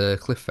 the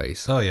cliff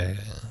face? Oh yeah.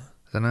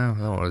 I don't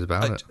know what it was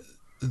about it.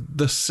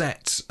 The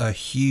sets are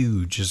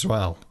huge as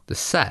well. The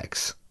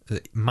sex,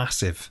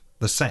 Massive.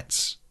 The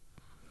sets,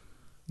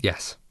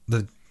 yes,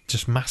 they're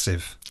just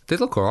massive. they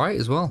look alright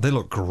as well. They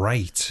look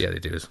great. Yeah, they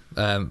do.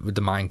 With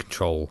the mind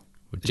control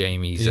with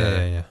Jamie's.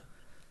 Yeah.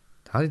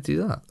 How did he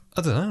do that?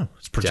 I don't know.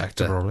 It's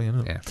projector, probably,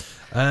 isn't it?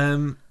 Yeah,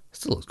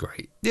 still looks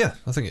great. Yeah,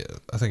 I think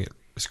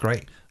it's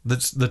great.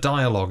 The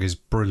dialogue is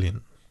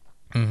brilliant.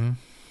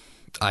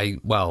 I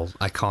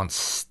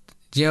can't.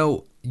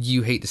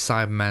 You hate the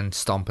Cybermen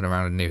stomping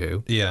around in New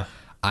Who. Yeah.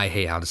 I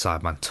hate how the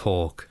Cybermen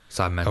talk.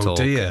 Cybermen Oh, talk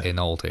do you? in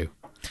Old Who.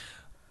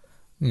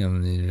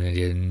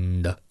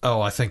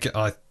 Oh, I think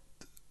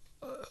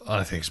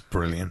it's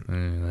brilliant.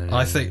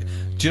 I think.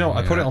 Do you know?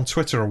 I put it on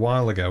Twitter a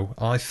while ago.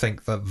 I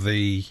think that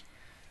the.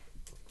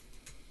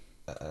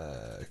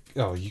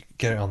 You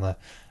get it on there.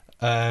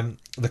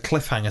 The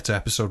cliffhanger to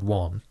episode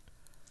 1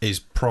 is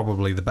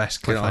probably the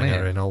best Get on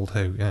cliffhanger it. in Old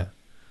Who. Yeah.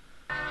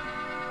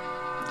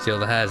 See all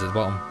the hairs at the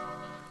bottom.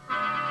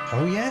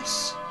 Oh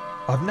yes,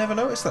 I've never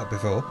noticed that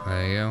before.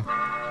 There you go.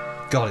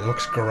 God, it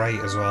looks great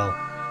as well.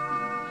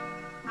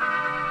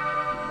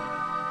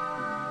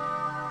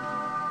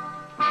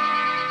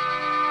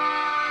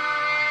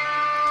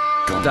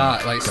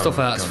 That stuff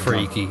like that's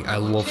freaky. I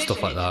love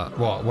stuff like that.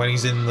 What, when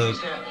he's in the...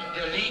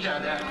 The leader,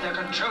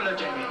 the controller,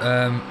 Jamie.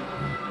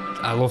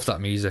 I love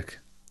that music.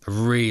 I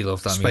really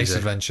love that Space music.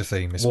 Adventure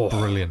theme is Whoa.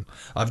 brilliant.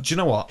 Do you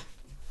know what?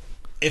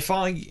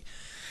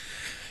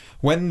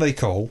 When they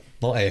call,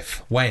 not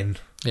if, when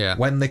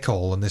they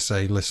call and they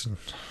say, listen,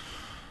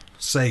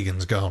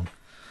 Sagan's gone,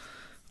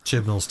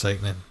 Chibnall's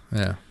taken him,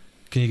 Yeah.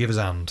 can you give us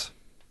a hand?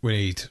 We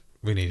need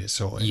it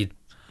sorted. You'd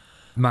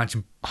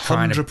imagine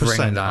trying to bring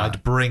 100% that.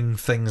 I'd bring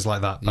things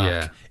like that back.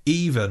 Yeah.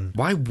 Even,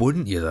 Why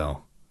wouldn't you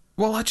though?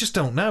 well, I just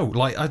don't know.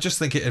 I just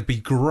think it'd be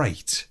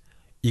great.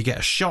 You get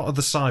a shot of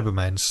the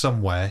Cybermen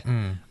somewhere.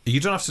 You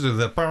don't have to do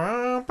the...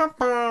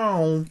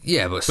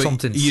 Yeah, but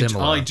something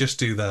similar. I just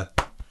do the...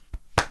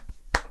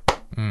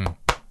 Dum,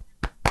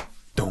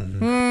 dum,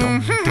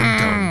 dum,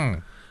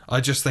 dum.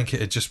 I just think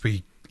it'd just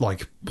be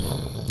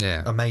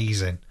Yeah.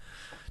 amazing.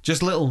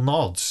 Just little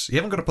nods. You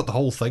haven't got to put the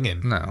whole thing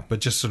in. No. But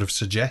just sort of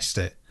suggest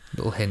it.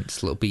 Little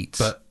hints, little beats.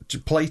 But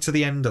play to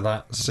the end of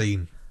that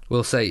scene.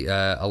 We'll say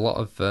a lot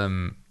of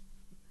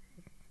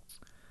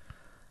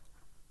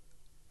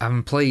I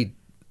haven't played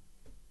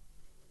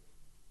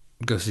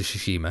Ghost of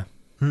Tsushima,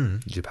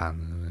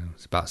 Japan.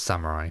 It's about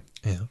samurai.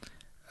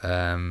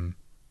 Yeah.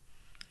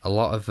 A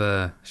lot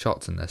of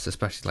shots in this,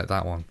 especially like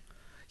that one.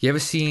 You ever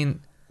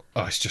seen?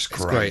 Oh, it's just It's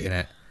great. great in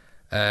it.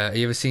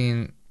 You ever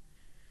seen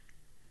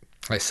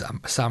like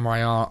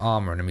samurai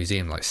armor in a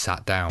museum, like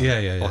sat down?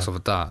 Yeah. Or stuff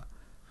like that.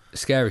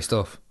 Scary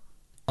stuff.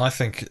 I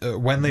think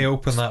when they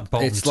open that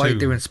bottom It's like tomb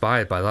they're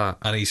inspired by that.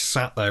 and he's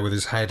sat there with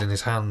his head in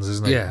his hands,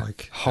 isn't he? Yeah,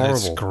 It's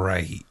horrible.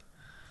 great.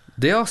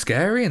 They are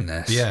scary in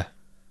this. Yeah.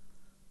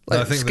 like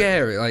I think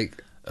scary.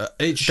 Like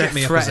it shit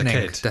me up as a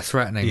threatening. kid. They're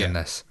threatening Yeah. in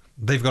this.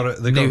 They've got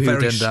a New Who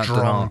very did that,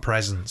 strong did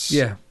presence.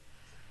 Yeah.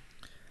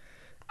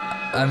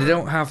 And they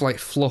don't have like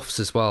fluffs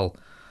as well,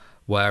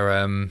 where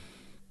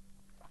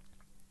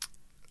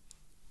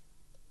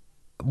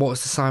what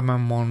was the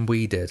Sideman one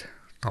we did?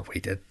 Not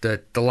we did.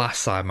 The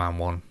last Sideman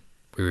one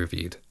we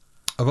reviewed.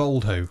 Of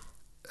Old Who.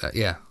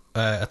 Yeah.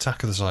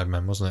 Attack of the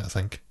Cybermen, wasn't it, I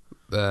think?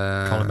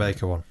 Colin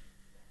Baker one.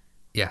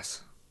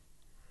 Yes.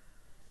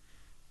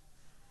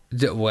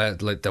 Where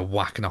like they're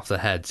whacking off their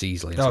heads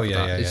easily. And Oh, stuff like yeah,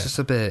 that. yeah, It's yeah. just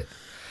a bit.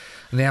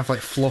 And they have like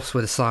fluffs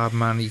with the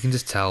Cyberman. You can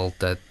just tell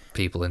they're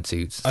people in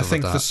suits. I Stuff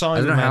think like the that. I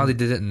don't know how Cybermen- they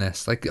did it in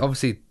this. Like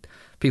obviously,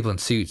 people in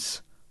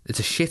suits. It's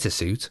a shitter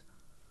suit,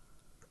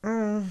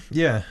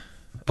 Yeah.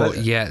 but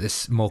yeah,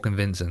 it's more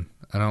convincing.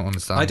 I don't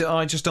understand.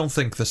 I just don't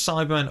think the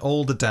Cybermen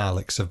or the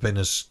Daleks have been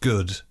as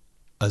good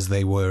as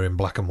they were in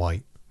black and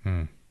white.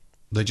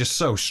 They're just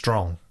so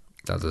strong.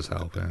 That does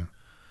help. Yeah.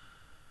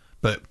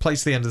 But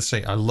place the end of the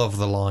scene. I love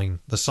the line,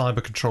 the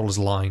cyber controller's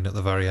line at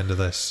the very end of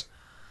this.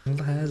 All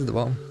the hairs at the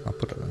bottom. I'll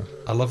put it there.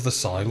 I love the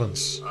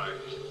silence.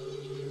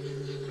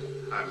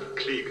 I'm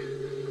Klieg.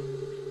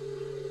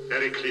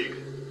 Eric Klieg.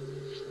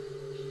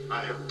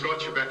 I have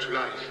brought you back to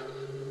life.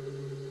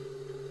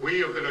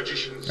 We of the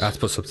Logicians. I have to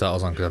put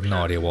subtitles on because I have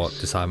no idea what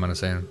the Cybermen are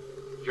saying.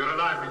 You're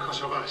alive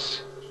because of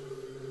us.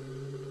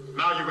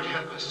 Now you will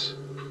help us.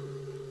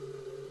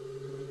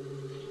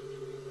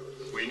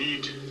 We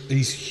need...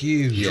 He's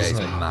huge, Yeah, he's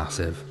isn't he?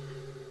 massive.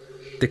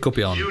 They could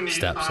be on You need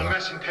steps our though.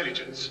 mass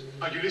intelligence.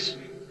 Are you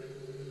listening?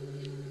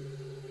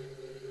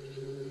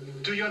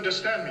 Do you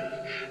understand me?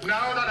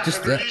 Now that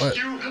Just I have that- released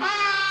you...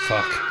 Ah!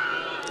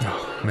 Fuck.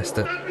 Oh, missed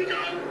it. Let me go!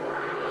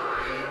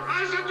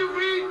 I set you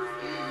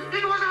free!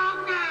 It was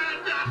our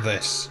plan!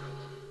 This.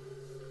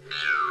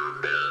 You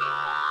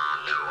belong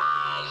to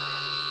us.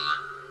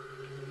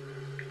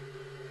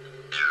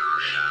 You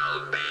shall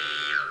be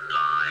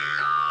like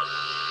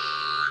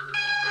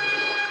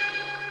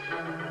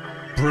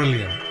us.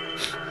 Brilliant.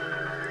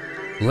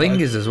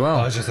 Lingers as well.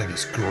 I just think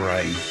it's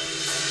great.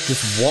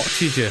 Just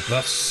watches you.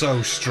 That's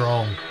so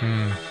strong.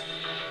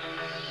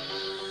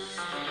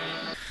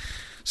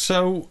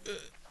 So,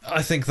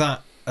 I think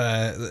that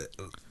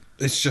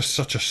it's just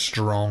such a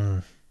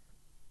strong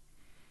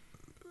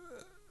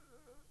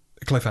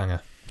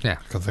cliffhanger. Yeah.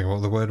 I can't think of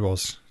what the word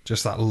was.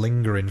 Just that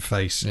lingering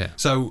face. Yeah.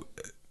 So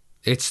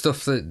It's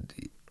stuff that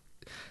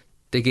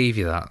they gave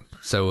you that,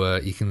 so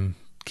you can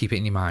keep it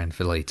in your mind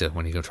for later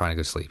when you're trying to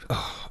go to sleep.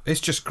 it's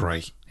just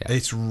great. Yeah.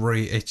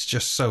 It's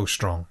just so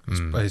strong.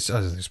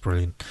 It's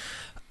brilliant.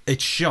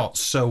 It's shot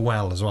so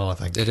well as well, I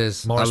think. It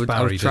is. Morris I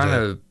Barry was trying did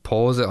it. to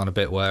pause it on a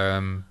bit where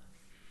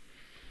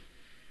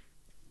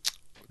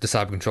the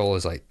cyber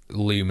controller's like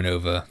looming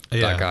over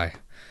Yeah. that guy.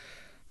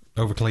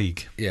 Over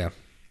Klieg. Yeah.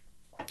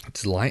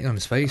 It's light on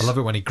his face. I love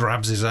it when he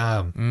grabs his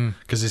arm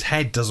because his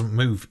head doesn't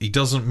move. He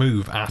doesn't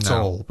move at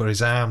No. all, but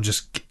his arm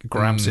just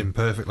grabs him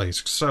perfectly.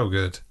 It's so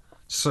good.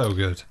 So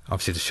good.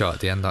 Obviously, the shot at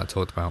the end that I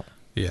talked about.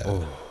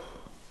 Yeah.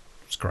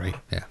 It's great.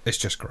 Yeah. It's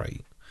just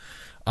great.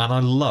 And I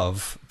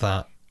love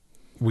that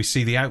we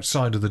see the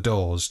outside of the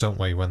doors, don't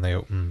we, when they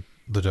open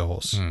the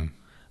doors.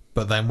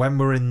 But then when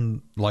we're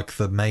in like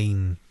the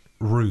main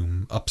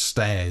room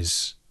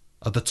upstairs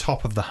at the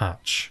top of the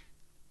hatch,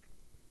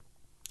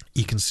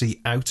 you can see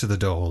out of the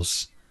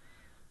doors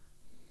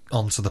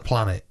onto the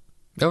planet.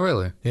 Oh,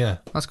 really? Yeah.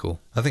 That's cool.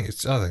 I think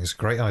it's a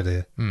great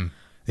idea.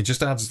 It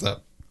just adds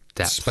that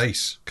Depth.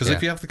 space. Because Yeah.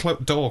 if you have the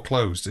door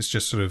closed, it's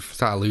just sort of, It's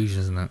that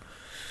illusion, isn't it?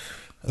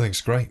 I think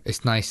it's great.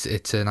 It's nice.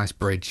 It's a nice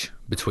bridge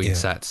between Yeah.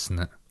 sets, isn't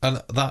it?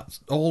 And that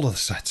all of the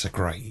sets are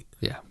great.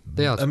 Yeah.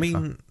 They are. I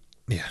mean,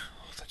 yeah,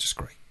 they're just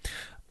great.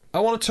 I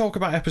want to talk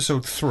about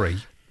episode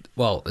 3.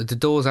 well, the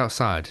doors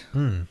outside.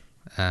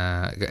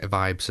 Get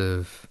vibes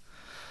of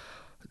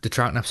the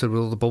Troughton episode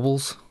with all the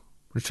bubbles.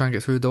 We try and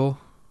get through the door.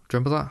 Do you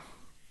remember that?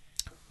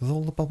 With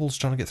all the bubbles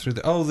trying to get through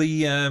the... Oh,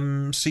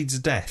 the Seeds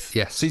of Death.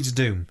 Yes. Seeds of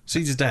Doom.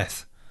 Seeds of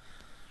Death.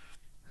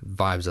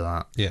 Vibes of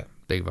that. Yeah.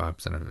 Big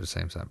vibes. I don't know if it's the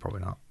same set. Probably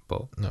not.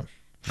 But No.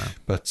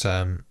 But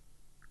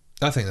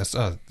I think it's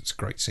a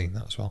great scene,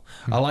 that as well.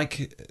 I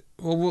like...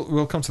 Well,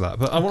 we'll come to that.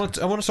 But I want to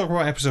talk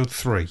about episode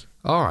 3.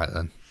 all right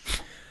then.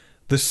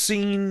 The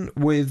scene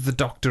with the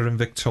Doctor and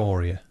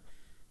Victoria,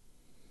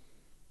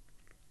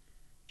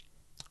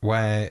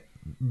 where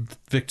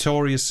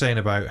Victoria's saying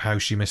about how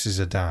she misses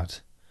her dad,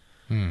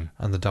 and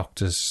the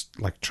Doctor's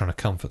like trying to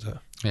comfort her.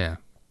 Yeah.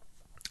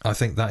 I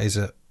think that is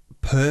a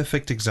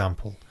perfect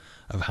example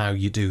of how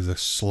you do the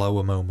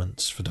slower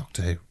moments for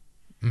Doctor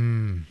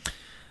Who.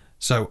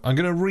 So I'm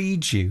going to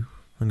read you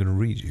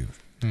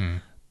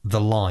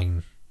the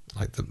line,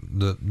 like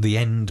the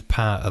end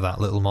part of that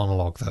little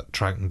monologue that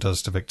Troughton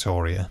does to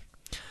Victoria.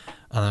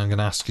 And I'm going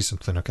to ask you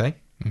something, okay?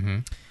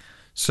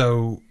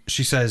 So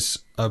she says,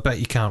 I bet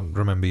you can't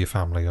remember your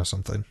family or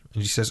something.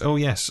 And she says, oh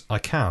yes, I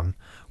can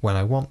when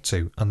I want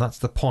to. And that's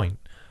the point.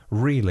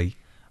 Really,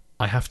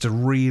 I have to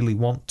really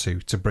want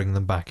to bring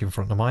them back in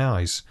front of my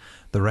eyes.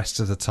 The rest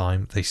of the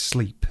time, they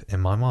sleep in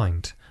my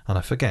mind. And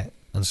I forget.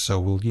 And so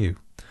will you.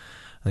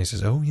 And he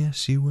says, oh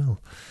yes, you will.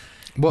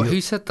 What?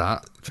 Who said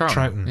that?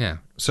 Troughton. Yeah.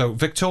 So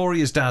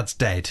Victoria's dad's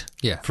dead.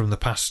 Yeah. From the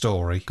past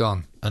story.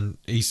 Gone. And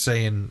she's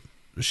saying,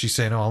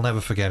 oh, I'll never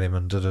forget him,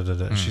 and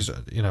da-da-da-da. She's,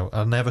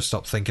 I'll never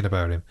stop thinking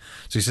about him.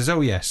 So he says,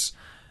 oh, yes.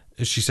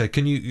 She said,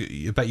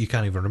 I bet you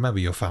can't even remember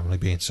your family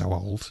being so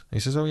old. He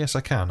says, oh, yes,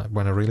 I can,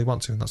 when I really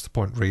want to, and that's the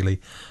point,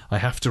 really. I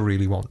have to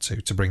really want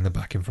to bring them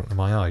back in front of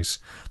my eyes.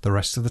 The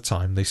rest of the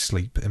time, they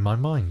sleep in my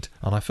mind,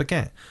 and I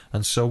forget,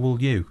 and so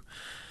will you.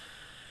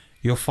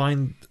 You'll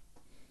find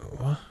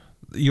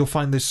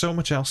there's so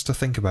much else to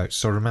think about.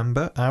 So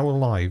remember, our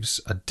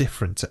lives are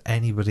different to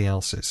anybody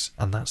else's,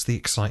 and that's the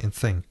exciting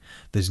thing.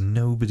 There's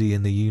nobody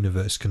in the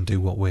universe can do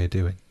what we're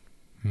doing.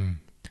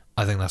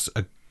 I think that's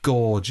a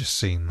gorgeous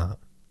scene, that.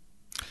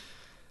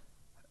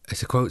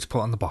 It's a quote to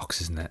put on the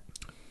box, isn't it?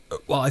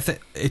 Well, I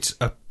think it's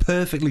a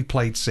perfectly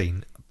played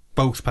scene,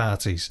 both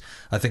parties.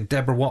 I think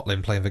Deborah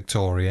Watling playing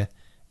Victoria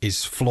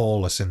is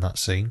flawless in that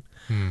scene.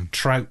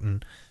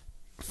 Troughton,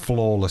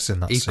 flawless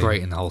in that scene. He's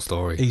great in the whole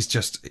story.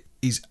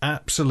 He's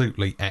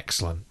absolutely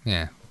excellent.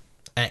 Yeah.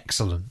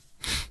 Excellent.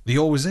 He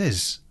always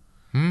is.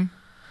 It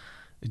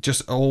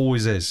just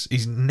always is.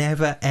 He's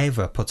never,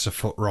 ever puts a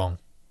foot wrong.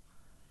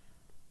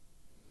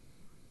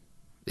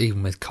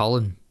 Even with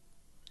Colin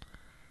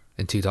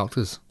in Two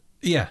Doctors.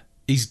 Yeah,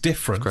 he's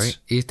different. Great.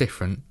 He's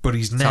different. But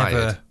he's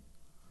Tired.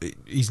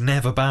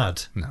 never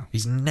bad. No.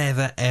 He's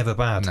never, ever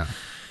bad. No.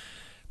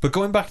 But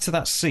going back to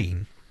that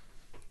scene,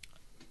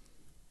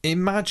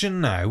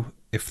 imagine now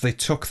if they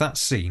took that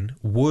scene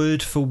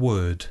word for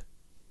word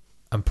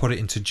and put it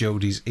into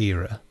Jodie's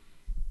era,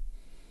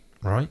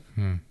 right?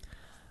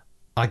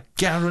 I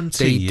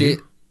guarantee They you. did.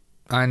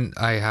 And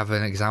I have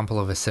an example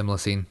of a similar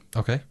scene.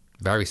 Okay.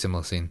 Very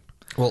similar scene.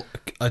 Well,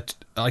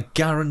 I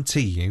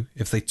guarantee you,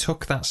 if they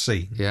took that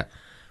scene Yeah.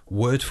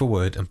 word for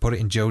word and put it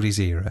in Jodie's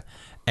era,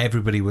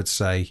 everybody would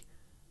say,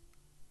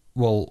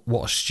 well,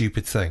 what a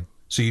stupid thing.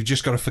 So you've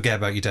just got to forget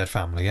about your dead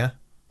family, yeah?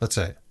 That's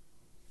it.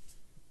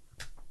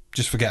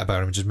 Just forget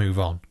about him and just move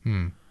on.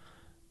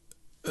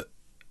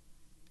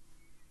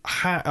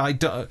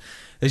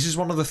 This is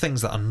one of the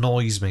things that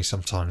annoys me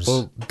sometimes.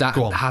 Well, that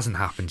Go on. hasn't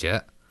happened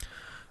yet.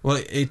 Well,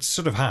 it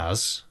sort of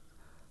has.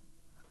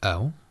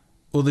 Oh.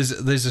 Well, there's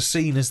a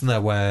scene, isn't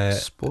there, where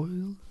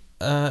Spoil?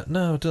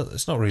 no,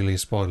 it's not really a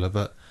spoiler,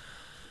 but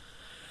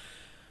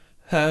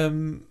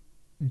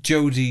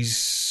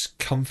Jodie's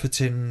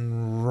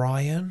comforting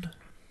Ryan,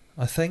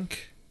 I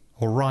think,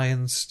 or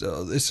Ryan's.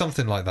 It's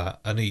something like that,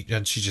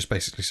 and she just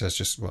basically says,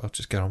 "Just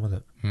get on with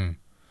it."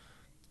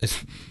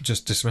 It's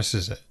just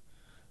dismisses it.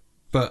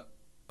 But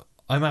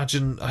I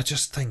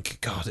just think,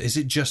 God, is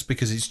it just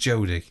because it's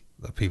Jodie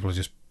that people are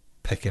just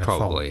picking a fault?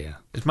 Probably, yeah.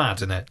 It's mad,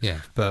 isn't it?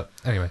 Yeah. But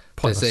anyway,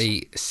 pointless. There's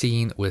a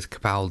scene with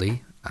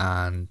Capaldi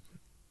and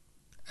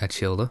Ed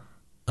Sheeran,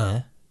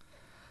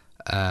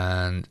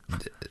 and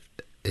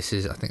this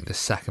is, I think, the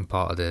second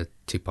part of the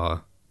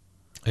two-parter.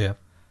 Yeah.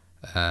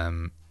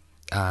 And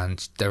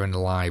they're in the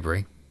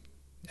library,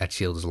 Ed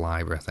Sheeran's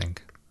library, I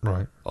think.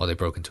 Right. Or they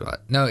broke into it.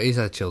 No, it is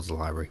Ed Sheeran's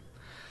library.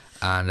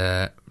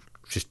 And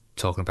just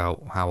talking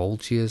about how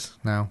old she is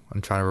now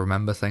and trying to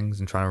remember things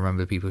and trying to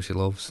remember the people she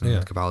loves.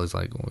 And Capaldi's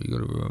like, "Oh, you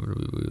got to remember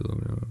the people you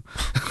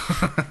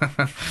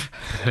love."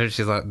 And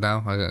she's like,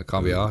 "No, I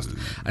can't be asked."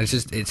 And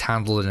it's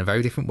handled in a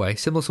very different way.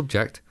 Similar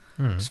subject,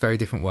 just very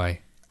different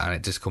way. And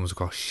it just comes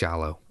across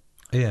shallow.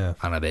 Yeah.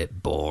 And a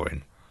bit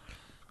boring.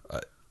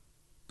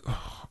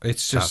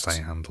 It's just... That's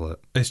how you handle it.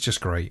 It's just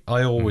great.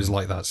 I always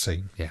like that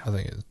scene. Yeah.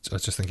 I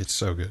just think it's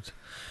so good.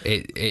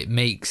 It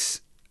makes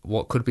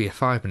what could be a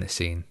 5-minute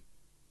scene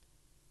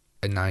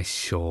a nice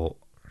short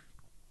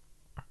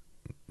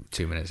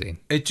 2-minute scene.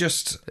 It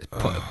just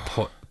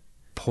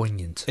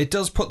poignant. it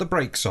does put the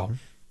brakes on,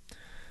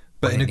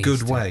 but When in it a good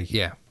needs to. way.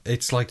 Yeah.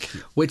 It's like,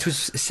 Which was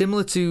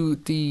similar to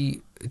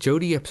the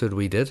Jodie episode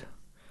we did.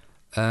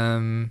 It's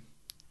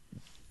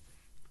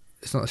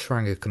not a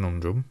Schranger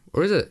conundrum,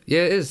 or is it?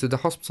 Yeah, it is. The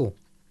hospital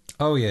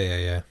oh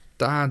yeah.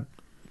 that had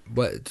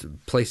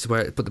places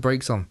where it put the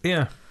brakes on.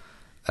 Yeah.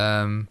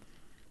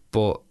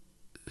 But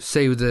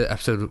say with the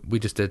episode we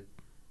just did,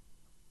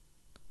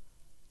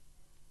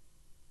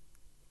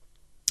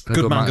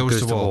 Good Man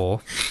Goes to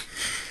War.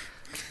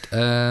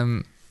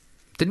 Didn't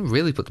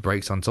really put the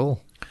brakes on at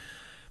all.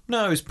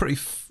 No, it was pretty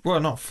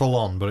not full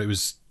on, but it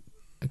was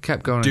It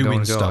kept going and doing going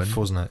and going. stuff,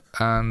 wasn't it?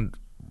 And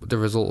the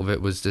result of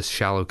it was just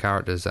shallow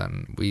characters,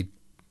 and we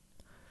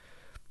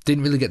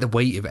didn't really get the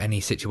weight of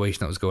any situation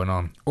that was going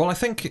on. Well, I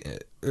think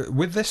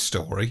with this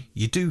story,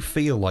 you do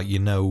feel like you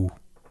know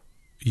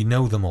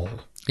them all.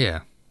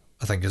 Yeah.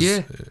 I think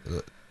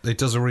it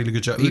does a really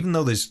good job, even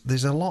though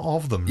there's a lot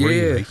of them.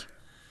 Really.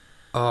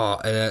 Oh,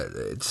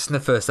 just in the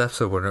first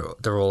episode when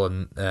they're all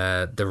in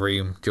the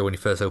room, Joe, when you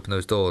first open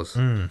those doors.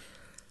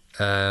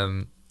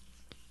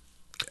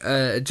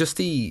 Just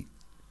the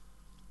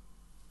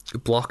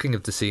blocking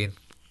of the scene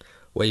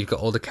where you've got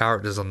all the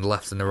characters on the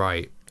left and the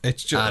right,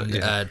 It's just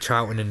and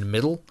Troughton in the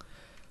middle.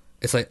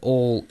 It's like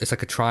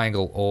a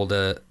triangle. All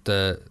the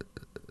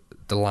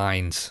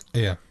lines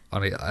yeah.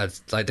 on it,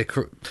 it's like the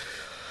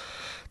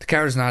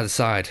characters on either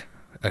side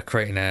are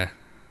creating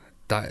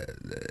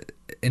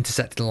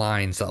intersecting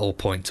lines that all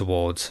point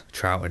towards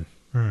Troughton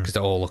because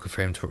they're all looking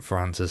for him for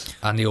answers,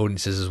 and the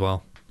audiences as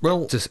well.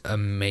 Well, Just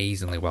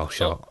amazingly well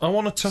shot. I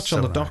want to touch So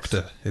on the nice.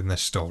 Doctor in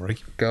this story.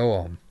 Go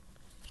on.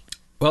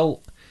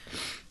 Well,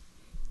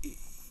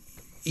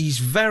 he's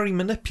very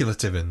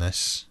manipulative in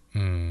this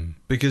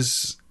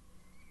because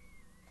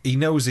he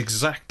knows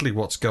exactly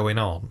what's going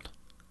on.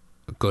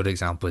 A good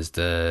example is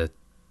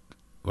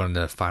one of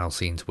the final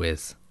scenes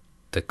with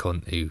the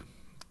cunt who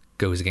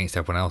goes against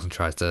everyone else and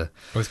tries to...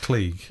 With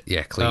Klieg.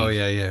 Yeah, Klieg. Oh,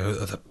 yeah.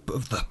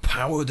 The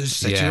power, there's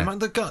such Yeah. an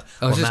amount of God.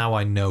 I was Well, just- now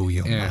I know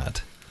you're Yeah.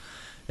 mad.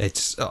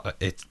 It's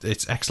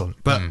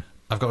excellent. But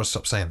I've got to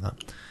stop saying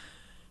that.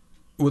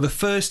 Well, the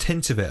first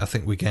hint of it I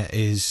think we get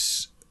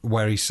is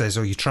where he says,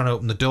 "Oh, you're trying to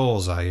open the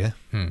doors, are you?"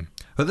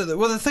 But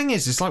the thing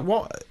is, it's like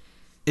what...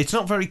 It's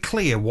not very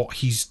clear what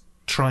he's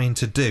trying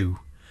to do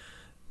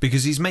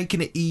because he's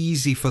making it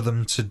easy for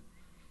them to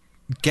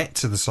get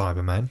to the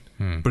Cybermen,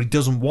 but he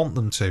doesn't want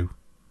them to.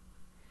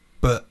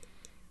 But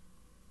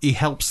he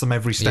helps them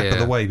every step of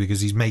the way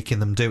because he's making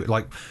them do it.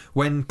 Like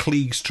when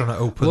Klieg's trying to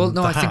open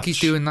the I hatch. think he's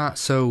doing that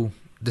so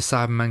the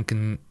Cybermen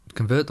can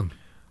convert them.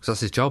 Because that's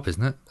his job,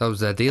 isn't it? That was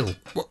their deal.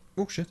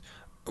 Oh, shit.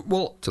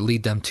 Well, To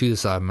lead them to the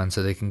Cybermen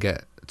so they can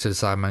get... So the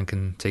Cybermen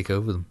can take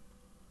over them.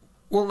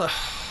 well,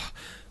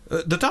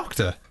 the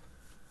Doctor.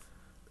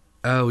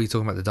 Oh, you're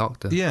talking about the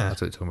Doctor? Yeah. I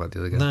thought you were talking about the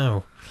other guy.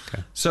 No.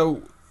 Okay.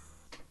 So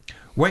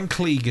when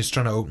Klieg is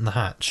trying to open the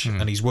hatch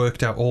and he's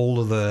worked out all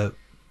of the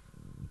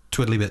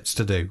twiddly bits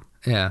to do,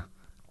 Yeah.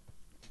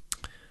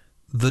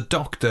 the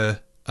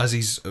Doctor, as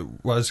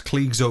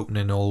Klieg's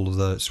opening all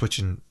the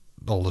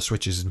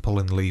switches and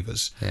pulling the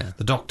levers, Yeah.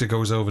 the Doctor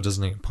goes over,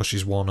 doesn't he, and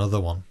pushes one other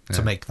one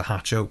to make the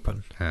hatch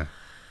open. Yeah.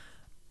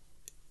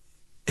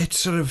 It's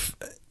sort of...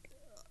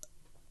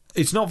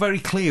 It's not very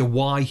clear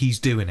why he's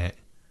doing it.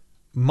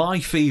 My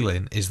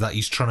feeling is that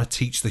he's trying to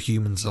teach the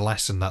humans a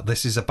lesson that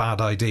this is a bad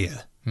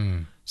idea.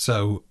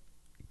 So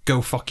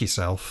go fuck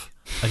yourself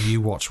and you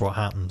watch what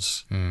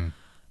happens.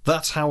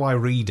 That's how I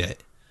read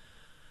it.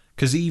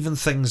 Because even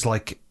things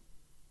like...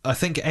 I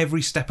think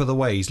every step of the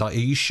way he's like, are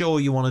you sure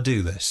you want to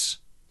do this?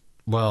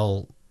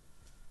 Well,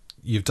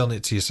 you've done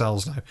it to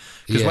yourselves now.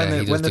 Because Yeah, when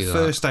he they're does do that.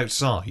 first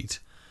outside,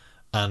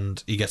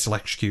 and he gets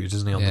electrocuted,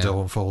 doesn't he, on the Yeah.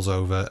 door and falls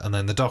over, and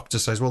then the doctor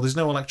says, "Well, there's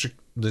no electric.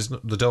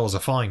 The doors are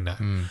fine now,"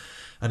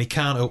 and he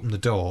can't open the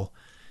door.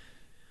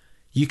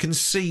 You can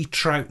see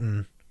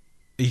Troughton.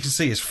 You can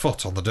see his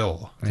foot on the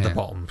door at the Yeah.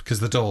 bottom because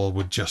the door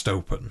would just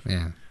open.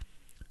 Yeah.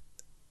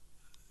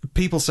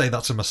 People say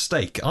that's a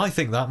mistake. I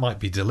think that might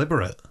be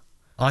deliberate.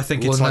 I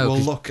think it's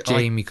 'cause look,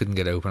 Jamie couldn't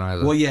get it open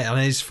either. well, yeah, and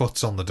his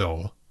foot's on the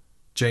door.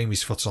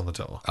 Jamie's foot's on the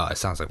door. Oh, it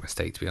sounds like a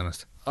mistake, to be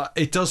honest.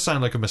 It does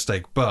sound like a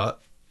mistake,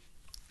 but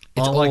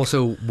It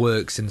also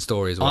works in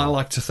story as well. I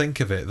like to think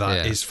of it that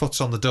Yeah. his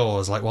foot's on the door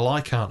is like, well, I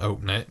can't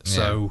open it,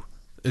 so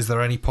is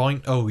there any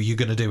point? Oh, you're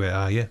going to do it,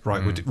 are you?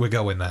 Right, we're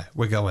going there.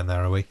 We're going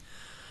there, are we?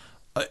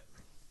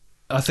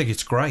 I think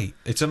it's great.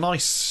 It's a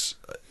nice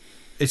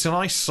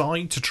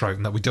side to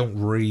Troughton that we don't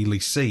really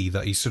see,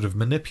 that he's sort of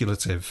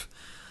manipulative,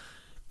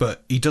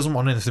 but he doesn't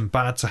want anything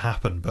bad to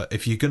happen, but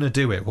if you're going to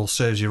do it, well,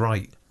 serves you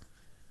right.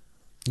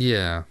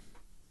 Yeah.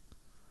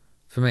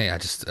 For me, I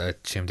just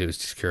assumed it was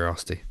just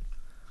curiosity.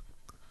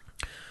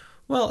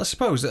 Well, I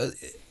suppose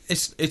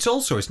it's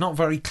also not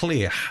very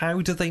clear.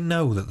 How do they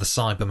know that the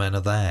Cybermen are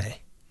there?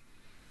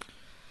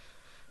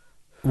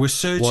 We're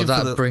searching Well, for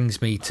that the. brings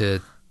me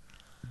to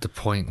the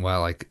point where,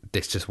 like,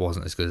 this just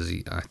wasn't as good as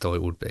I thought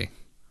it would be.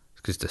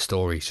 Because the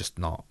story's just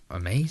not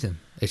amazing.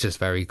 It's just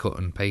very cut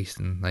and paste,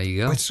 and there you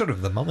go. Well, it's sort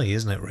of the Mummy,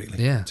 isn't it?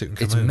 Really? Yeah.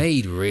 Tutankhamun. It's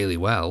made really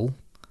well,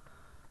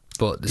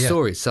 but the Yeah.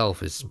 story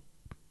itself is...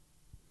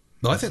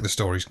 I think the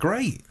story's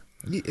great.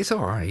 It's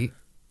alright.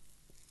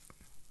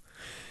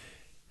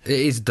 It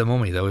is the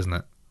Mummy, though, isn't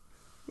it?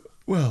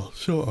 Well,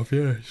 sort of.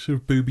 Yeah, sort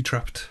of booby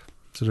trapped,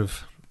 sort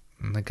of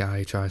And the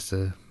guy tries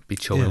to be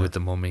chummy Yeah. with the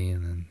Mummy,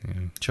 and then, you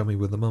know, chummy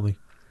with the Mummy.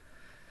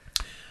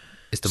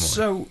 it's the Mummy.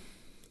 So,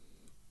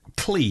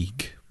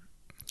 Clegg,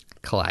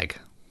 Clegg.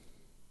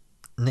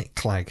 Nick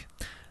Clegg,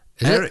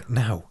 Is Eric. it?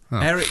 No, Oh.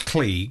 Eric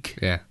Clegg.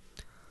 Yeah.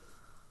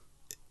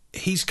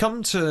 He's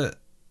come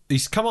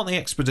on the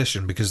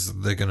expedition because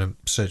they're going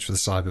to search for the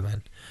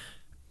Cybermen.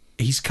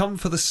 He's come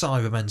for the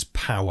Cybermen's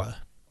power.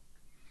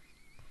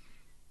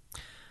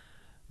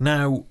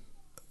 Now,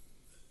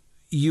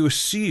 you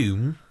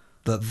assume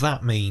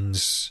that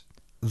means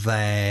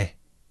their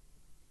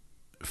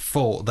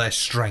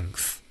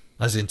strength,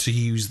 as in to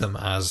use them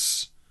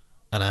as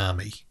an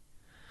army.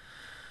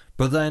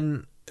 But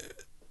then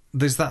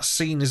there's that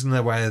scene, isn't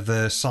there, where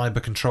the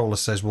cyber controller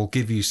says, "We'll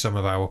give you some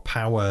of our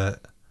power."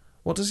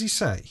 What does he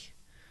say?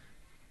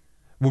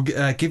 We'll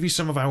give you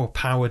some of our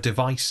power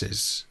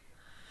devices.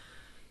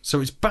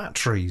 So it's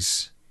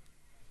batteries.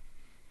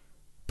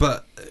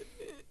 But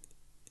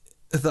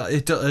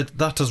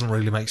that doesn't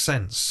really make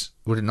sense.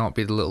 Would it not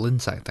be the little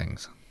insect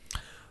things?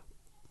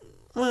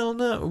 Well,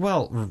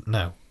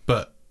 no.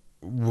 But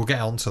we'll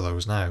get on to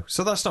those now.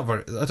 So that's not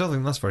very... I don't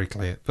think that's very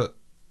clear. But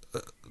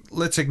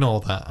let's ignore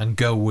that and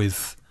go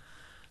with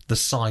the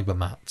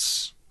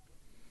Cybermats.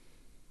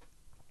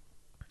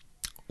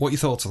 What are your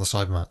thoughts on the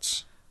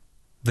Cybermats?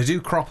 They do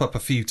crop up a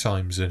few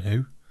times in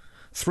Who?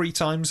 3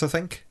 times, I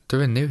think.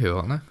 They're in New Who,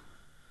 aren't they?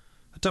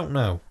 I don't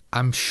know.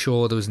 I'm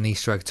sure there was an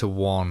Easter egg to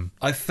one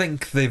I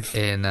think they've...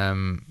 in...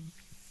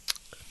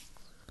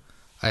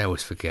 I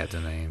always forget the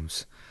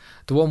names.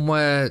 The one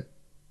where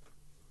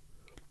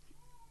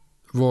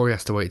Rory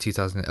has to wait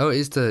 2000... Oh,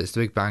 it's the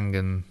Big Bang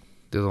and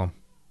the other one.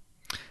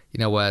 You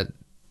know, where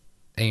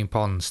Amy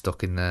Pond's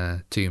stuck in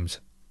the tombs.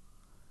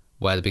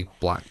 Where the big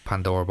black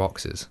Pandora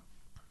box is.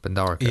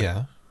 Pandorica.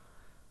 Yeah.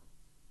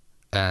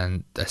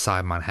 And a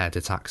Cyberman head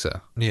attacks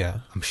her. Yeah.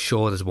 I'm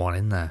sure there's one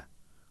in there.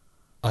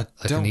 I Like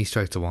don't... an Easter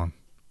egg to one.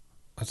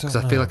 I don't Because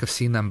I know. feel like I've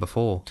seen them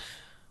before.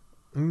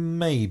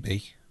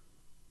 Maybe.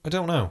 I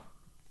don't know.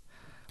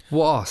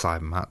 What are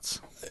Cybermats?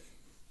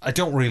 I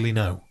don't really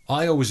know.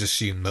 I always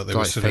assumed that they They're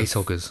were like sort face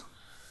of... huggers.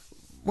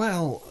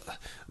 Well,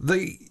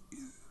 they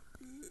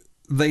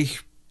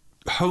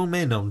home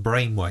in on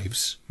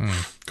brainwaves.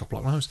 God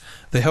block my nose.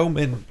 They home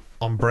in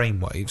on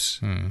brainwaves,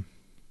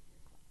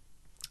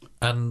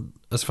 and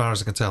as far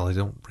as I can tell, they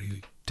don't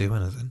really do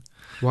anything.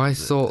 Well, I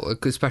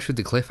thought, especially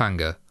with the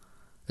cliffhanger,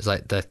 it's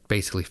like they're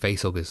basically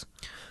face huggers.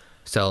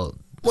 So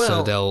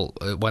Well- they'll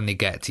when they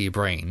get to your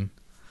brain,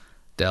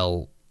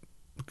 they'll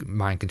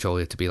mind control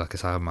you to be like a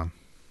Cyberman.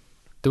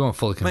 They won't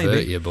fully convert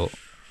Maybe. you, but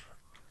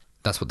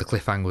that's what the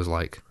cliffhanger was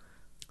like.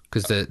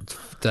 Because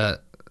the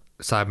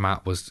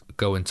Cyberman was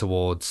going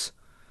towards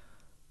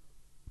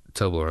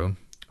Toblerone.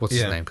 What's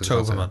his name? 'Cause I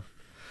can't say it. Toberman.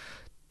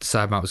 The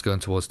Cyberman was going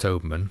towards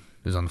Toberman,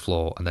 who's on the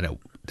floor, and then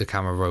the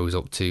camera rose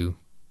up to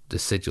the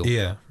sigil.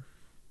 Yeah.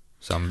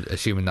 So I'm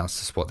assuming that's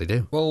just what they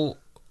do. Well,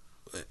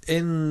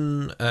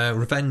 in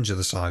Revenge of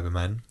the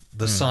Cybermen,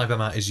 the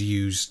Cybermat is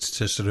used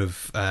to sort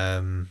of,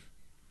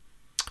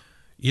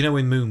 you know,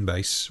 in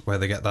Moonbase where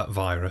they get that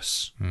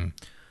virus. In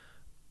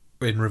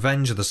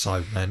Revenge of the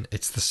Cybermen,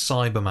 it's the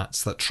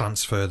Cybermats that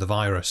transfer the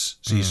virus,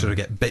 so you sort of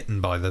get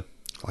bitten by the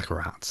Like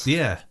rats.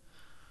 yeah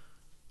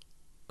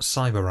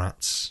cyber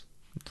rats.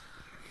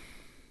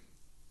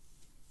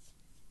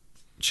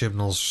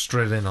 Chibnall's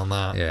straight in on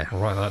that. Yeah. I'll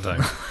write that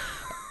down.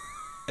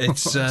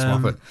 It's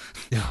Moffat.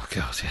 oh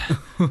god, yeah.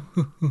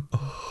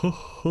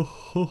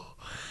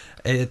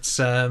 It's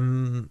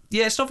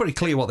it's not very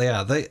clear what they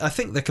are. I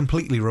think they're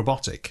completely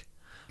robotic,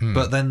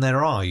 but then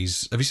their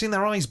eyes. Have you seen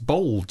their eyes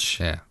bulge?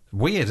 Yeah.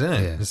 Weird, isn't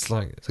it? Yeah. It's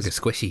like It's like a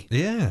squishy.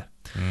 yeah.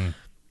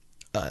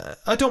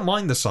 I don't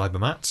mind the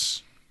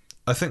Cybermats.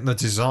 I think the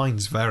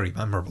design's very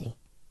memorable.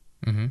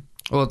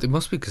 Well, it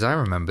must be because I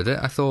remembered it.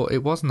 I thought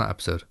it wasn't that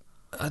episode.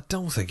 I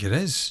don't think it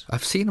is,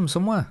 I've seen them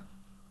somewhere.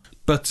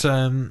 but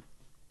yeah,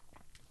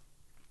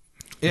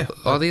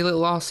 Are they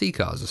little RC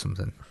cars or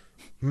something?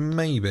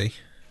 maybe.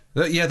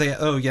 Yeah, they.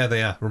 Oh, yeah,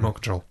 they are remote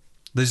control.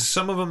 There's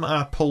some of them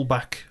are pull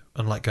back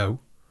and let go.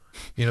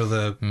 You know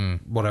the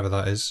whatever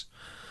that is,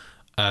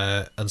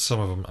 and some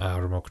of them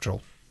are remote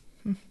control.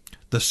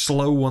 The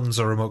slow ones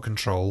are remote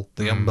control.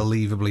 The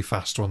unbelievably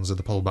fast ones are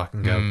the pull back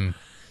and go.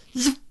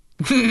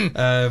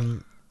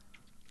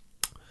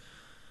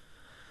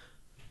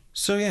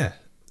 So yeah,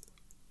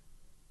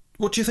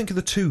 what do you think of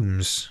the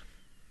tombs?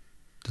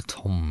 The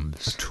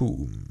Toms.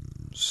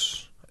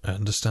 Tombs. I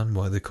understand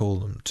why they call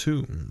them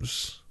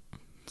tombs.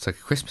 It's like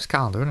a Christmas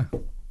calendar, isn't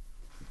it?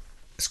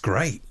 It's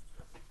great.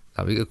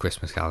 That'd be a good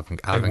Christmas calendar.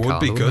 It would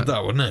be good,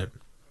 that, wouldn't it?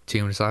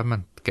 Tune of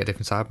Cybermen. Get a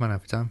different Cyberman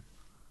every time.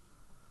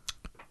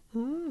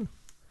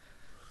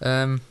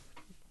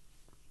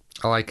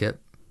 I like it.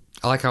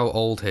 I like how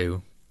Old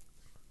Who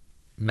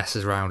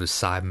messes around as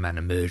Cybermen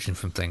emerging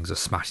from things or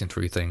smashing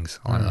through things.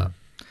 I like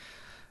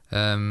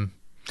that.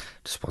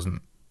 Just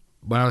wasn't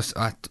when I was.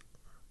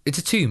 It's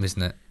a tomb,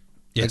 isn't it?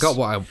 Yes. I got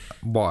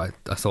what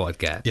I thought I'd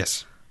get.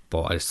 Yes.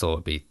 But I just thought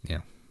it'd be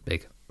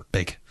big.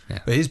 Big. Yeah.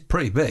 It is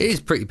pretty big. It is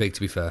pretty big,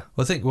 to be fair.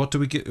 I think, what do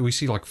we get? We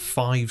see like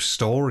 5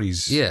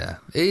 stories. Yeah,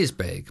 it is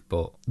big,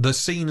 but The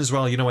scene as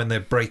well, you know, when they're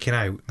breaking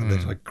out and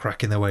they're like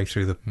cracking their way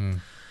through the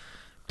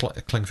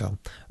cling film.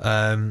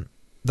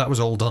 That was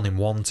all done in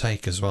one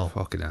take as well.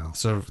 fucking hell.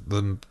 So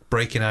them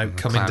breaking out,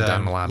 coming climb down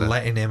down, the ladder.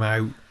 letting him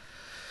out,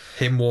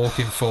 him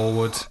walking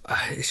forward.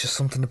 It's just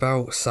something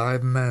about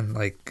Cybermen,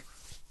 like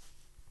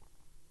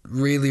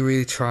really,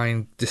 really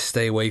trying to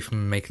stay away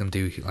from making them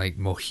do like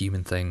more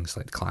human things,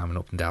 like climbing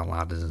up and down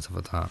ladders and stuff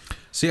like that.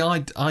 See,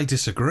 I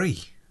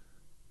disagree.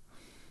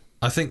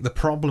 I think the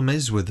problem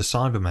is with the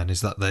Cybermen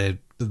is that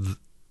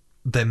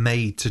they're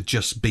made to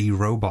just be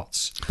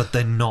robots, but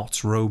they're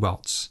not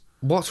robots.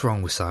 What's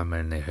wrong with Cybermen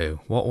in New Who?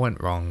 What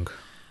went wrong?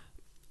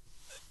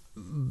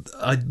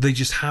 They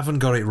just haven't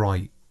got it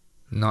right.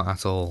 Not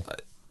at all.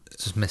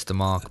 It's just missed the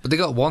mark. But they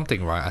got one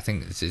thing right. I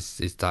think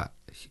is that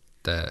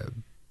the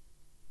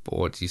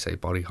what do you say,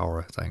 body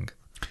horror thing.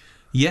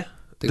 Yeah,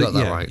 They got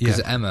that right, 'cause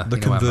Emma, the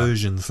you know Emma?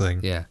 conversion thing.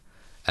 Yeah,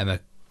 Emma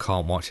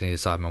can't watch any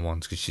of the Cybermen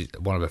ones because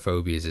one of her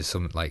phobias is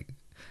something like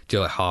do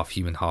like half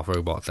human, half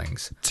robot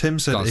things. Tim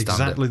said Can't stand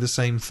exactly the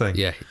same thing.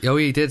 Yeah. Oh,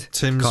 he did. Can't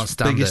Tim's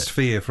stand biggest it.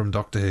 fear from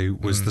Doctor Who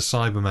was the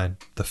Cybermen.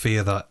 The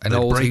fear that And they'd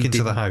Old break Who into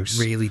the didn't house.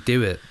 really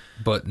do it,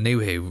 but New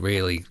Who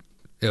really,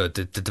 the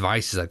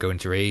devices that go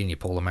into your ear and you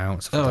pull them out.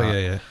 And stuff like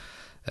that.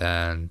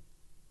 yeah. And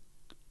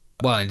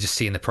just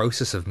seeing the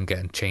process of them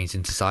getting changed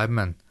into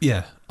Cybermen.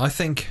 Yeah, I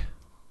think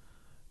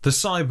the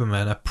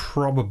Cybermen are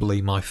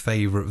probably my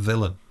favourite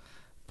villain.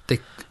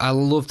 I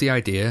love the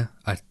idea.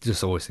 I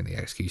just always think the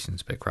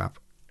execution's a bit crap.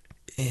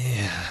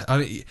 Yeah, I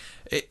mean,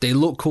 They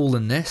look cool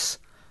in this.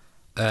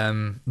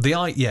 the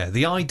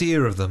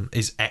idea of them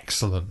is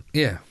excellent.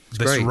 Yeah, it's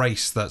This great.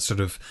 race that sort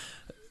of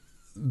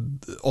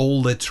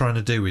all they're trying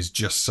to do is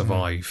just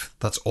survive.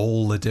 That's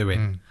all they're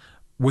doing.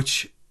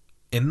 Which,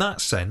 in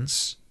that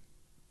sense,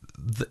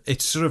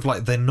 it's sort of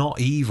like they're not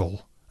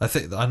evil. I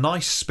think a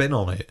nice spin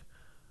on it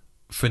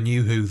for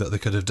New Who that they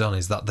could have done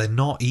is that they're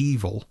not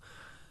evil.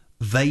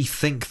 They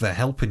think they're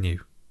helping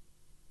you.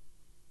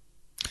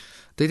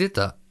 They did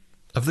that.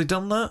 Have they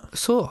done that?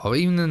 Sort of.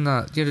 Even in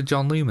that, the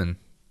John Lumen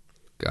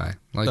guy.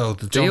 Like, Oh,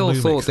 the John they all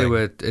Lumic thought they thing.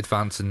 were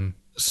advancing.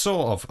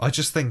 Sort of. I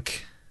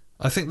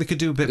think they could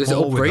do a bit It's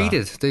more with that.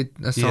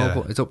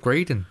 upgraded. It's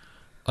upgrading.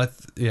 I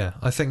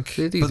think,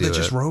 They do but they're do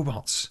just it.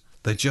 robots.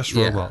 They're just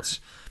Yeah. robots.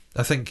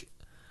 I think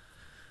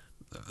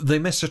they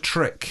miss a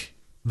trick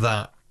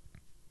that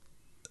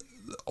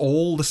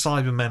all the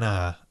Cybermen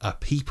are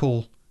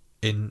people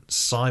in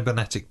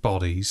cybernetic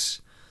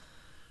bodies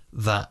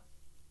that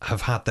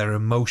have had their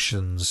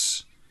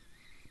emotions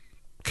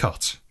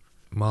cut.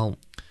 Well,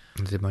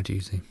 I did my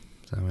duty.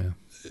 So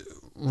yeah.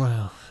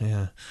 Well,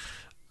 yeah.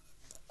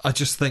 I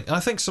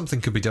think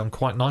something could be done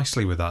quite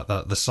nicely with that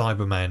the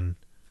Cybermen,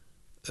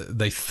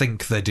 they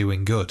think they're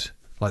doing good.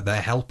 Like,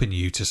 they're helping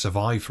you to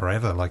survive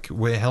forever. Like,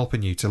 we're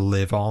helping you to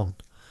live on.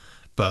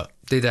 But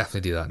They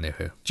definitely do that in New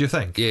Who. do you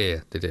think? Yeah,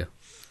 they do.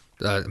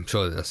 I'm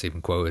sure that's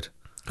even quoted.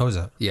 Oh, is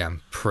it? Yeah,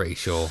 I'm pretty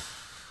sure.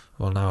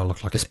 Well, now I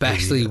look like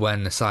Especially an idiot.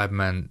 when the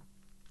Cybermen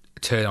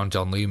turn on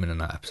John Lumen in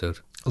that episode.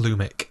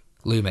 Lumic.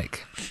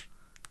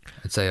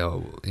 I'd say,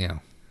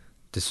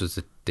 this was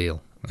the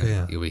deal.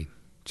 Yeah. You'll be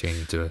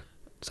changing to a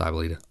cyber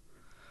leader.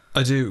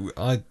 I do.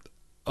 I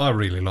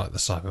really like the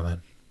Cybermen.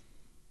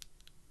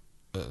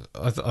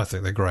 I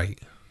think they're great.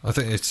 I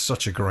think it's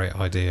such a great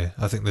idea.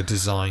 I think the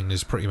design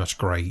is pretty much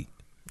great.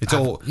 It's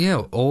all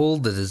all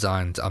the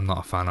designs I'm not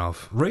a fan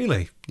of.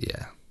 really.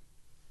 Yeah,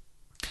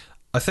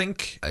 I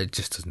think it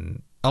just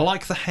doesn't. I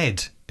like the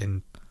head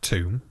in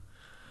Tomb,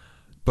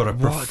 but I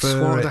What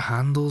prefer are it. the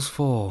handles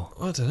for?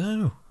 I don't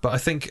know, but I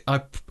think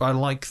I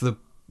like the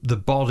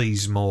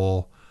bodies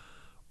more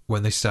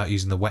when they start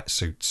using the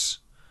wetsuits.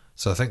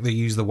 So I think they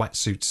use the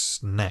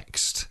wetsuits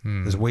next.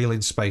 There's Wheel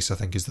in Space, I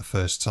think, is the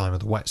first time of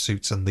the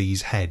wetsuits and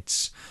these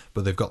heads,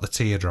 but they've got the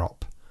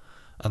teardrop.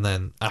 And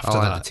then after I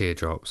like that, the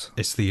teardrops.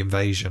 it's the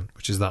Invasion,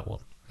 which is that one.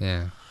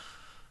 Yeah.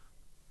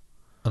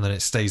 And then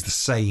it stays the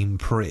same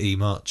pretty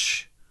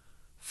much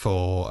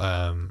for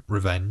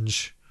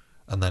Revenge,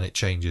 and then it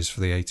changes for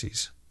the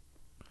 80s.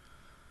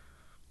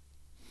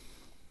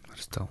 I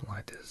just don't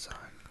like the design.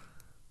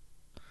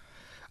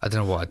 I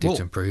don't know what I did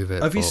to improve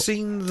it. Have you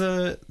seen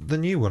the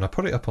new one? I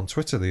put it up on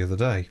Twitter the other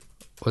day.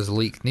 Was a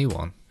leaked new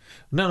one?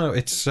 No,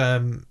 it's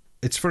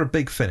for a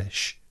Big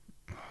Finish,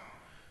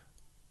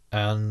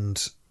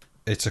 and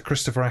it's a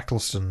Christopher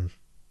Eccleston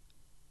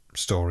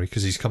story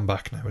because he's come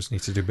back now, isn't he,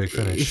 to do Big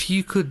Finish? If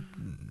you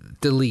could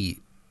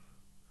delete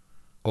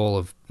all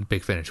of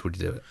Big Finish, would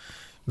you do it?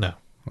 No,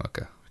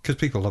 Okay. because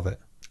people love it.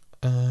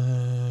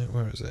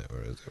 Where is it?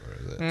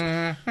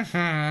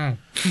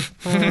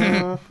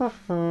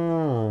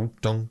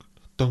 Dun,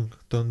 dun,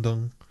 dun,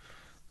 dun.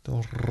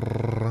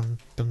 Dun,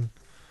 dun.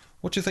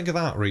 What do you think of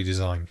that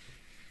redesign?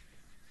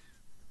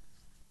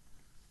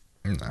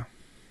 No.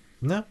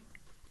 No,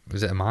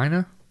 Was it a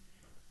minor?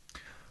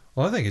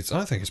 well, I think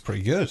it's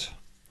pretty good.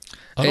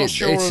 I'm not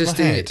sure it's on just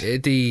the head.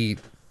 the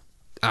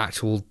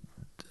actual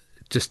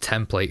just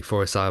template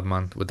for a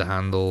Cyberman with the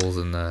handles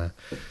and the.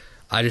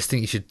 I just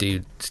think you should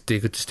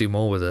could just do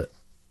more with it.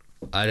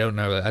 I don't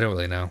know. I don't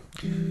really know.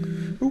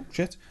 Oh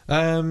shit.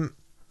 I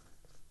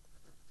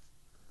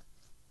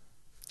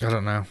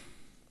don't know.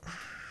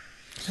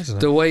 I don't know.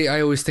 The way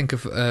I always think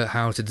of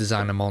how to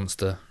design a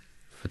monster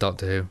for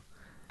Doctor Who.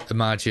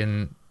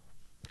 Imagine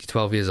you're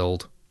 12 years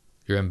old,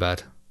 you're in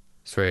bed,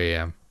 it's 3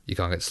 a.m, you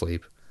can't get to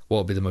sleep. What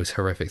would be the most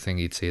horrific thing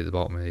you'd see at the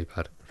bottom of your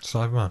bed?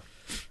 Cyberman.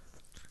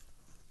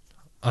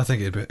 I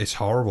think it's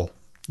horrible.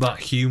 That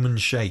human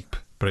shape,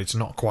 but it's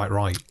not quite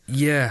right.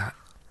 Yeah.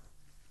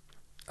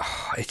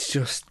 Oh, it's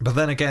just. But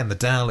then again, the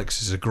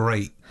Daleks is a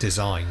great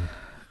design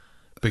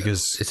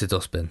because It's a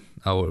dustbin.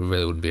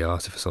 Really wouldn't be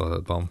arsed if I saw that at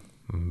the bottom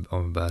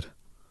on my bed.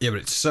 yeah, but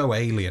it's so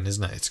alien,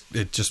 isn't it?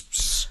 It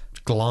just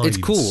glides.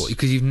 It's cool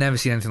because you've never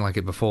seen anything like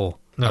it before.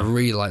 No. I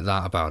really like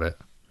that about it.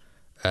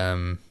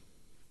 And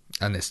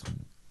it's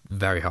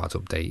very hard to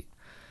update.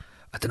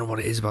 I don't know what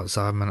it is about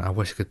Cyberman. I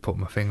wish I could put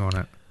my finger on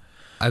it.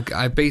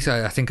 I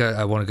basically, I think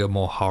I want to go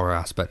more horror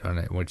aspect on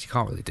it, which you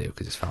can't really do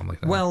because it's family.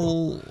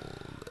 Well,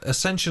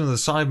 Ascension of the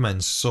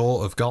Cybermen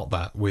sort of got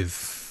that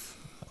with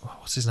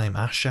what's his name,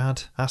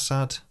 Assad,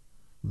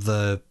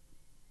 the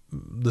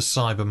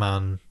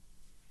Cyberman,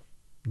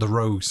 the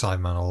rogue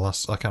Cyberman, or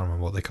I can't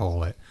remember what they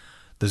call it.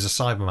 There's a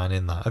Cyberman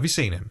in that. Have you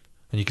seen him?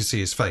 And you can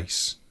see his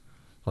face,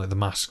 like the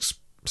mask's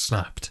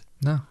snapped.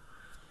 No.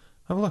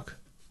 Have a look.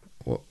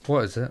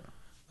 What is it?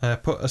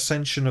 Put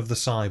Ascension of the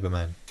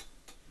Cybermen.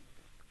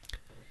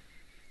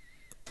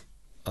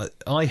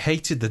 I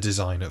hated the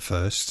design at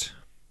first,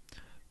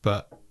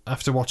 but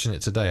after watching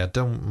it today, I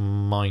don't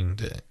mind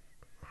it.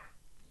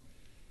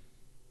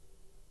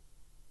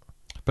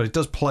 But it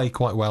does play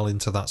quite well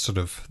into that sort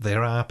of,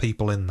 there are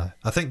people in there.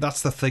 I think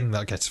that's the thing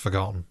that gets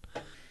forgotten.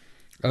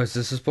 Oh, is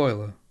this a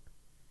spoiler?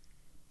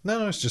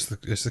 No, it's just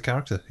it's the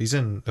character. He's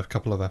in a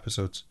couple of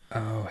episodes.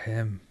 Oh,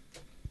 him.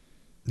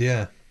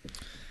 Yeah.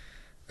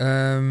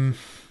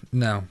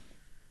 No.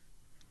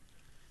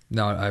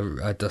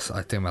 I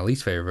think my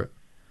least favourite.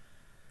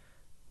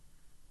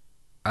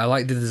 I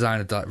like the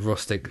design of that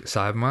rustic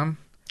Cyberman.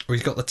 Well,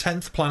 he's got the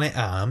 10th planet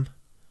arm.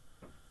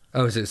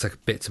 Oh, it's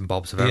like bits and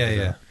bobs of everything.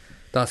 Yeah.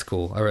 That's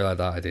cool. I really like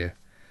that idea.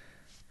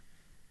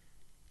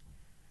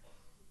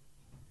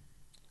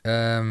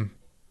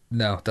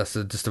 No, that's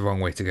just the wrong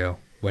way to go.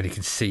 When you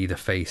can see the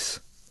face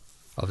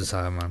of the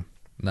Cyberman.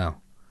 No.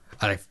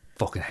 And I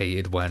fucking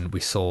hated when we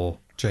saw...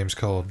 James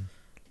Corden.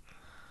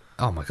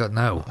 Oh my god,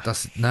 no.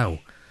 No.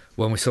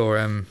 When we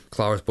saw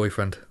Clara's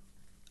boyfriend.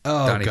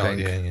 Oh, Danny God,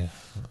 Pink. yeah.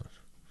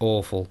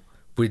 Awful.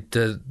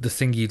 The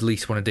thing you'd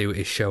least want to do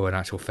is show an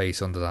actual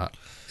face under that.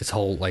 This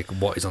whole, like,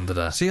 what is under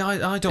there. See, I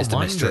don't It's the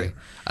mind mystery. it.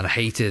 And I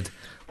hated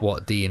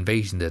what the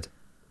Invasion did.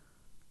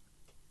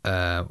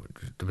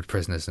 With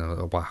prisoners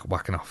and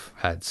whacking off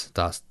heads.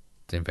 That's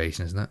the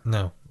Invasion, isn't it?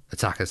 No.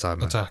 Attack at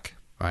Cybermen. Attack.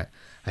 Right.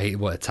 I hate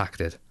what Attack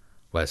did.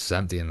 Where it's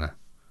empty in there.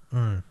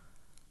 Mm.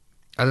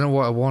 I don't know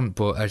what I want,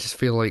 but I just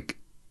feel like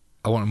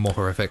I want it more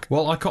horrific.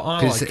 Well, I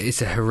 'Cause like...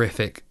 it's a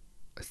horrific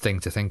thing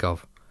to think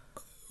of.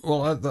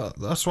 Well,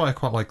 that's why I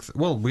quite like...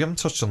 Well, we haven't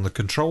touched on the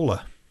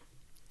controller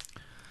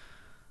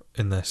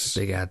in this.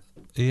 Big head.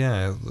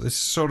 Yeah, it's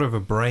sort of a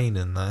brain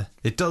in there.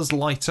 It does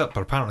light up, but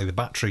apparently the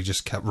battery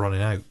just kept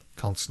running out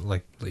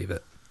constantly. Leave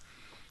it.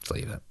 Just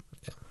leave it.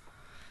 Yeah.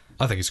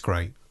 I think it's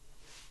great.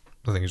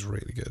 I think it's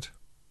really good.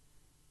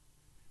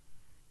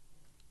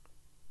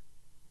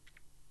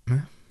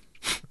 Yeah.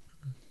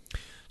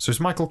 So it's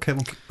Michael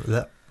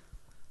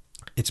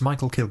it's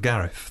Michael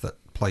Kilgarriff that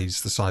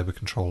plays the Cyber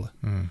Controller.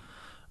 And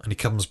he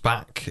comes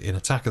back in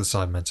Attack of the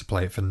Cybermen to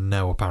play it for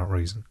no apparent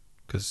reason.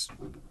 Because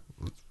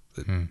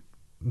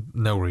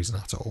no reason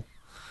at all.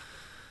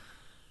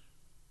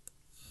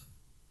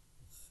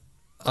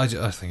 I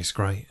think it's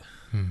great.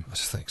 I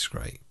just think it's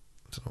great.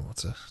 Don't know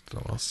what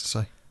else to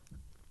say.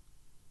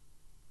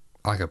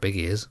 I like how big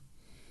he is.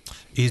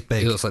 He's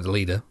big. He looks like the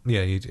leader.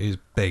 Yeah, he's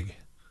big.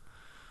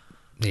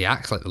 He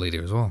acts like the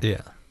leader as well.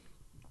 Yeah.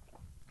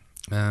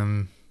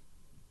 Don't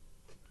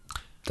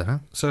know.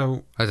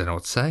 So I don't know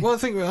what to say. well, I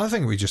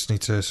think we just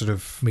need to sort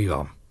of Move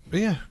on.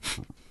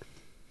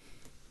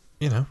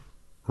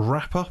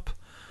 wrap up.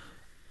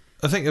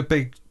 I think a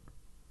big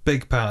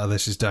part of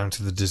this is down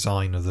to the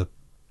design of the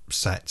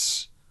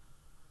sets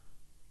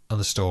and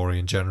the story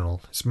in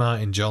general. It's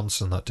Martin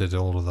Johnson that did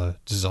all of the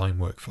design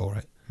work for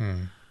it.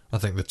 I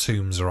think the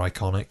tombs are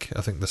iconic.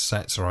 I think the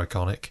sets are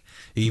iconic.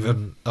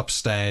 Even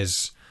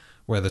upstairs,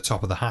 where the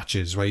top of the hatch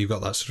is, where you've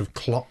got that sort of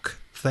clock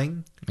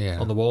thing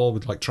on the wall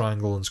with like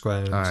triangle and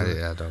square. And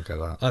I don't get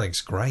that. I think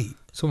it's great.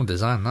 Someone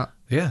designed that.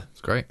 Yeah,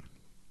 It's great.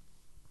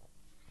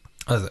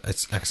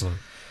 it's excellent.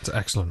 It's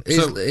excellent. It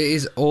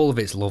is all of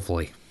it's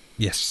lovely.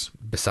 Yes.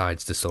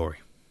 Besides the story,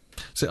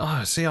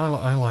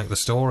 I like the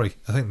story.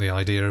 I think the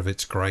idea of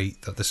it's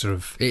great that they're sort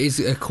of it is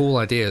a cool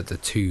idea. The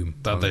tomb.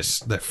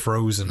 that they're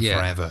frozen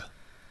forever.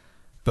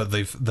 But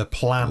the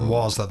plan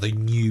was that they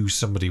knew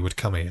somebody would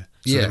come here,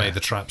 so they made the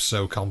traps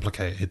so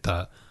complicated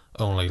that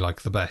only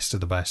like the best of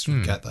the best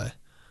would get there.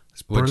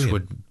 It's brilliant. Which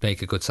would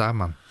make a good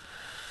Cyberman.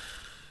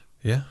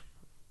 Yeah.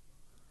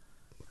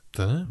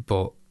 Dunno.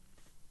 But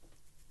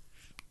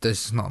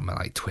there's not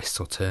like twists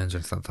or turns or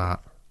anything like that.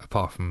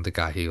 Apart from the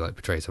guy who like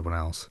betrays everyone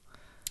else.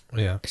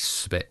 Yeah. It's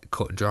just a bit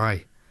cut and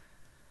dry.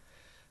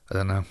 I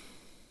don't know.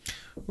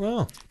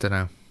 Well, Don't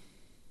know.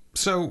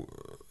 so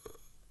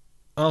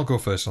I'll go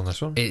first on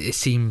this one. It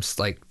seems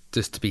like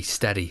just to be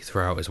steady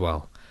throughout as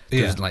well.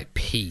 There's like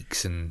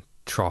peaks and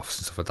troughs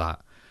and stuff like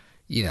that.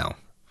 You know,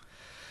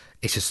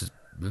 it's just a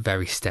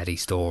very steady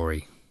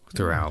story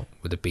throughout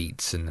with the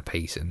beats and the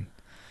pacing,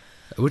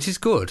 which is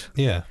good.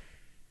 Yeah.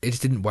 It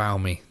just didn't wow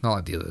me, not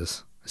like the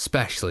others,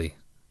 especially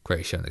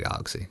Great Show in the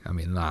Galaxy. I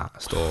mean,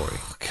 that story.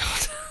 Oh,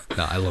 God.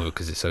 No, I love it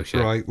because it's so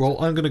shit. Right. Well,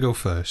 I'm going to go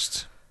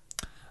first.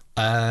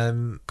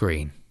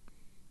 Green.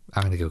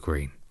 I'm going to go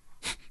green.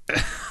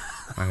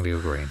 I'm going to go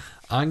green.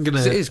 I'm going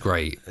 'Cause to. it is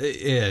great.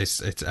 Yeah,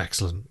 it's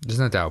excellent. There's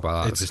no doubt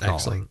about that. It's It's not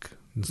excellent.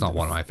 it's not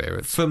one of my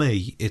favourites. For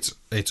me, it's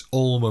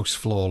almost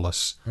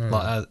flawless.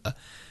 Like,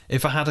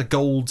 if I had a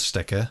gold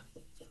sticker,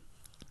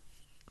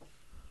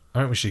 I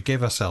think we should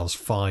give ourselves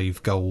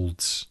 5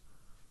 golds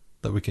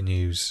that we can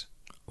use.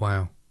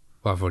 Wow.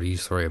 Well, I've already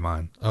used 3 of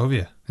mine. Oh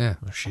yeah. Yeah.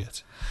 Oh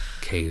shit.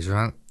 Caves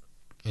rank.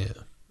 Yeah.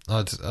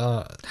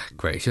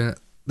 Great Show.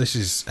 This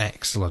is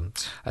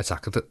excellent.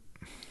 Attack of the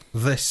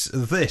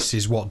This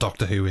is what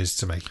Doctor Who is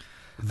to me.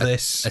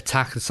 This.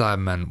 Attack of the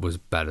Cybermen was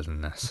better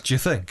than this. Do you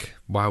think?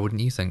 Why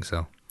wouldn't you think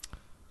so?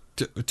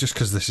 Just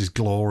because this is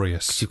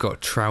glorious. You've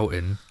got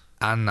Troughton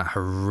and that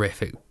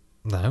horrific.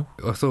 No.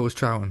 I thought it was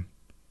Troughton.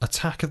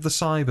 Attack of the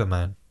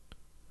Cybermen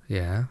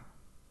Yeah.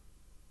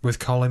 with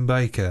Colin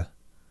Baker.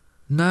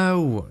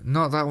 No,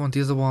 not that one.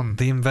 The other one.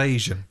 The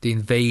Invasion. The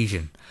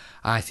Invasion.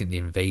 I think The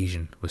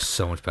Invasion was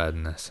so much better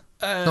than this.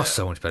 Not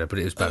so much better, but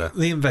it was better.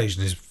 The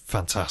Invasion is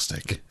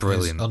fantastic. It's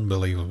brilliant. It's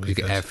unbelievable. You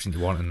get everything you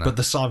want in there. But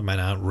the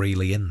Cybermen aren't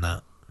really in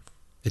that.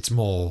 It's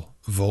more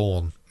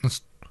Vaughn.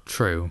 That's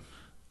true.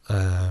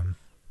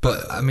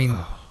 But I mean,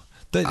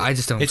 I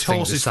just don't it's think the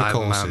horses for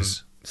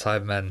courses.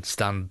 Cybermen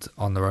stand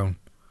on their own.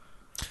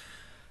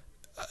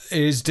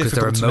 It is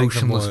difficult they're to make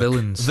them emotionless work.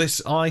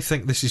 villains. I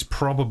think this is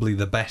probably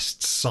the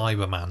best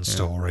Cyberman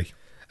story.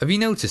 Have you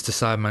noticed the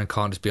Cybermen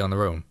can't just be on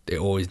their own? They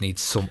always need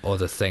some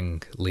other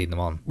thing leading them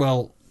on.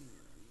 Well,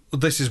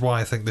 this is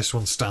why I think this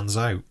one stands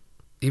out.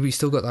 Yeah, but you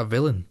still got that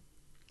villain.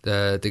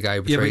 The guy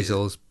who betrays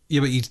all his... Yeah,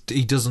 but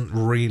he doesn't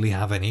really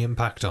have any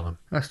impact on them.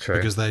 That's true.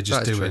 Because they're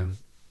just That is doing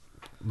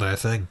their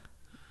thing.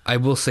 I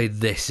will say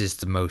this is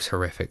the most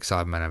horrific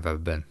Cybermen I've ever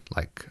been.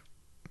 Like,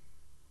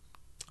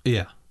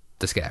 Yeah.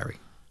 the scary.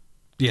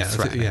 Yeah,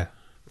 Threatening. yeah.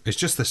 It's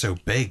just they're so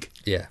big.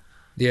 Yeah.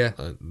 Yeah.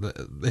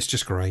 It's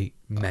just great.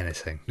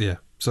 Menacing. Yeah.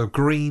 So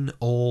green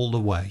all the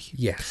way.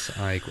 Yes,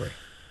 I agree.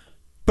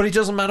 But it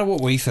doesn't matter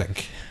what we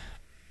think.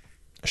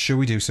 Should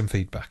we do some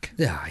feedback?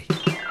 Aye.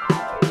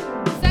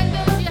 Send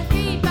us your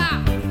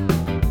feedback.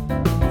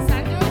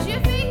 Send us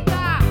your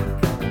feedback.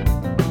 Send us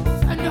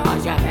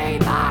your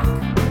feedback.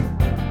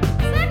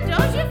 Send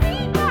us your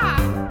feedback.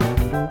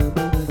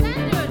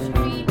 Send us your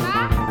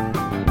feedback.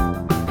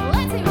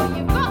 Let's hear what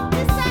you've got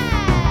to say.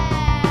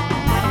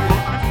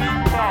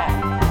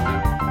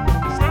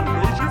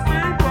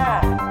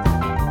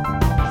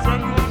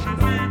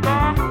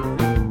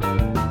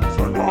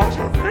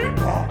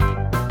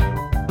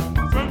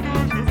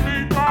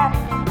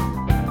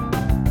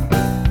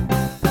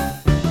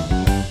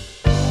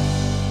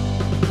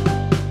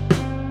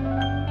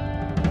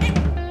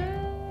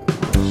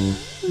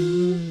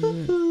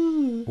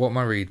 What am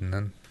I reading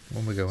then?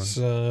 When we going?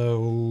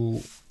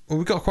 So, well,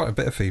 we got quite a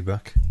bit of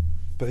feedback.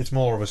 but it's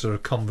more of a sort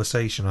of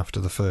conversation after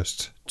the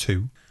first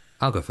two.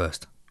 I'll go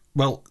first.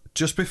 Well,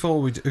 just before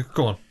we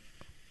go on.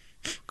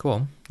 Go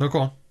on. No,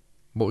 go on.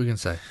 What were you going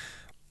to say?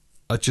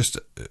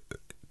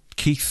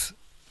 Keith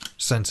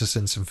sent us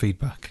in some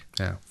feedback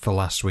for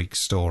last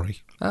week's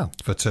story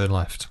for Turn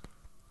Left.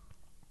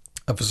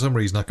 And for some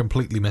reason, I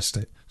completely missed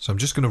it. So I'm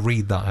just going to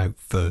read that out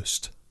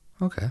first.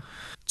 Okay.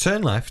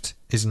 Turn Left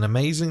is an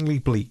amazingly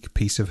bleak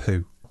piece of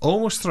Who.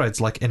 Almost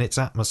threads like in its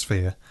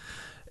atmosphere,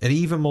 and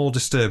even more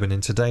disturbing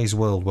in today's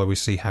world where we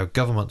see how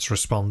governments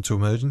respond to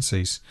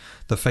emergencies.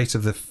 The fate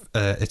of the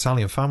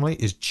Italian family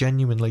is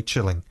genuinely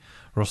chilling.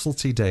 Russell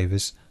T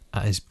Davies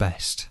at his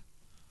best.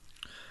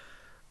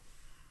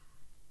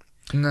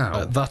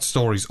 No. That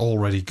story's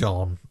already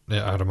gone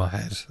out of my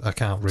head. I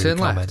can't really Turn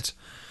comment. Left?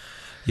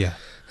 Yeah.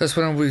 That's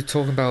when we were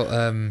talking about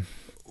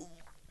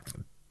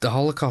the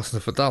Holocaust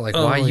and stuff like that. Like,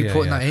 why are you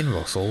putting that in,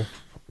 Russell?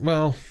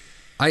 Well,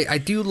 I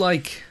do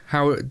like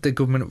how the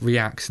government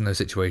reacts in those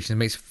situations. It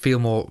makes it feel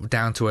more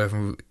down to earth,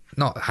 and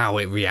not how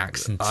it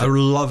reacts. I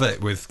love it.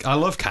 I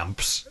love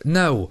camps.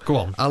 No. Go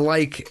on. I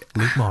like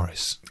Luke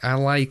Morris. I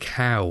like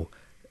how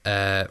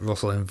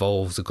Russell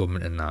involves the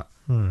government in that.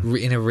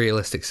 In a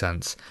realistic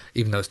sense,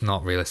 even though it's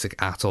not realistic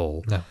at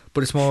all. No.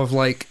 But it's more of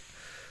like,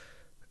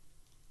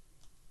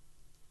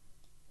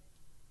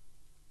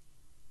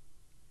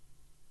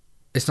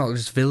 it's not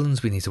just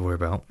villains we need to worry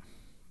about.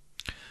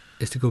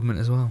 It's the government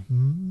as well.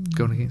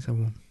 Going against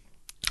everyone.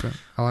 But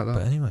I like that.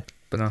 But anyway.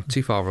 But no,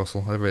 too far,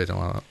 Russell. I really don't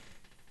like that.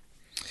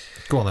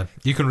 Go on then.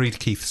 You can read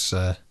Keith's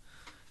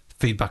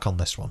feedback on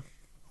this one.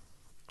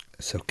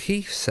 So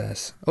Keith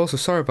says, also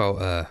sorry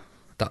about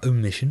that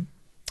omission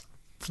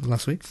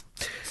last week.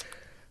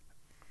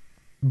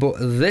 But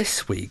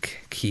this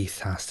week, Keith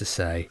has to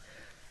say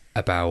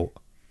about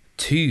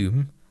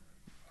Tomb.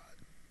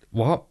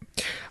 What?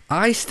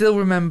 I still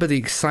remember the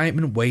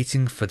excitement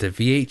waiting for the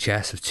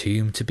VHS of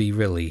Tomb to be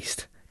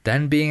released,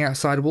 then being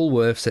outside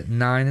Woolworths at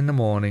 9 in the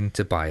morning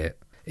to buy it.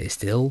 It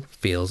still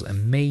feels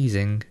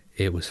amazing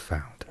it was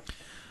found.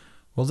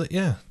 Well,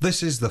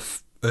 this is the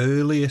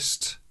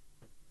earliest...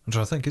 I'm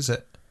trying to think, is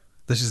it?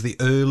 This is the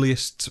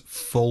earliest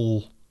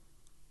full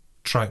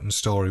Troughton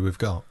story we've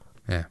got.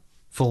 Yeah.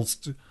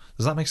 Does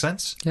that make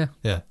sense? Yeah.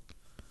 Yeah.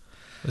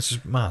 This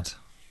is mad.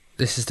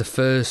 This is the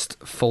first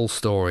full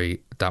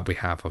story that we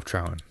have of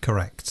Troughton.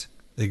 Correct.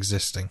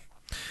 Existing.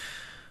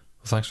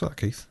 Well, thanks for that,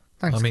 Keith.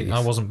 Thanks, Keith. I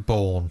wasn't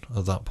born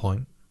at that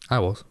point. I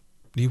was.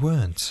 You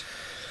weren't.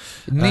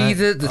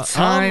 Neither the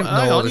time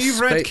nor the You've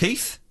read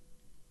Keith?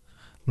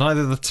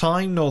 Neither the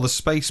Time nor the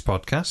Space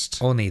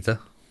podcast. Or neither.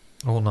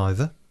 Or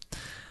neither.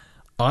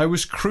 I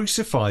was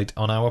crucified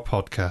on our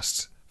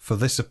podcast for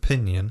this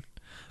opinion,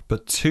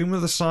 but Tomb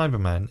of the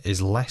Cybermen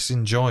is less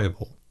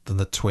enjoyable than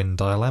the Twin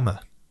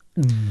Dilemma.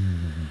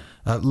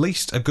 At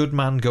least A Good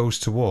Man Goes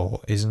to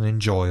War is an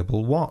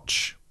enjoyable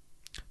watch.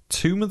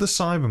 Tomb of the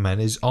Cybermen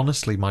is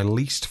honestly my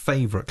least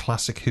favourite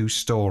Classic Who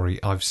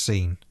story I've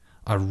seen.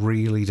 I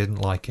really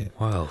didn't like it.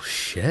 Well,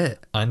 shit.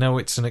 I know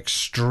it's an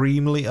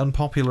extremely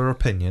unpopular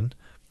opinion,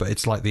 but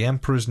it's like the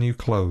Emperor's New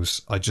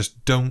Clothes. I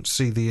just don't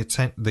see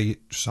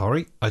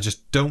I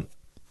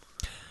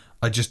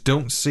just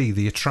don't see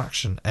the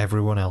attraction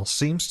everyone else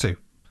seems to.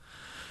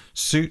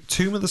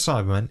 Tomb of the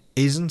Cybermen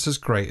isn't as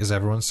great as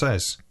everyone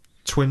says.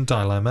 Twin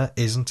Dilemma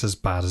isn't as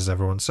bad as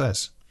everyone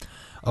says.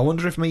 I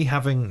wonder if me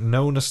having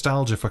no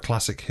nostalgia for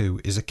Classic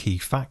Who is a key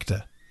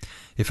factor.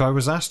 If I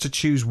was asked to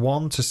choose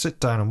one to sit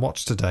down and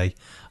watch today,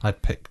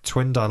 I'd pick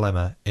Twin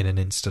Dilemma in an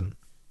instant.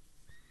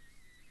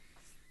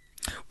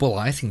 Well,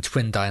 I think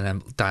Twin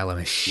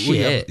Dilemma is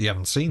shit. You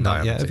haven't seen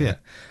that yet, have you?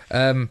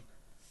 I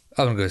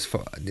wouldn't go as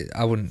far.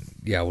 I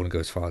wouldn't go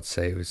as far to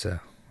say it was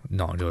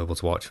not enjoyable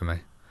to watch for me.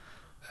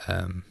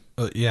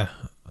 Yeah,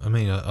 I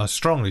mean, I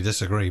strongly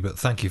disagree, but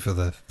thank you for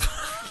the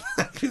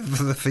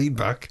for the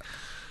feedback.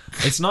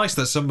 It's nice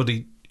that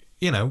somebody,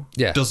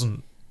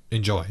 doesn't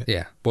enjoy it.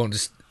 Yeah, but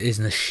just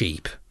isn't a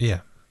sheep.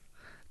 Yeah,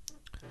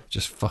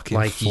 just fucking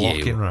like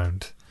flocking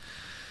round.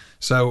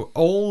 So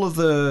all of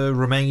the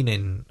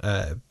remaining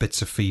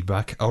bits of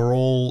feedback are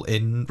all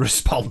in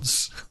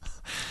response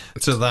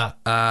to that.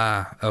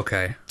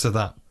 Okay. To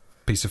that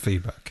piece of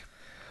feedback.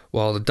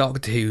 Well, the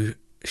Doctor Who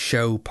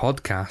show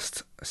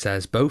podcast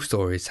says both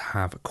stories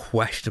have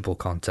questionable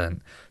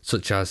content,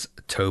 such as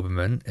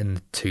Toberman in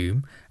the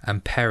Tomb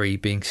and Perry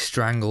being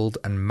strangled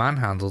and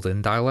manhandled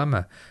in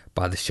Dilemma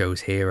by the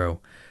show's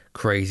hero.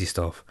 Crazy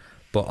stuff.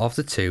 But of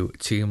the two,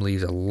 Tomb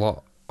leaves a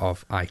lot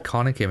of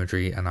iconic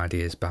imagery and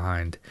ideas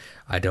behind.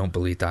 I don't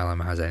believe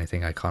Dilemma has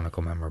anything iconic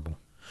or memorable.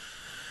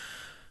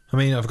 I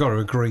mean, I've got to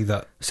agree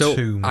that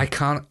Tomb...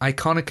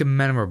 iconic and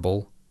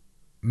memorable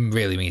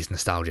really means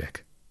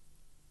nostalgic.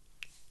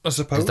 I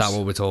suppose. Is that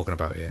what we're talking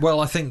about here? Well,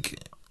 I think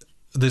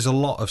there's a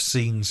lot of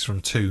scenes from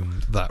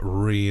Tomb that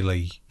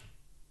really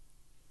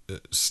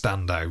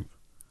stand out.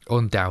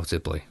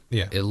 Undoubtedly.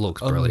 Yeah. It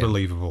looks brilliant.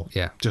 Unbelievable.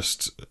 Yeah.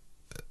 Just...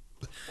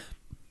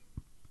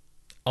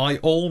 I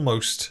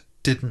almost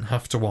didn't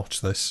have to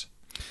watch this.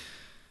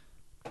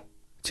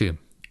 Tomb.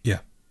 Yeah.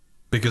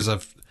 Because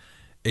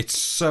It's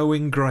so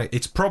ingrained.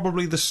 It's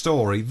probably the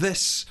story.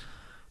 This,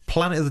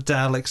 Planet of the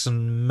Daleks,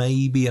 and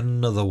maybe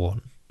another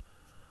one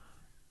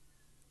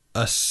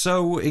are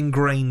so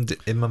ingrained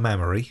in my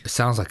memory It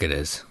sounds like it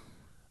is.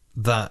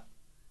 that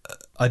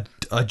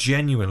I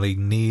genuinely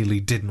nearly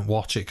didn't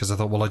watch it because I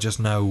thought, well, I just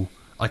know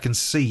I can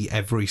see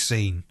every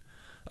scene.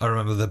 I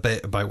remember the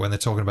bit about when they're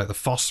talking about the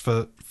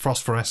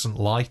phosphorescent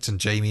light and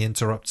Jamie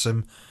interrupts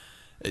him.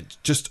 It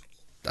just...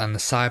 And the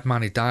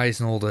Cyberman, he dies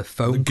and all the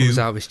foam The goo. comes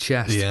out of his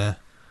chest. Yeah.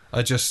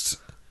 I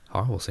just...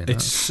 Horrible scene.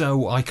 It's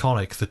so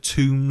iconic. The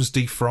tombs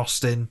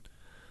defrosting.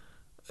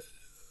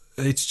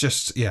 It's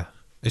just... Yeah.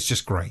 It's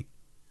just great.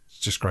 It's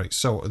just great.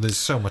 So there's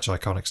so much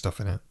iconic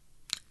stuff in it.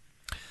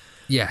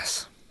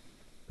 Yes.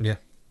 Yeah.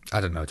 I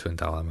don't know Twin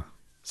Dilemma.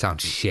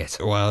 Sounds shit.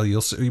 Well,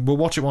 you'll see. We'll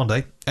watch it one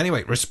day.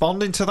 Anyway,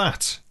 responding to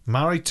that,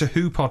 Married to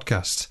Who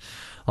podcast.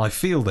 I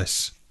feel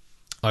this.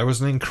 I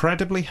was in an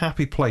incredibly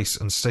happy place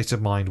and state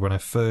of mind when I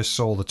first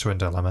saw the Twin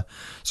Dilemma,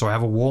 so I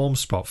have a warm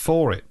spot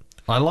for it.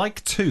 I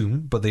like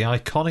Tomb, but the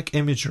iconic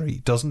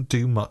imagery doesn't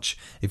do much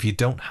if you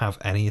don't have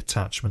any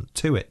attachment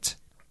to it.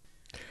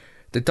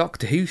 The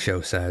Doctor Who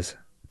show says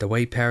the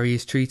way Perry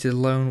is treated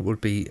alone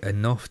would be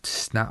enough to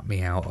snap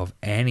me out of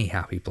any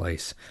happy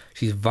place.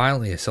 She's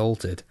violently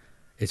assaulted.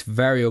 It's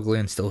very ugly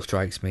and still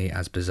strikes me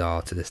as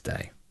bizarre to this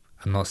day.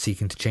 I'm not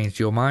seeking to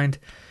change your mind.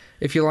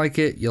 If you like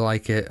it, you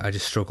like it. I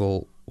just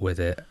struggle with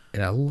it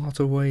in a lot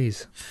of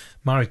ways.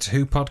 Married to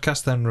Who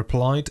podcast then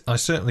replied, I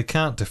certainly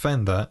can't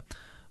defend that.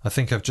 I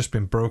think I've just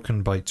been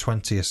broken by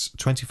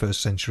 21st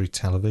century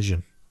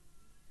television.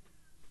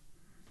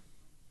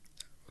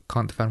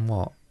 Can't defend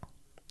what?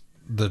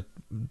 The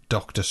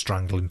Doctor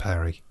strangling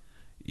Perry.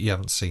 You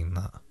haven't seen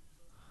that.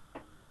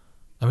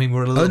 I mean,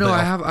 we're a little Oh no,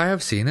 bit I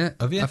have seen it.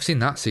 Have you? I've seen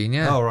that scene,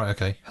 yeah. Oh, right,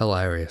 okay.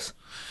 Hilarious.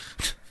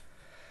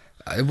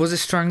 Was it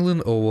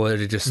strangling or was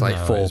it just like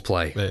No,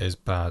 foreplay? It is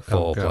bad. Foreplay.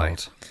 Oh,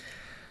 God.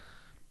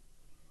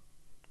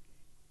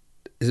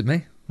 Is it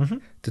me? Mm-hmm.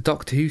 The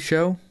Doctor Who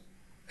show?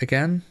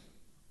 Again?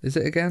 Is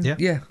it again?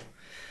 Yeah.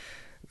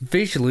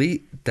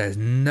 Visually, there's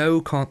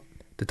no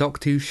The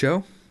Doctor Who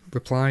show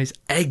replies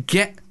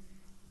again.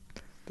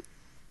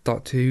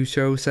 Doctor Who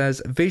show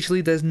says, visually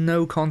there's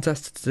no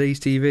contest to today's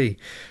TV.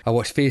 I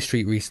watched Fear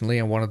Street recently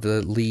and one of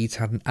the leads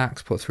had an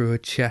axe put through her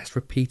chest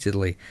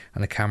repeatedly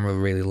and the camera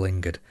really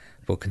lingered.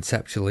 But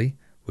conceptually,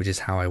 which is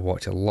how I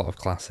watch a lot of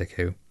classic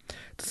Who,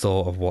 the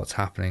thought of what's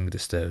happening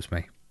disturbs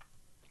me.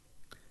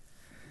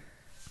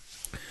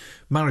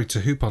 Married to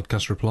Who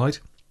podcast replied,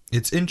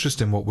 it's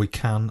interesting what we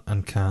can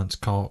and can't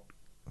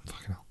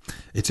fucking hell.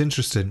 It's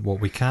interesting what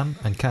we can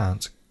and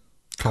can't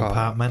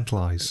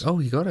compartmentalise. Oh,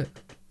 you got it.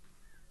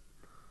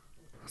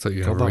 I thought you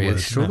were Got going to that really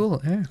word,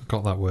 struggle. Yeah.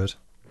 Got that word.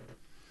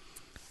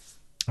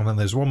 And then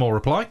there's one more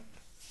reply.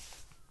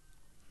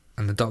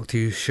 And the Doctor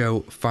Who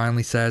show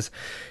finally says,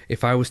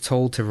 if I was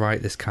told to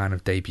write this kind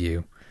of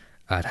debut,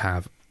 I'd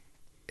have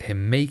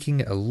him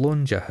making a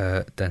lunge at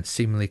her, then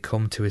seemingly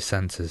come to his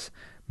senses,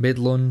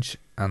 mid-lunge,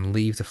 and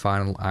leave the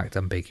final act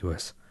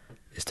ambiguous.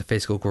 It's the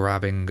physical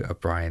grabbing of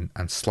Brian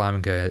and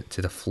slamming her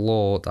to the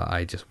floor that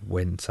I just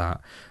wince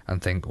at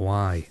and think,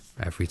 why,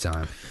 every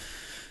time.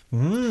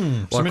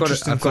 Well, I've got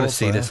to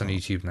see this on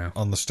YouTube now.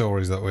 On the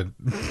stories that we're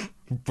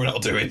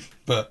not doing,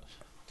 but...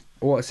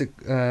 What's it?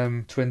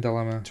 Twin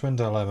Dilemma. Twin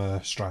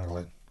Dilemma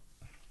strangling.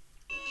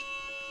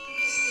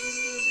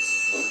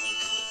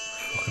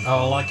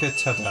 Oh, like a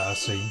ta-da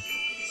scene.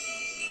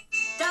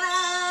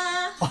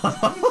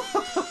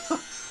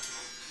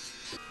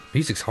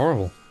 Music's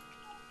horrible.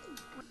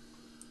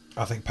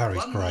 I think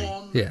Perry's great.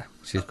 Yeah,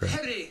 she's great.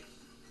 Perry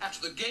at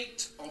the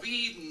gate of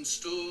Eden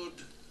stood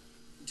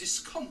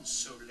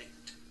disconsolate.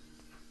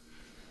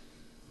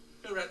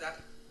 Who wrote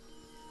that?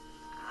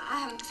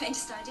 I haven't the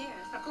faintest idea.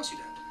 Of course you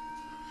don't.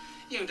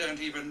 You don't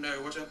even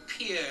know what a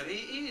Peary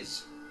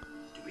is,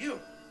 do you?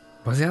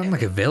 Was he acting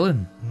like a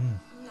villain?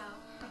 No.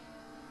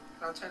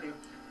 I'll tell you.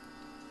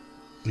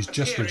 He's A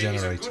just Peary is a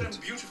regenerated. good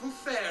and beautiful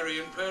fairy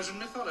in Persian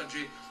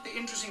mythology. The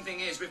interesting thing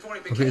is, before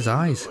it Look at became his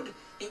eyes. good,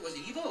 it was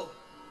evil.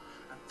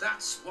 And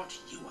that's what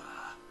you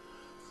are.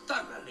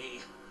 Thoroughly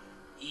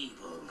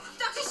evil.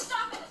 Doctor,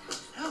 stop it!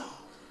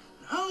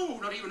 No,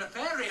 not even a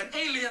fairy, an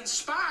alien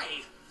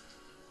spy.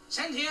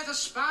 Sent here to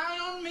spy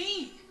on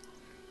me.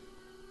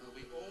 Well,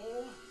 we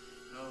all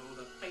know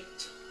the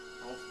fate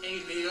of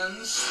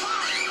alien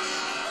spies.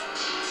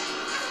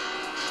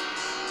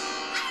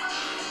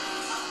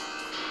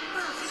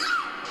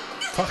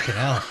 Fucking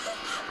hell.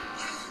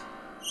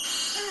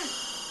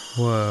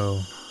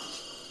 Whoa.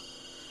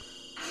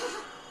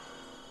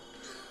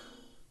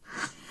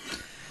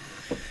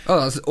 Oh,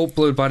 that's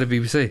uploaded by the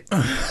BBC.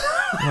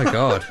 Oh my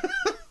god.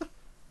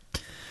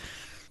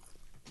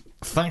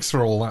 Thanks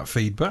for all that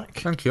feedback.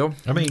 Thank you.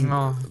 I mean,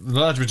 the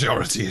large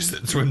majority is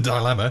the Twin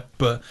Dilemma,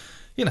 but,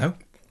 you know,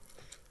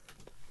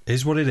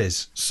 is what it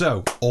is.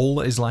 So, all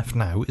that is left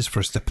now is for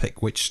us to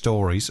pick which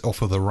stories, or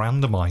for the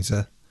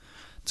randomizer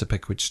to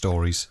pick which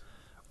stories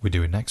we're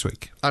doing next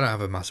week. I don't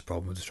have a massive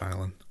problem with the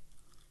strangling.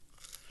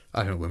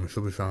 I think women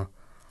should be strong.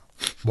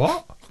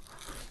 What?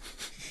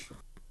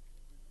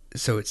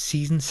 So it's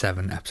season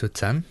 7, episode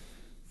 10.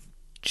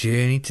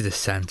 Journey to the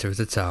centre of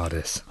the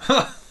TARDIS.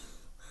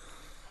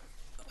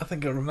 I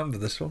think I remember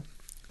this one.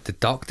 The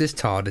Doctor's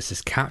TARDIS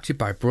is captured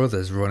by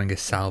brothers running a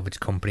salvage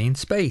company in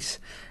space.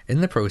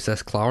 In the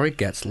process, Clara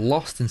gets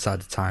lost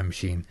inside the time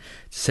machine.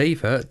 To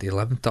save her, the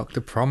 11th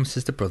Doctor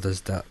promises the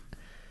brothers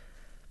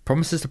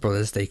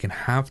they can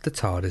have the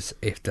TARDIS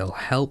if they'll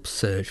help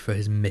search for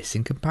his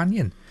missing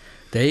companion.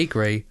 They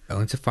agree,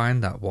 only to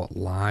find that what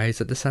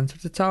lies at the centre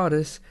of the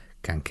TARDIS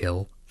can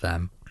kill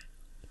them.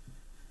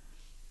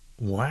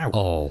 Wow.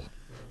 All.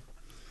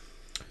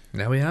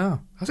 There we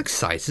are. That's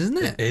exciting, isn't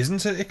it?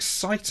 Isn't it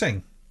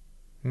exciting?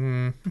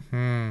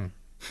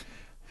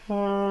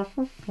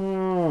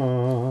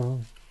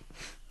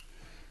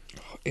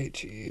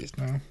 Itchy ears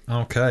now.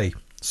 Okay,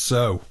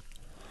 so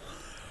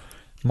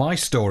my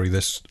story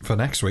for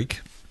next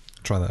week.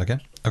 Try that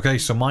again. Okay,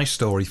 so my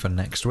story for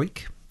next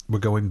week. We're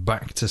going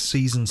back to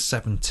season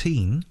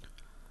 17,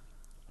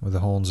 where the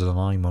Horns of the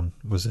Nimon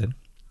was in.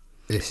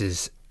 This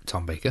is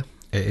Tom Baker.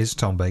 It is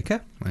Tom Baker.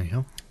 There you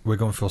go. We're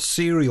going for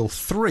serial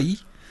 3,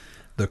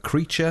 The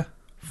Creature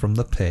from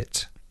the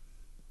Pit.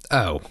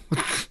 Oh.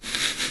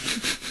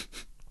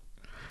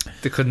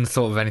 They couldn't have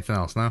thought of anything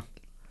else, no?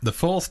 The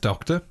 4th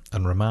Doctor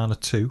and Romana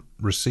 2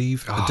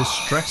 receive a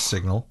distress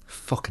signal.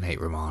 Fucking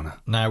hate Romana.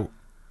 Now,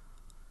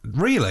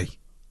 really?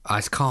 I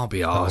just can't be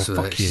arsed with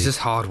it. It's just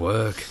hard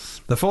work.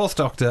 The 4th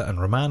Doctor and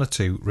Romana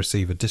 2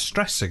 receive a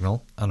distress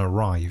signal and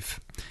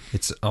arrive.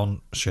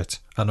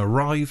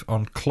 Arrive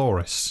on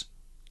Chloris.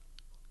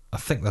 I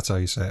think that's how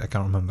you say it. I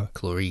can't remember.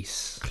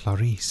 Clarice.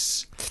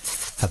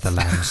 Had the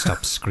lamb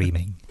stopped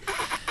screaming.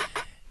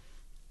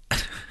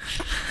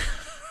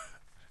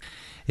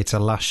 It's a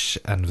lush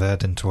and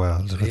verdant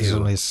world with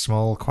only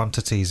small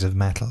quantities of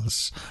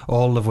metals,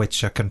 all of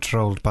which are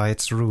controlled by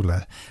its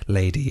ruler,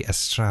 Lady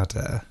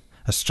Estrada.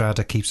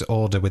 Estrada keeps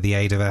order with the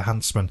aid of her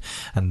huntsmen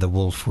and the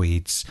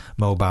wolfweeds,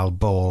 mobile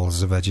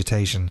balls of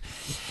vegetation.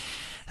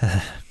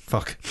 A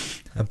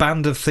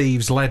band of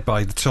thieves led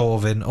by the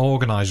Torvin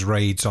organise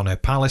raids on her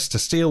palace to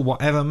steal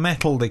whatever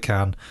metal they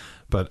can,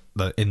 but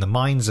in the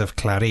minds of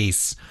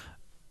Clarice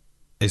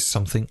is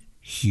something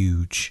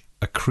huge.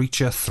 A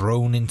creature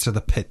thrown into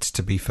the pit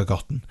to be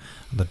forgotten.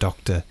 And the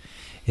Doctor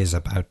is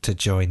about to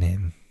join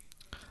him.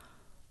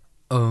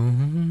 Oh.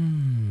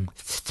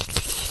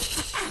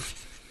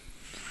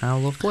 How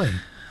lovely.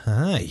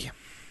 Aye.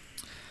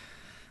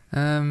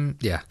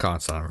 Yeah,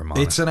 can't stand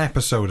Romana. It's an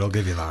episode, I'll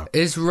give you that.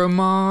 Is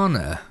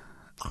Romana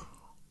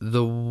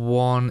the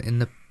one in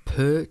the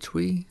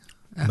Pertwee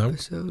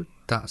episode? Nope.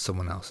 That's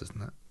someone else,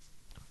 isn't it?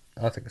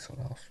 I think it's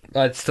someone else.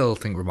 I'd still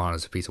think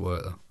Romana's a piece of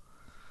work, though.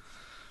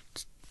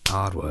 It's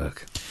hard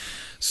work.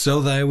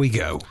 So there we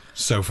go.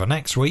 So for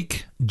next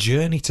week,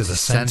 Journey to the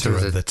Centre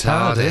of the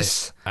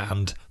TARDIS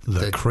and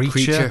the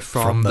creature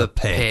from the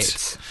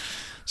pit.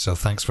 So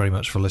thanks very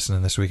much for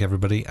listening this week,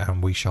 everybody,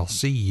 and we shall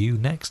see you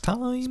next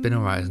time. It's been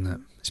alright, isn't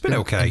it? It's been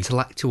okay.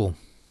 Intellectual.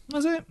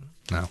 Was it?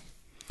 No.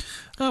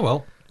 Oh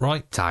well,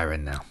 right.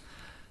 Tiring now.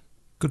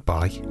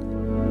 Goodbye.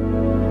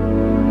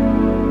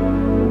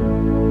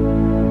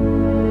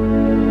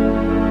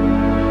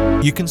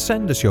 You can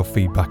send us your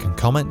feedback and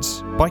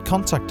comments by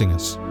contacting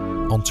us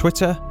on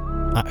Twitter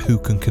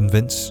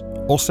 @WhoCanConvince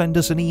or send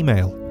us an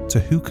email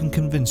to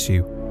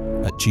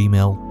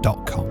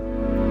whocanconvinceyou@gmail.com.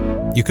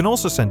 You can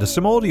also send us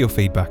some audio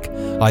feedback,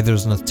 either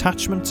as an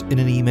attachment in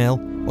an email,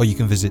 or you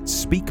can visit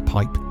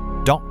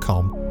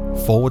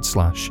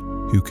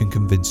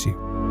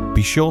speakpipe.com/whocanconvinceyou.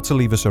 Be sure to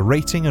leave us a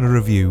rating and a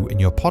review in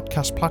your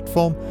podcast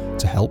platform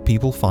to help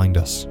people find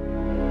us.